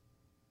right now.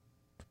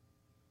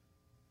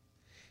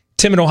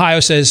 Tim in Ohio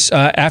says,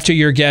 after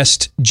your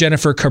guest,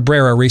 Jennifer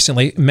Cabrera,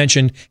 recently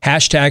mentioned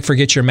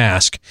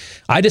 #ForgetYourMask,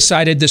 I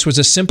decided this was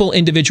a simple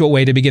individual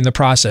way to begin the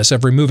process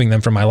of removing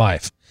them from my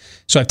life.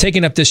 So I've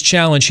taken up this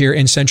challenge here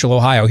in Central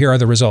Ohio. Here are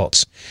the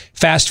results.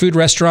 Fast food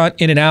restaurant,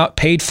 In-N-Out,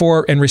 paid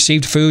for and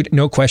received food,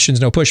 no questions,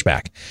 no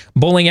pushback.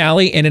 Bowling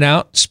alley,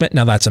 In-N-Out, spent.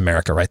 Now that's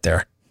America right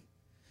there.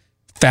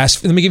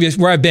 Let me give you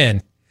where I've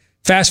been.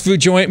 Fast food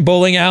joint,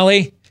 bowling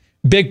alley,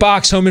 big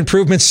box home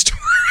improvement store.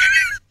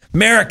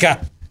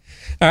 America.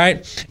 All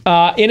right.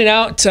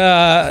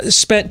 In-N-Out,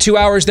 spent 2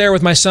 hours there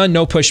with my son,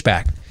 no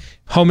pushback.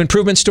 Home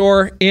improvement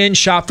store,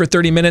 shop for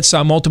 30 minutes,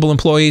 saw multiple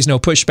employees, no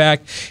pushback.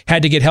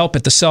 Had to get help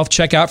at the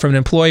self-checkout from an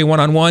employee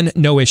one-on-one,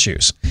 no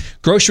issues.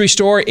 Grocery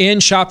store,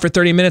 shop for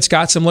 30 minutes,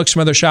 got some looks from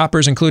other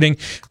shoppers, including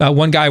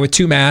one guy with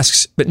 2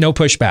 masks, but no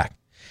pushback.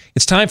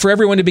 It's time for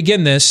everyone to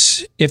begin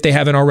this if they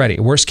haven't already.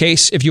 Worst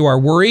case, if you are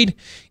worried,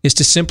 is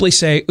to simply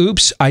say,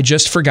 oops, I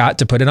just forgot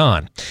to put it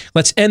on.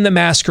 Let's end the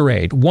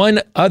masquerade.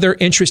 One other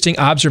interesting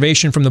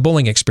observation from the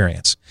bowling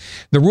experience.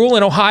 The rule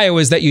in Ohio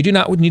is that you do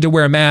not need to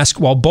wear a mask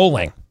while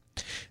bowling.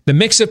 The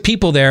mix of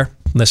people there,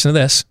 listen to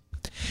this,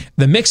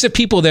 the mix of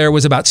people there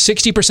was about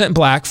 60%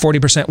 black,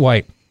 40%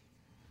 white.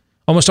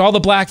 Almost all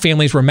the black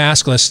families were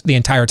maskless the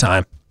entire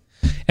time.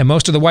 And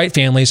most of the white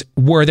families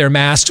wore their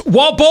masks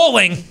while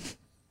bowling.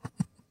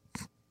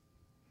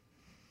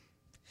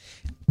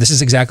 This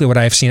is exactly what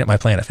I have seen at my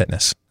Planet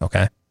Fitness,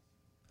 okay?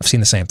 I've seen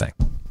the same thing.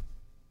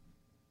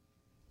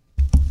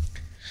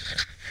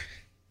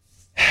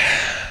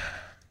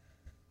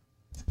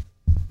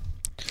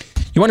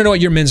 You want to know what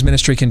your men's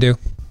ministry can do?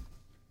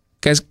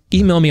 Guys,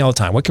 email me all the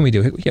time. What can we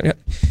do?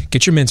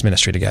 Get your men's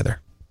ministry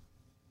together.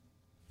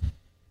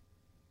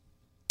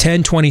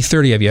 10, 20,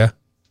 30 of you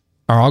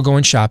are all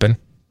going shopping.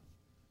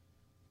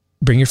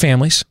 Bring your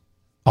families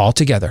all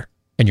together,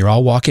 and you're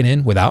all walking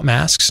in without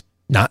masks,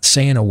 not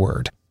saying a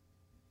word.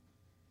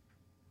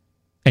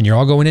 And you're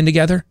all going in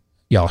together,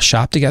 you all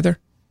shop together,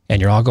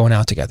 and you're all going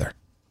out together.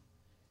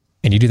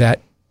 And you do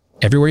that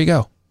everywhere you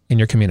go in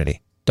your community.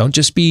 Don't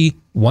just be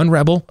one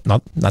rebel.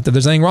 Not that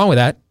there's anything wrong with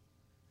that.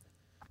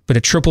 But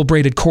a triple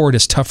braided cord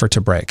is tougher to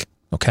break,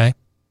 okay?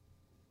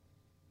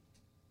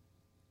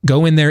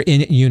 Go in there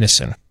in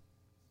unison.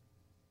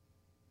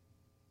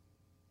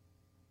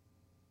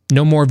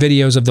 No more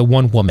videos of the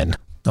one woman,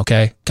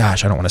 okay?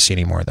 Gosh, I don't want to see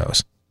any more of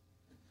those.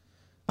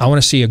 I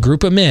want to see a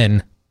group of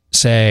men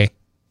say,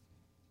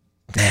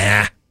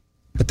 nah,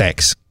 but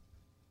thanks.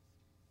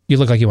 You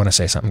look like you want to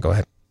say something. Go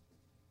ahead.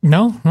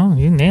 No,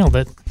 you nailed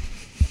it.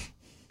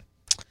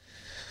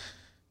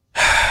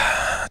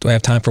 Do I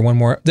have time for one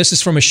more? This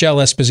is from Michelle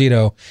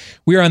Esposito.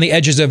 We are on the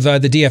edges of the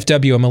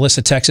DFW in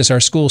Melissa, Texas. Our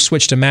school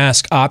switched to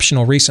mask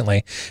optional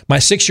recently. My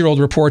 6-year-old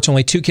reports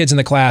only 2 kids in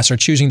the class are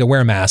choosing to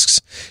wear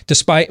masks.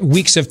 Despite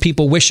weeks of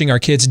people wishing our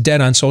kids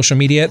dead on social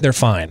media, they're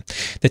fine.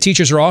 The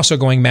teachers are also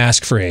going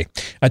mask-free.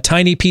 A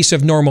tiny piece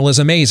of normal is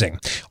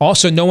amazing.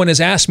 Also, no one has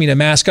asked me to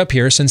mask up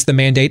here since the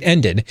mandate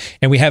ended,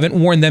 and we haven't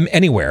worn them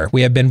anywhere.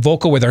 We have been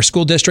vocal with our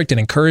school district and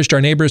encouraged our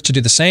neighbors to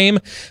do the same.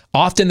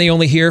 Often they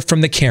only hear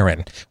from the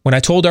Karen. When I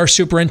told our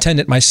superintendent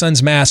my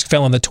son's mask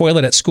fell in the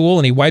toilet at school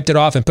and he wiped it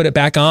off and put it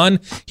back on,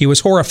 he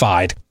was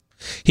horrified.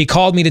 He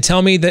called me to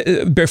tell me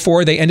that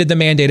before they ended the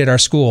mandate at our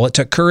school. It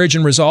took courage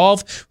and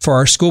resolve for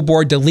our school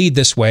board to lead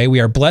this way. We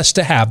are blessed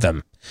to have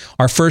them.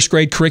 Our first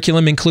grade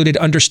curriculum included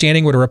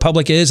understanding what a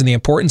republic is and the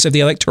importance of the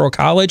Electoral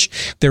College.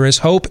 There is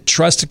hope.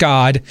 Trust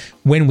God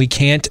when we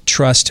can't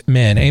trust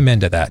men. Amen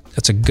to that.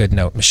 That's a good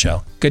note,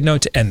 Michelle. Good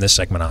note to end this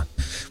segment on.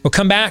 We'll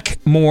come back.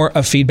 More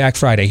of Feedback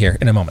Friday here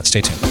in a moment.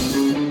 Stay tuned.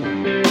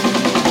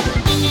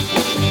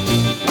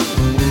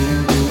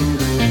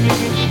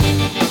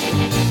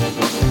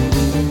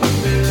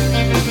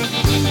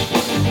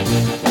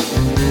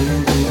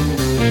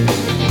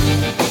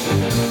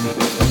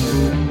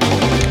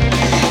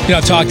 You know,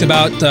 I've talked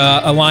about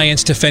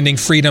Alliance Defending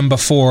Freedom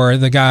before.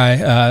 The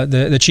guy,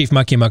 the chief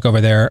mucky muck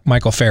over there,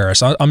 Michael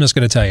Ferris, I'm just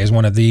going to tell you, is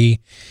one of the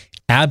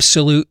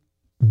absolute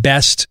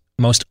best,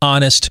 most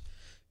honest,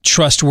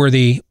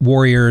 trustworthy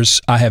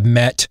warriors I have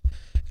met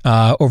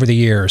over the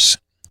years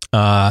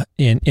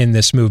in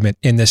this movement,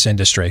 in this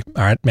industry.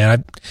 All right,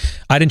 man,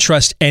 I didn't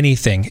trust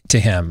anything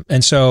to him.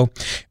 And so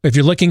if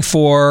you're looking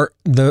for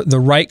the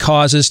right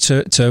causes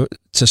to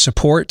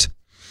support,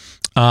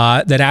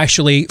 that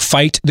actually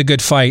fight the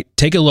good fight,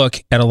 take a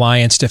look at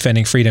Alliance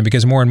Defending Freedom,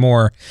 because more and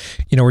more,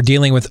 we're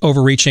dealing with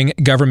overreaching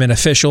government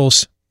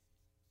officials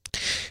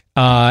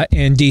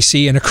in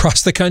D.C. and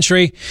across the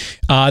country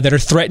that are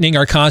threatening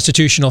our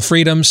constitutional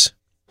freedoms.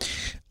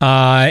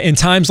 In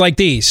times like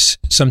these,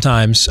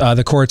 sometimes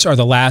the courts are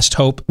the last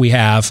hope we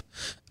have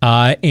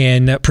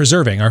in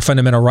preserving our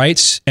fundamental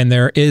rights. And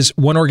there is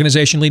one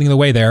organization leading the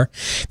way there.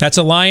 That's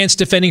Alliance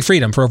Defending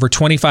Freedom. For over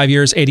 25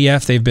 years,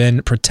 ADF, they've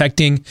been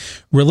protecting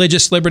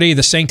religious liberty,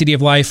 the sanctity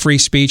of life, free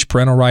speech,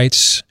 parental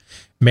rights,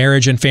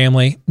 marriage and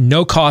family,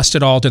 no cost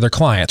at all to their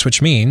clients,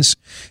 which means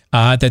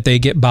that they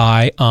get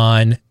by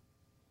on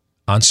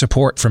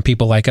support from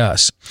people like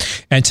us.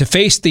 And to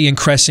face the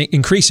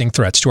increasing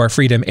threats to our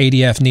freedom,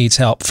 ADF needs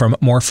help from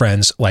more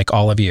friends like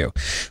all of you.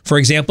 For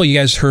example, you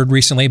guys heard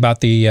recently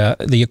about the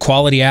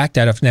Equality Act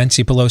out of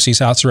Nancy Pelosi's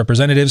House of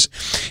Representatives.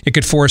 It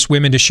could force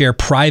women to share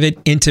private,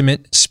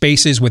 intimate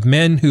spaces with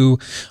men who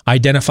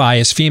identify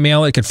as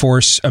female. It could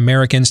force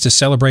Americans to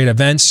celebrate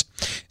events,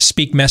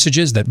 speak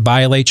messages that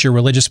violate your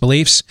religious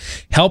beliefs.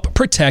 Help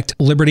protect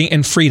liberty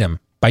and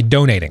freedom by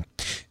donating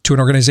to an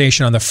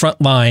organization on the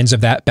front lines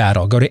of that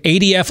battle. Go to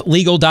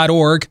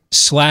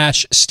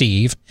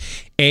adflegal.org/Steve,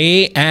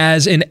 A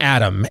as in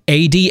Adam,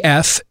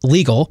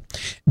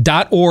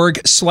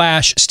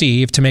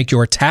 adflegal.org/Steve to make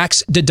your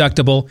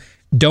tax-deductible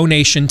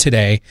donation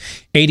today.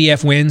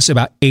 ADF wins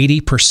about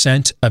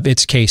 80% of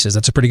its cases.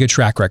 That's a pretty good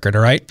track record,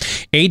 all right?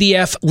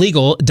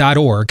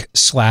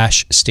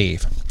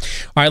 adflegal.org/Steve.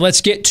 All right,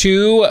 let's get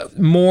to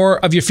more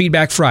of your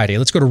Feedback Friday.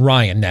 Let's go to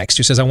Ryan next,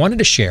 who says, I wanted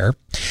to share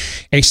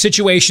a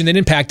situation that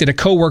impacted a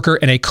coworker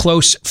and a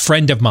close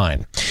friend of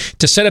mine.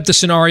 To set up the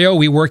scenario,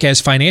 we work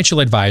as financial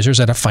advisors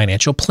at a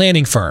financial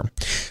planning firm.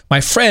 My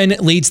friend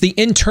leads the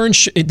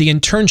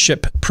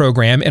internship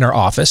program in our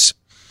office.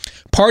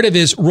 Part of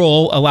his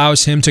role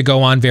allows him to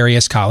go on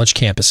various college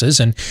campuses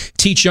and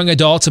teach young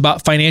adults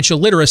about financial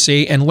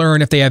literacy and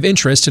learn if they have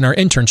interest in our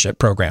internship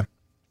program.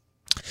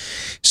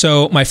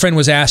 So my friend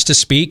was asked to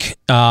speak,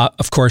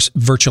 of course,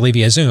 virtually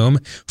via Zoom,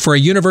 for a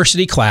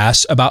university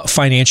class about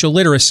financial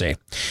literacy.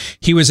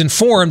 He was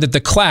informed that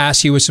the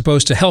class he was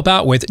supposed to help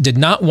out with did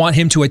not want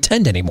him to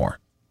attend anymore.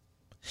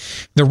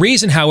 The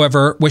reason,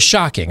 however, was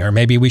shocking, or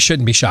maybe we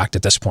shouldn't be shocked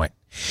at this point.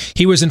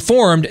 He was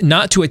informed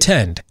not to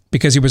attend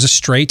because he was a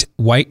straight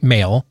white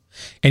male,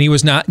 and he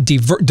was not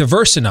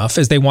diverse enough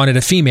as they wanted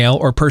a female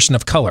or person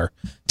of color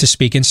to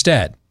speak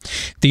instead.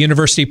 The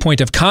university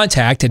point of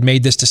contact had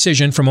made this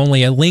decision from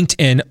only a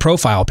LinkedIn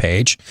profile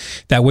page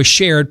that was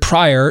shared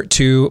prior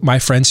to my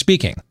friend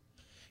speaking.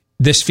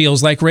 This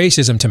feels like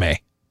racism to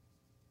me.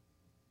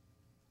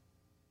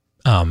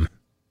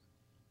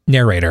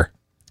 Narrator,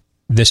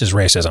 this is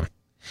racism.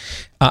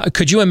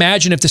 Could you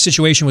imagine if the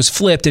situation was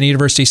flipped and the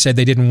university said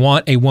they didn't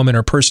want a woman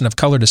or person of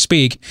color to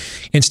speak,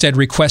 instead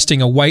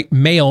requesting a white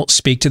male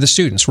speak to the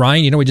students?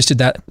 Ryan, we just did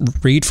that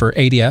read for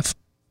ADF.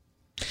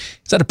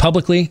 Is that a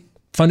publicly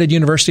funded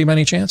university by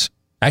any chance?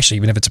 Actually,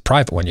 even if it's a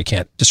private one, you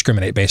can't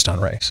discriminate based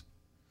on race.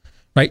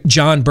 Right?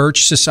 John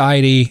Birch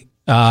Society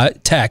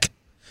Tech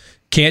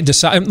can't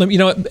decide. Let me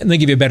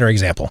give you a better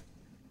example.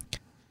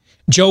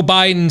 Joe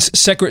Biden's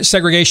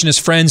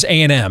segregationist friends,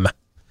 A&M,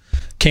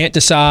 can't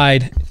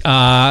decide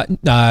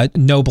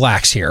no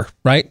blacks here,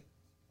 right?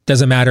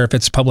 Doesn't matter if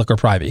it's public or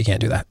private. You can't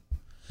do that.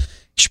 You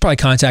should probably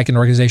contact an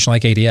organization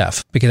like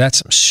ADF because that's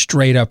some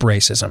straight up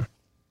racism.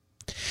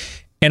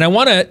 And I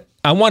want to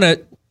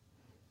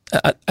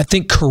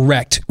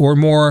correct or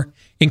more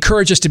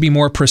encourage us to be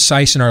more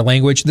precise in our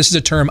language. This is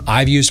a term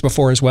I've used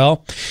before as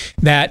well.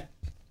 That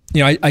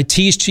I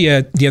teased to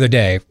you the other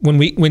day when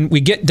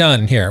we get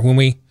done here, when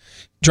we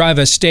drive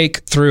a stake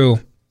through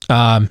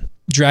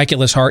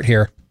Dracula's heart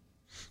here.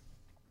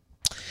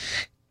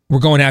 We're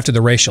going after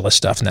the racialist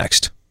stuff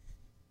next.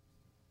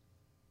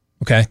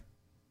 Okay?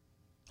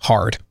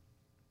 Hard.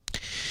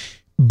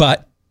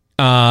 But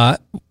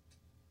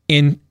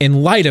in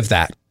light of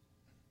that,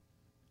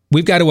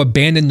 we've got to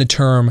abandon the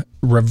term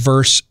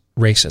reverse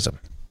racism.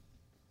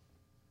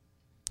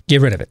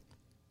 Get rid of it.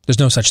 There's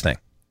no such thing.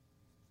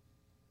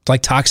 It's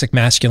like toxic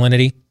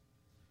masculinity.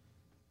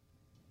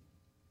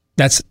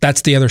 That's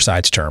the other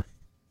side's term.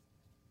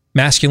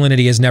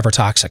 Masculinity is never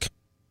toxic.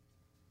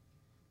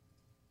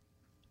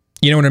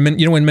 You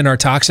know when men are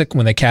toxic?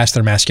 When they cast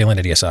their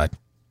masculinity aside.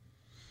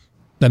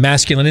 The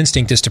masculine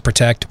instinct is to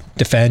protect,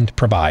 defend,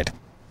 provide.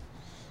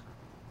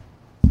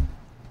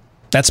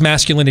 That's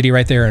masculinity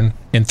right there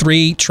in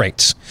three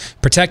traits.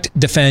 Protect,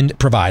 defend,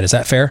 provide. Is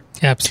that fair?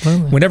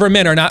 Absolutely. Whenever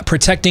men are not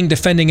protecting,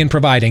 defending, and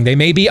providing, they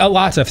may be a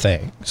lot of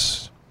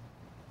things.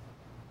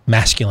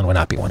 Masculine would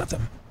not be one of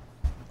them.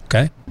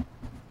 Okay?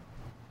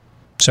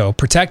 So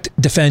protect,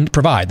 defend,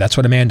 provide. That's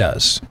what a man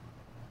does.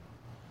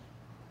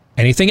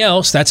 Anything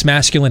else, that's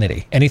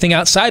masculinity. Anything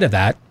outside of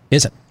that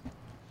isn't.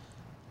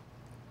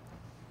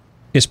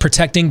 Is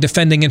protecting,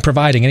 defending, and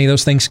providing any of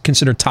those things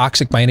considered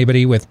toxic by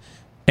anybody with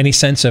any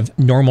sense of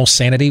normal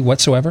sanity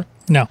whatsoever?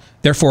 No.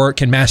 Therefore,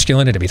 can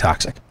masculinity be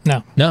toxic?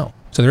 No. No.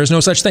 So there is no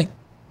such thing.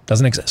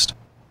 Doesn't exist.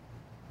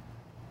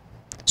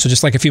 So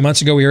just like a few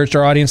months ago, we urged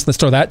our audience, let's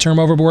throw that term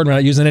overboard. We're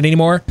not using it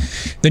anymore.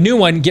 The new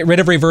one, get rid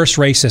of reverse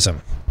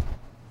racism.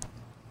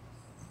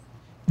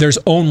 There's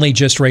only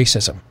just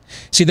racism.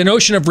 See, the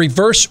notion of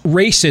reverse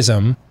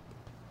racism,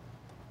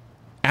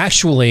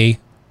 actually,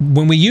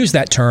 when we use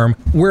that term,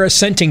 we're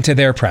assenting to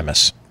their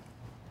premise.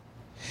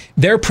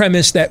 Their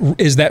premise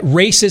is that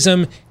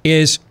racism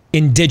is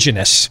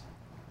indigenous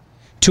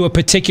to a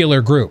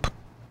particular group.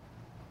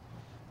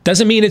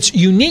 Doesn't mean it's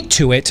unique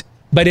to it,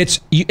 but it's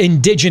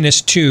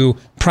indigenous to,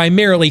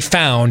 primarily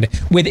found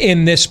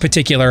within this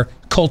particular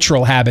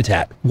cultural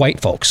habitat, white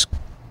folks.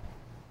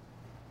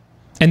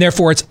 And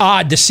therefore, it's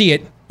odd to see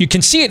it. You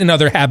can see it in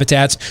other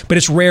habitats, but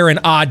it's rare and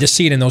odd to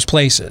see it in those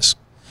places.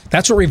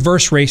 That's what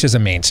reverse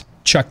racism means.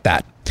 Chuck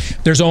that.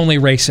 There's only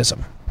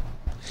racism.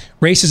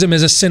 Racism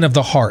is a sin of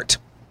the heart.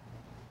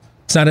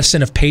 It's not a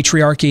sin of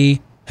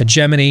patriarchy,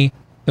 hegemony.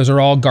 Those are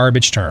all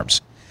garbage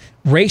terms.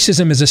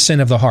 Racism is a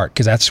sin of the heart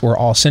because that's where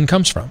all sin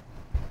comes from.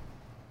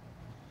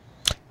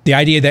 The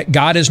idea that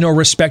God is no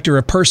respecter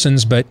of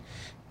persons, but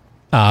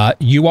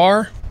you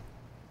are,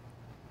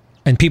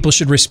 and people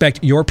should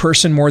respect your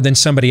person more than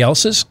somebody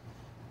else's,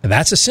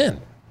 that's a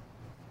sin.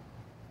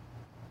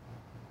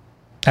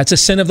 That's a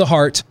sin of the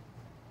heart.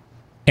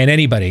 And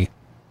anybody,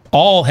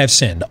 all have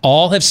sinned.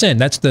 All have sinned.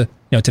 That's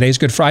today's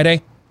Good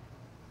Friday.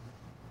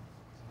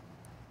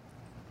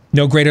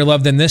 No greater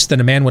love than this, than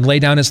a man would lay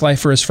down his life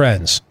for his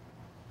friends.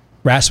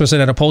 Rasmussen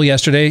had a poll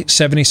yesterday,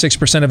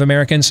 76% of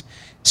Americans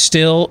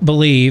still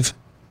believe,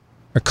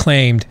 or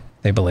claimed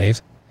they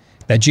believe,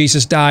 that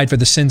Jesus died for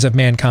the sins of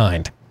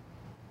mankind.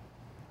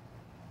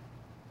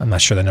 I'm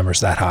not sure the number's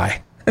that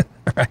high,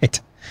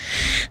 right?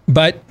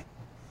 But,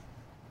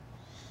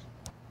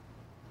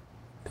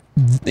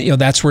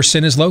 that's where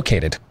sin is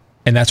located,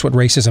 and that's what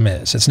racism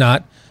is. It's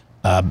not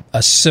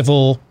a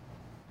civil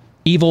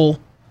evil.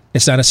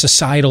 It's not a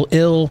societal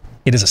ill.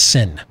 It is a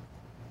sin.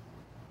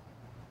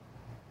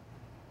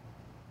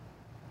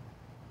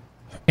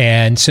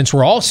 And since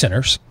we're all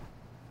sinners,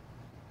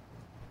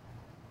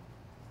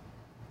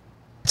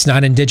 it's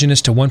not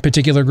indigenous to one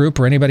particular group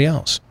or anybody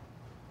else.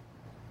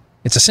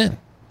 It's a sin.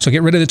 So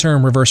get rid of the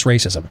term reverse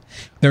racism.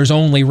 There's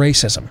only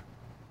racism.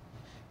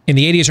 In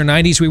the 80s or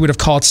 90s, we would have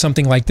called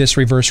something like this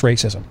reverse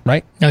racism,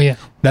 right? Oh, yeah.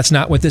 That's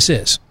not what this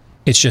is.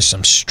 It's just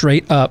some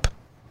straight up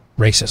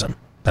racism.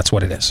 That's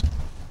what it is.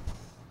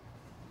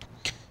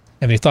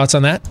 Have any thoughts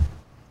on that?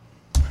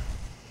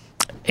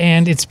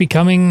 And it's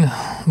becoming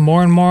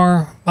more and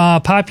more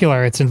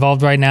popular. It's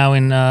involved right now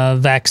in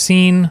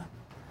vaccine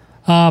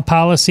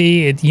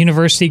policy, at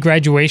university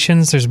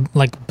graduations. There's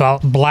like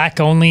black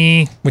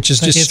only, which is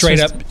just straight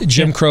up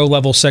Jim Crow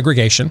level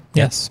segregation.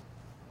 Yes.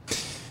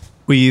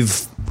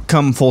 We've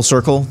come full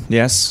circle.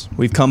 Yes,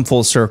 we've come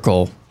full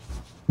circle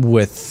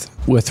with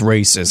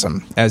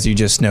racism, as you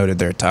just noted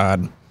there,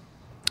 Todd,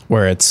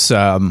 where it's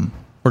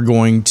we're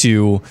going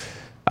to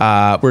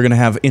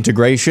have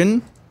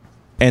integration.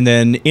 And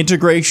then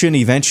integration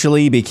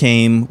eventually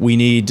became we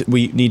need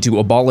to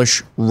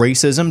abolish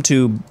racism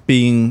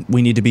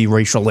we need to be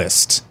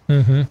racialist.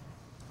 Mm-hmm.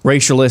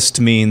 Racialist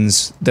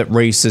means that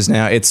race is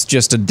now it's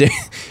just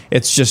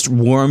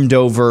warmed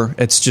over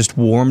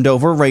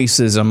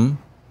racism,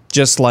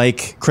 just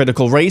like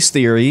critical race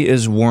theory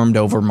is warmed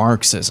over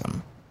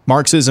Marxism.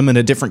 Marxism in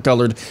a different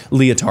colored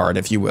leotard,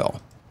 if you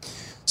will.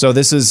 So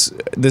this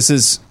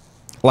is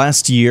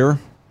last year.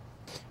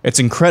 It's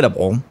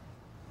incredible.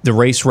 The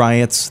race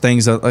riots,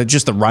 things,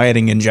 just the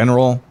rioting in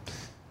general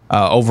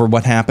over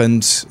what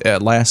happened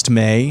last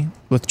May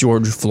with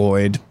George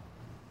Floyd.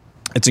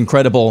 It's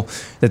incredible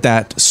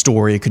that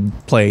story could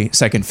play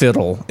second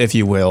fiddle, if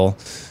you will,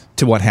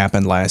 to what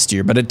happened last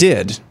year. But it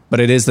did. But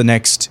it is the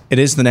next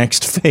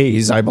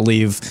phase, I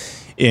believe,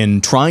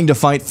 in trying to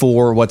fight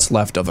for what's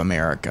left of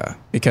America,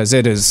 because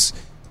it's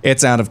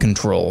out of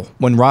control.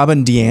 When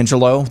Robin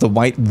DiAngelo, the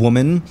white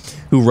woman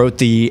who wrote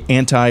the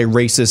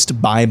anti-racist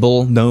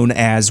Bible known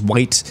as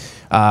White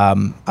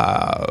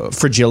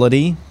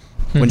Fragility,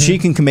 when she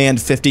can command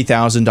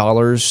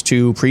 $50,000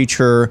 to preach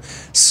her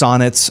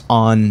sonnets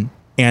on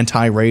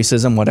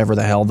anti-racism, whatever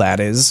the hell that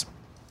is,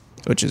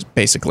 which is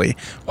basically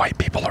white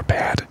people are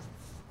bad.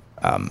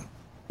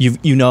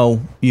 You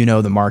know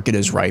the market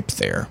is ripe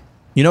there.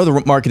 You know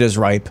the market is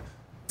ripe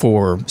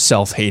for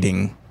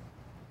self-hating,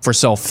 for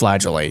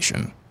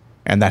self-flagellation.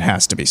 And that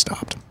has to be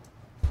stopped.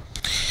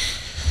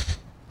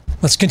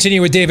 Let's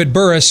continue with David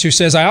Burris, who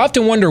says, I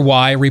often wonder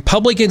why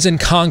Republicans in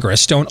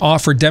Congress don't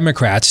offer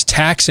Democrats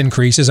tax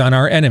increases on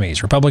our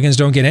enemies. Republicans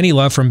don't get any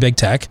love from big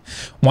tech.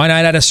 Why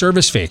not add a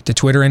service fee to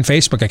Twitter and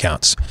Facebook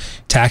accounts?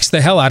 Tax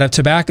the hell out of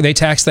tobacco. They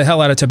tax the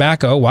hell out of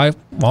tobacco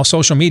while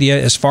social media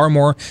is far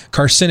more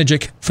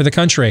carcinogenic for the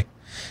country.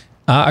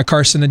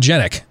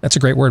 Carcinogenic. That's a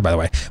great word, by the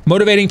way.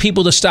 Motivating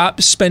people to stop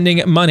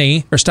spending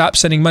money or stop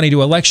sending money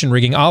to election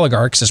rigging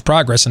oligarchs is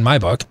progress in my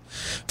book.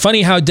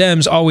 Funny how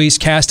Dems always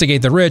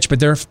castigate the rich, but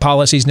their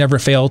policies never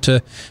fail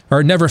to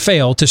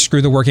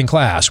screw the working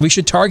class. We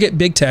should target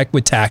big tech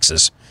with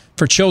taxes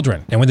for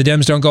children. And when the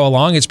Dems don't go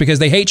along, it's because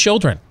they hate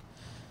children.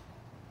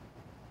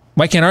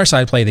 Why can't our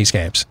side play these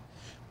games?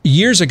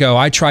 Years ago,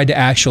 I tried to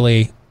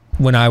actually,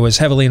 when I was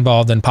heavily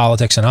involved in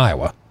politics in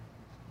Iowa,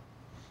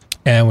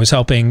 and was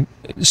helping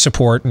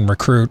support and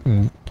recruit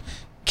and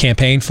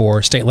campaign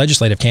for state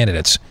legislative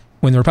candidates.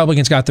 When the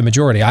Republicans got the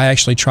majority, I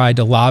actually tried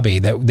to lobby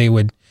that they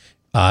would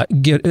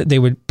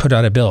put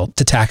out a bill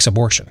to tax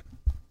abortion.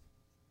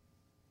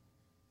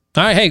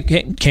 All right, hey,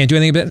 can't do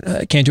anything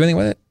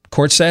with it.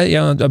 Courts say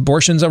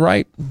abortion's a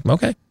right.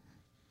 Okay,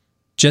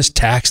 just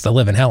tax the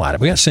living hell out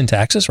of it. We got sin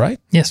taxes, right?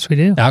 Yes, we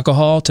do.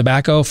 Alcohol,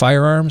 tobacco,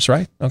 firearms,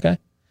 right? Okay,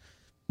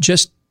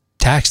 just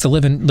tax the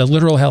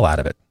literal hell out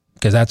of it.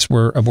 Because that's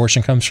where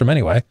abortion comes from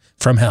anyway,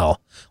 from hell,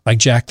 like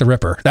Jack the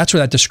Ripper. That's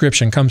where that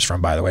description comes from,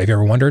 by the way. Have you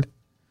ever wondered?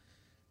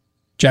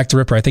 Jack the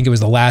Ripper, I think it was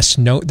the last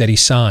note that he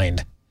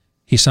signed.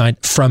 He signed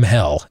from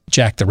hell,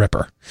 Jack the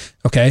Ripper.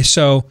 Okay,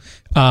 so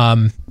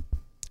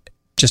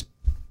just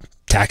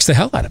tax the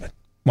hell out of it.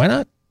 Why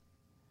not?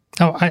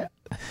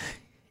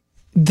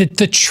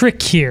 The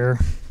trick here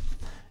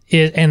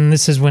is, and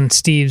this is when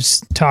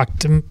Steve's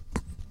talked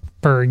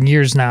for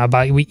years now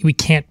about we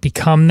can't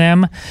become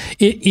them.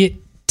 It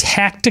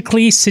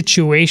tactically,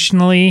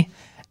 situationally,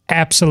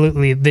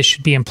 absolutely, this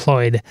should be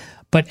employed.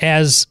 But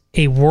as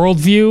a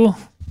worldview,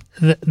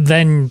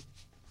 then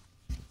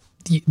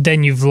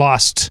you've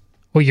lost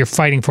what you're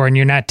fighting for, and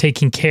you're not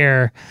taking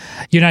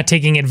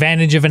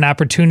advantage of an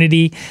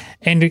opportunity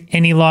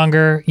any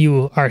longer.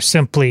 You are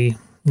simply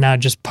now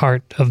just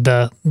part of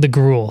the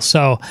gruel.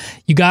 So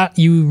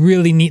you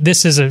really need,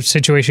 this is a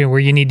situation where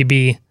you need to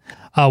be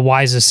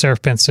wise as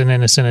serpents and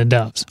innocent as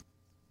doves.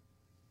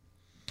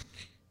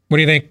 What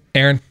do you think,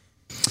 Aaron?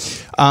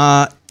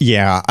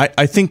 Yeah,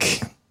 I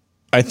think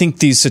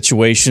these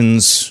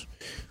situations,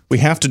 we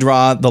have to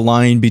draw the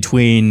line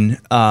between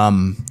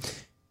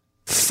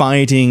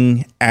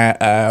fighting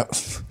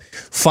as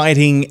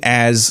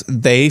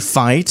they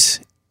fight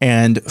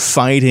and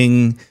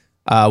fighting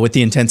with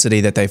the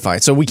intensity that they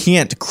fight. So we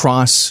can't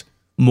cross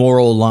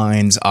moral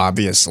lines,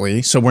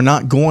 obviously. So we're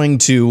not going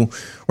to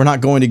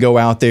go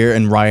out there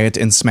and riot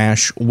and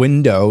smash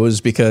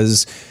windows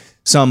because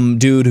some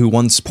dude who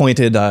once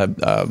pointed a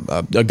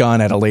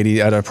gun at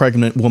a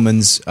pregnant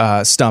woman's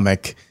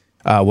stomach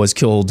was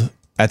killed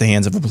at the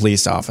hands of a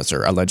police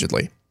officer,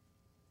 allegedly.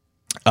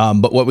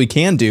 But what we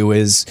can do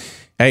is,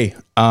 hey,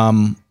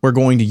 we're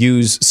going to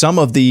use some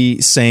of the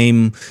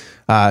same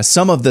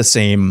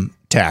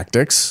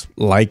tactics,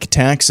 like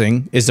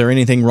taxing. Is there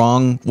anything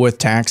wrong with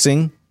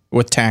taxes?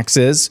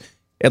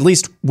 At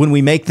least when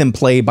we make them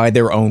play by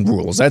their own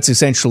rules. That's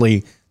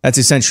essentially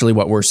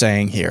what we're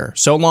saying here.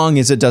 So long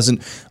as it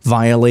doesn't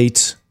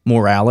violate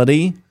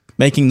morality,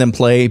 making them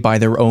play by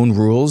their own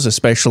rules,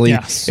 especially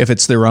if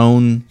it's their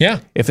own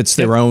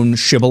own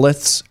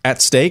shibboleths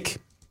at stake,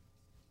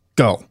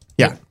 go.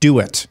 Yeah, do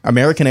it.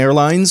 American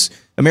Airlines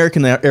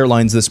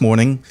this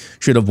morning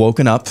should have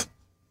woken up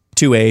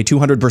to a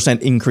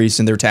 200% increase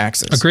in their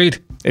taxes. Agreed.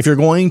 If you're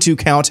going to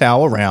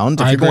kowtow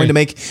around, if you're going to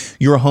make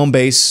your home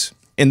base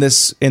in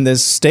this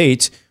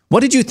state, what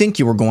did you think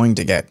you were going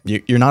to get?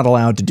 You're not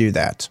allowed to do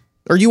that.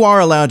 Or you are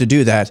allowed to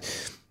do that,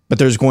 but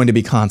there's going to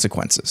be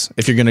consequences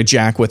if you're going to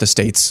jack with a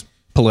state's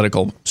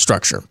political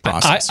structure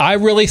process. I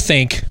really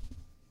think,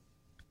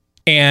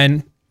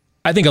 and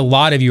I think a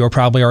lot of you are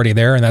probably already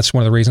there, and that's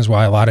one of the reasons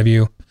why a lot of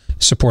you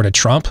supported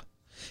Trump.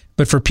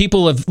 But for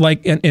people of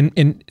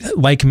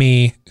like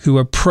me who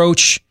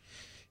approach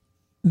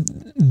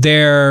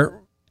their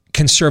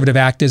conservative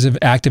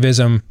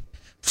activism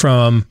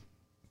from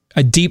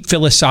a deep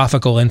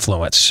philosophical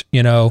influence,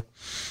 reading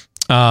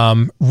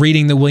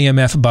the William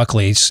F.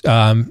 Buckleys,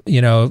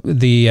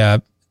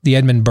 the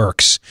Edmund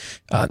Burkes,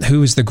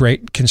 who is the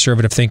great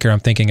conservative thinker I'm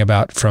thinking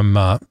about from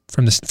my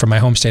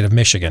home state of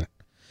Michigan,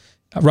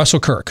 Russell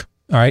Kirk.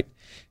 All right,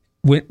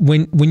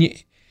 when you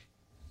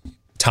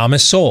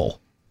Thomas Sowell,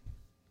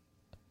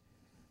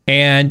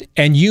 and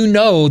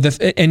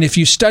if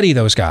you study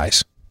those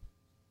guys,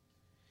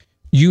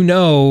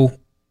 the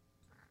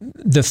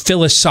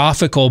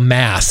philosophical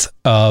math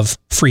of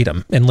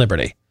freedom and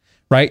liberty,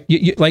 right?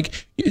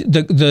 Like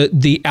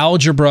the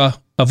algebra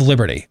of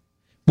liberty.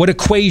 What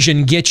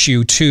equation gets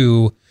you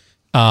to,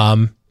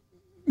 to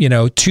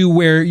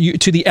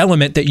the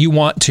element that you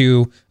want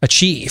to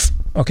achieve?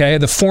 Okay,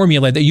 the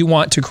formula that you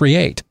want to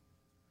create.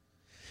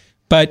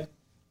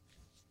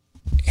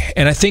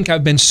 And I think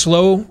I've been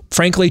slow,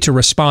 frankly, to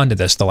respond to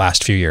this the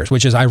last few years,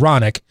 which is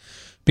ironic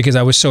because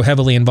I was so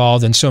heavily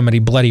involved in so many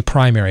bloody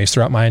primaries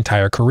throughout my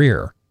entire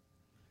career.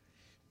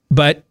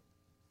 But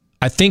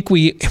I think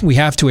we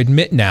have to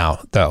admit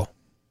now, though,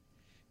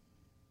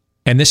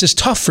 and this is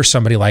tough for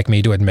somebody like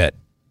me to admit,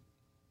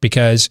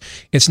 because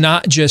it's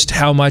not just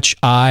how much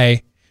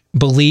I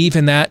believe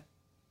in that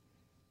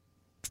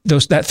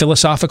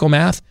philosophical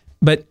math,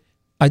 but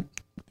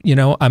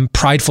I'm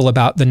prideful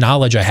about the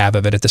knowledge I have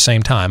of it at the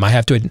same time.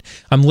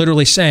 I'm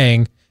literally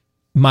saying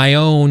my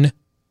own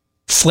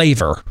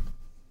flavor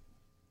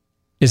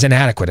is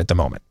inadequate at the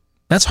moment.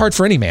 That's hard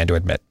for any man to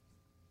admit.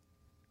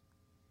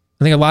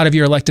 I think a lot of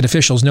your elected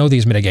officials know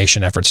these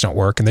mitigation efforts don't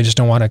work, and they just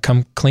don't want to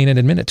come clean and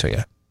admit it to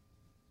you.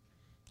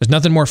 There's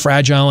nothing more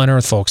fragile on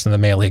earth, folks, than the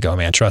male ego,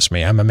 man. Trust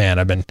me, I'm a man.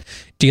 I've been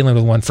dealing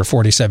with one for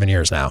 47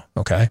 years now,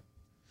 okay?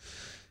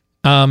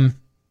 The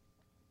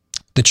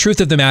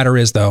truth of the matter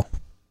is, though,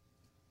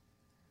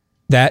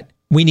 that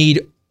we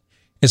need,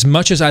 as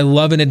much as I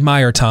love and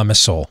admire Thomas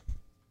Sowell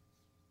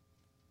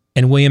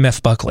and William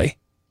F. Buckley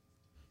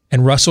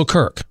and Russell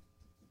Kirk,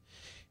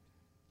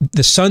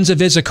 the sons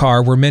of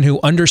Issachar were men who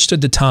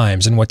understood the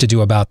times and what to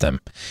do about them.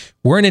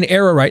 We're in an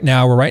era right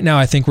now where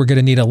I think we're going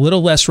to need a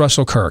little less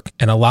Russell Kirk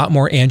and a lot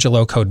more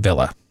Angelo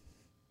Codevilla,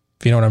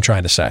 if you know what I'm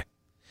trying to say.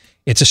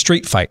 It's a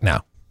street fight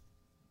now.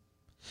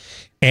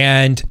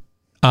 And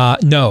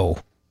no.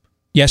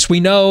 Yes, we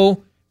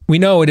know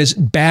it is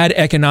bad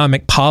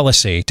economic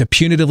policy to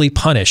punitively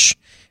punish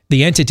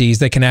the entities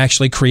that can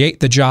actually create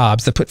the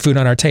jobs that put food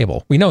on our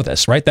table. We know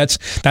this, right? That's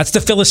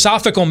the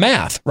philosophical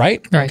math,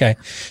 right? Okay.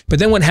 But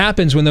then what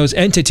happens when those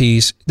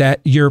entities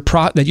that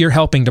you're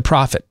helping to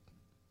profit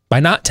by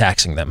not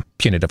taxing them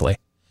punitively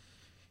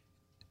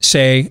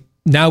say,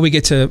 now we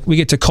get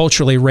to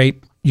culturally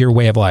rape your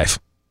way of life.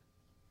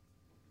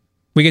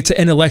 We get to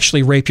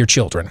intellectually rape your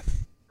children.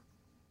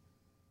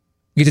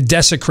 We get to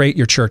desecrate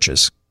your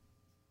churches,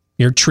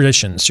 your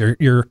traditions,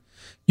 your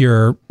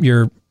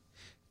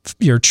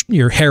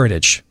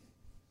heritage.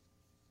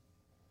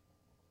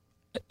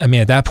 I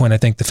mean, at that point, I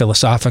think the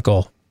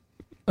philosophical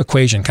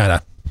equation kind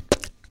of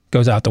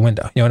goes out the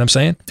window. You know what I'm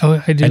saying?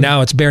 Oh, I do. And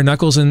now it's bare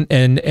knuckles and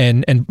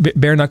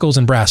bare knuckles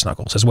and brass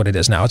knuckles is what it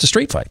is now. It's a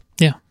street fight.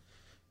 Yeah.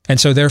 And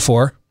so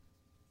therefore,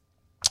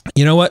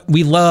 you know what?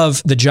 We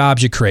love the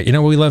jobs you create. You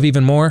know what we love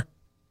even more?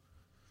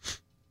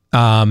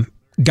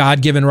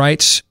 God-given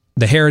rights,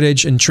 the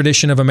heritage and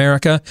tradition of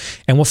America,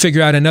 and we'll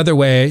figure out another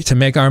way to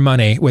make our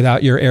money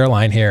without your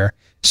airline here.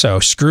 So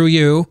screw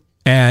you.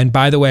 And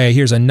by the way,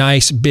 here's a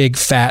nice big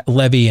fat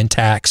levy and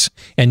tax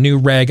and new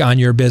reg on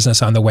your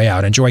business on the way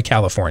out. Enjoy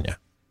California.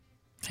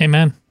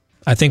 Amen.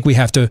 I think we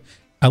have to,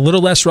 a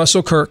little less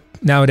Russell Kirk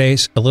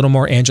nowadays, a little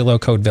more Angelo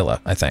Codevilla,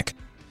 I think.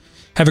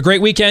 Have a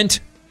great weekend.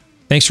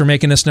 Thanks for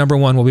making us number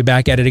one. We'll be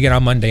back at it again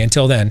on Monday.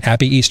 Until then,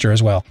 happy Easter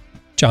as well.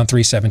 John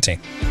 3:17.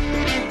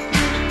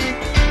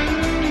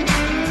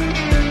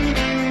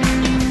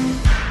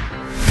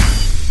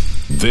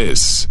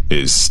 This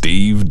is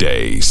Steve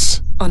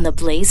Deace on the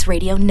Blaze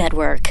Radio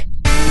Network.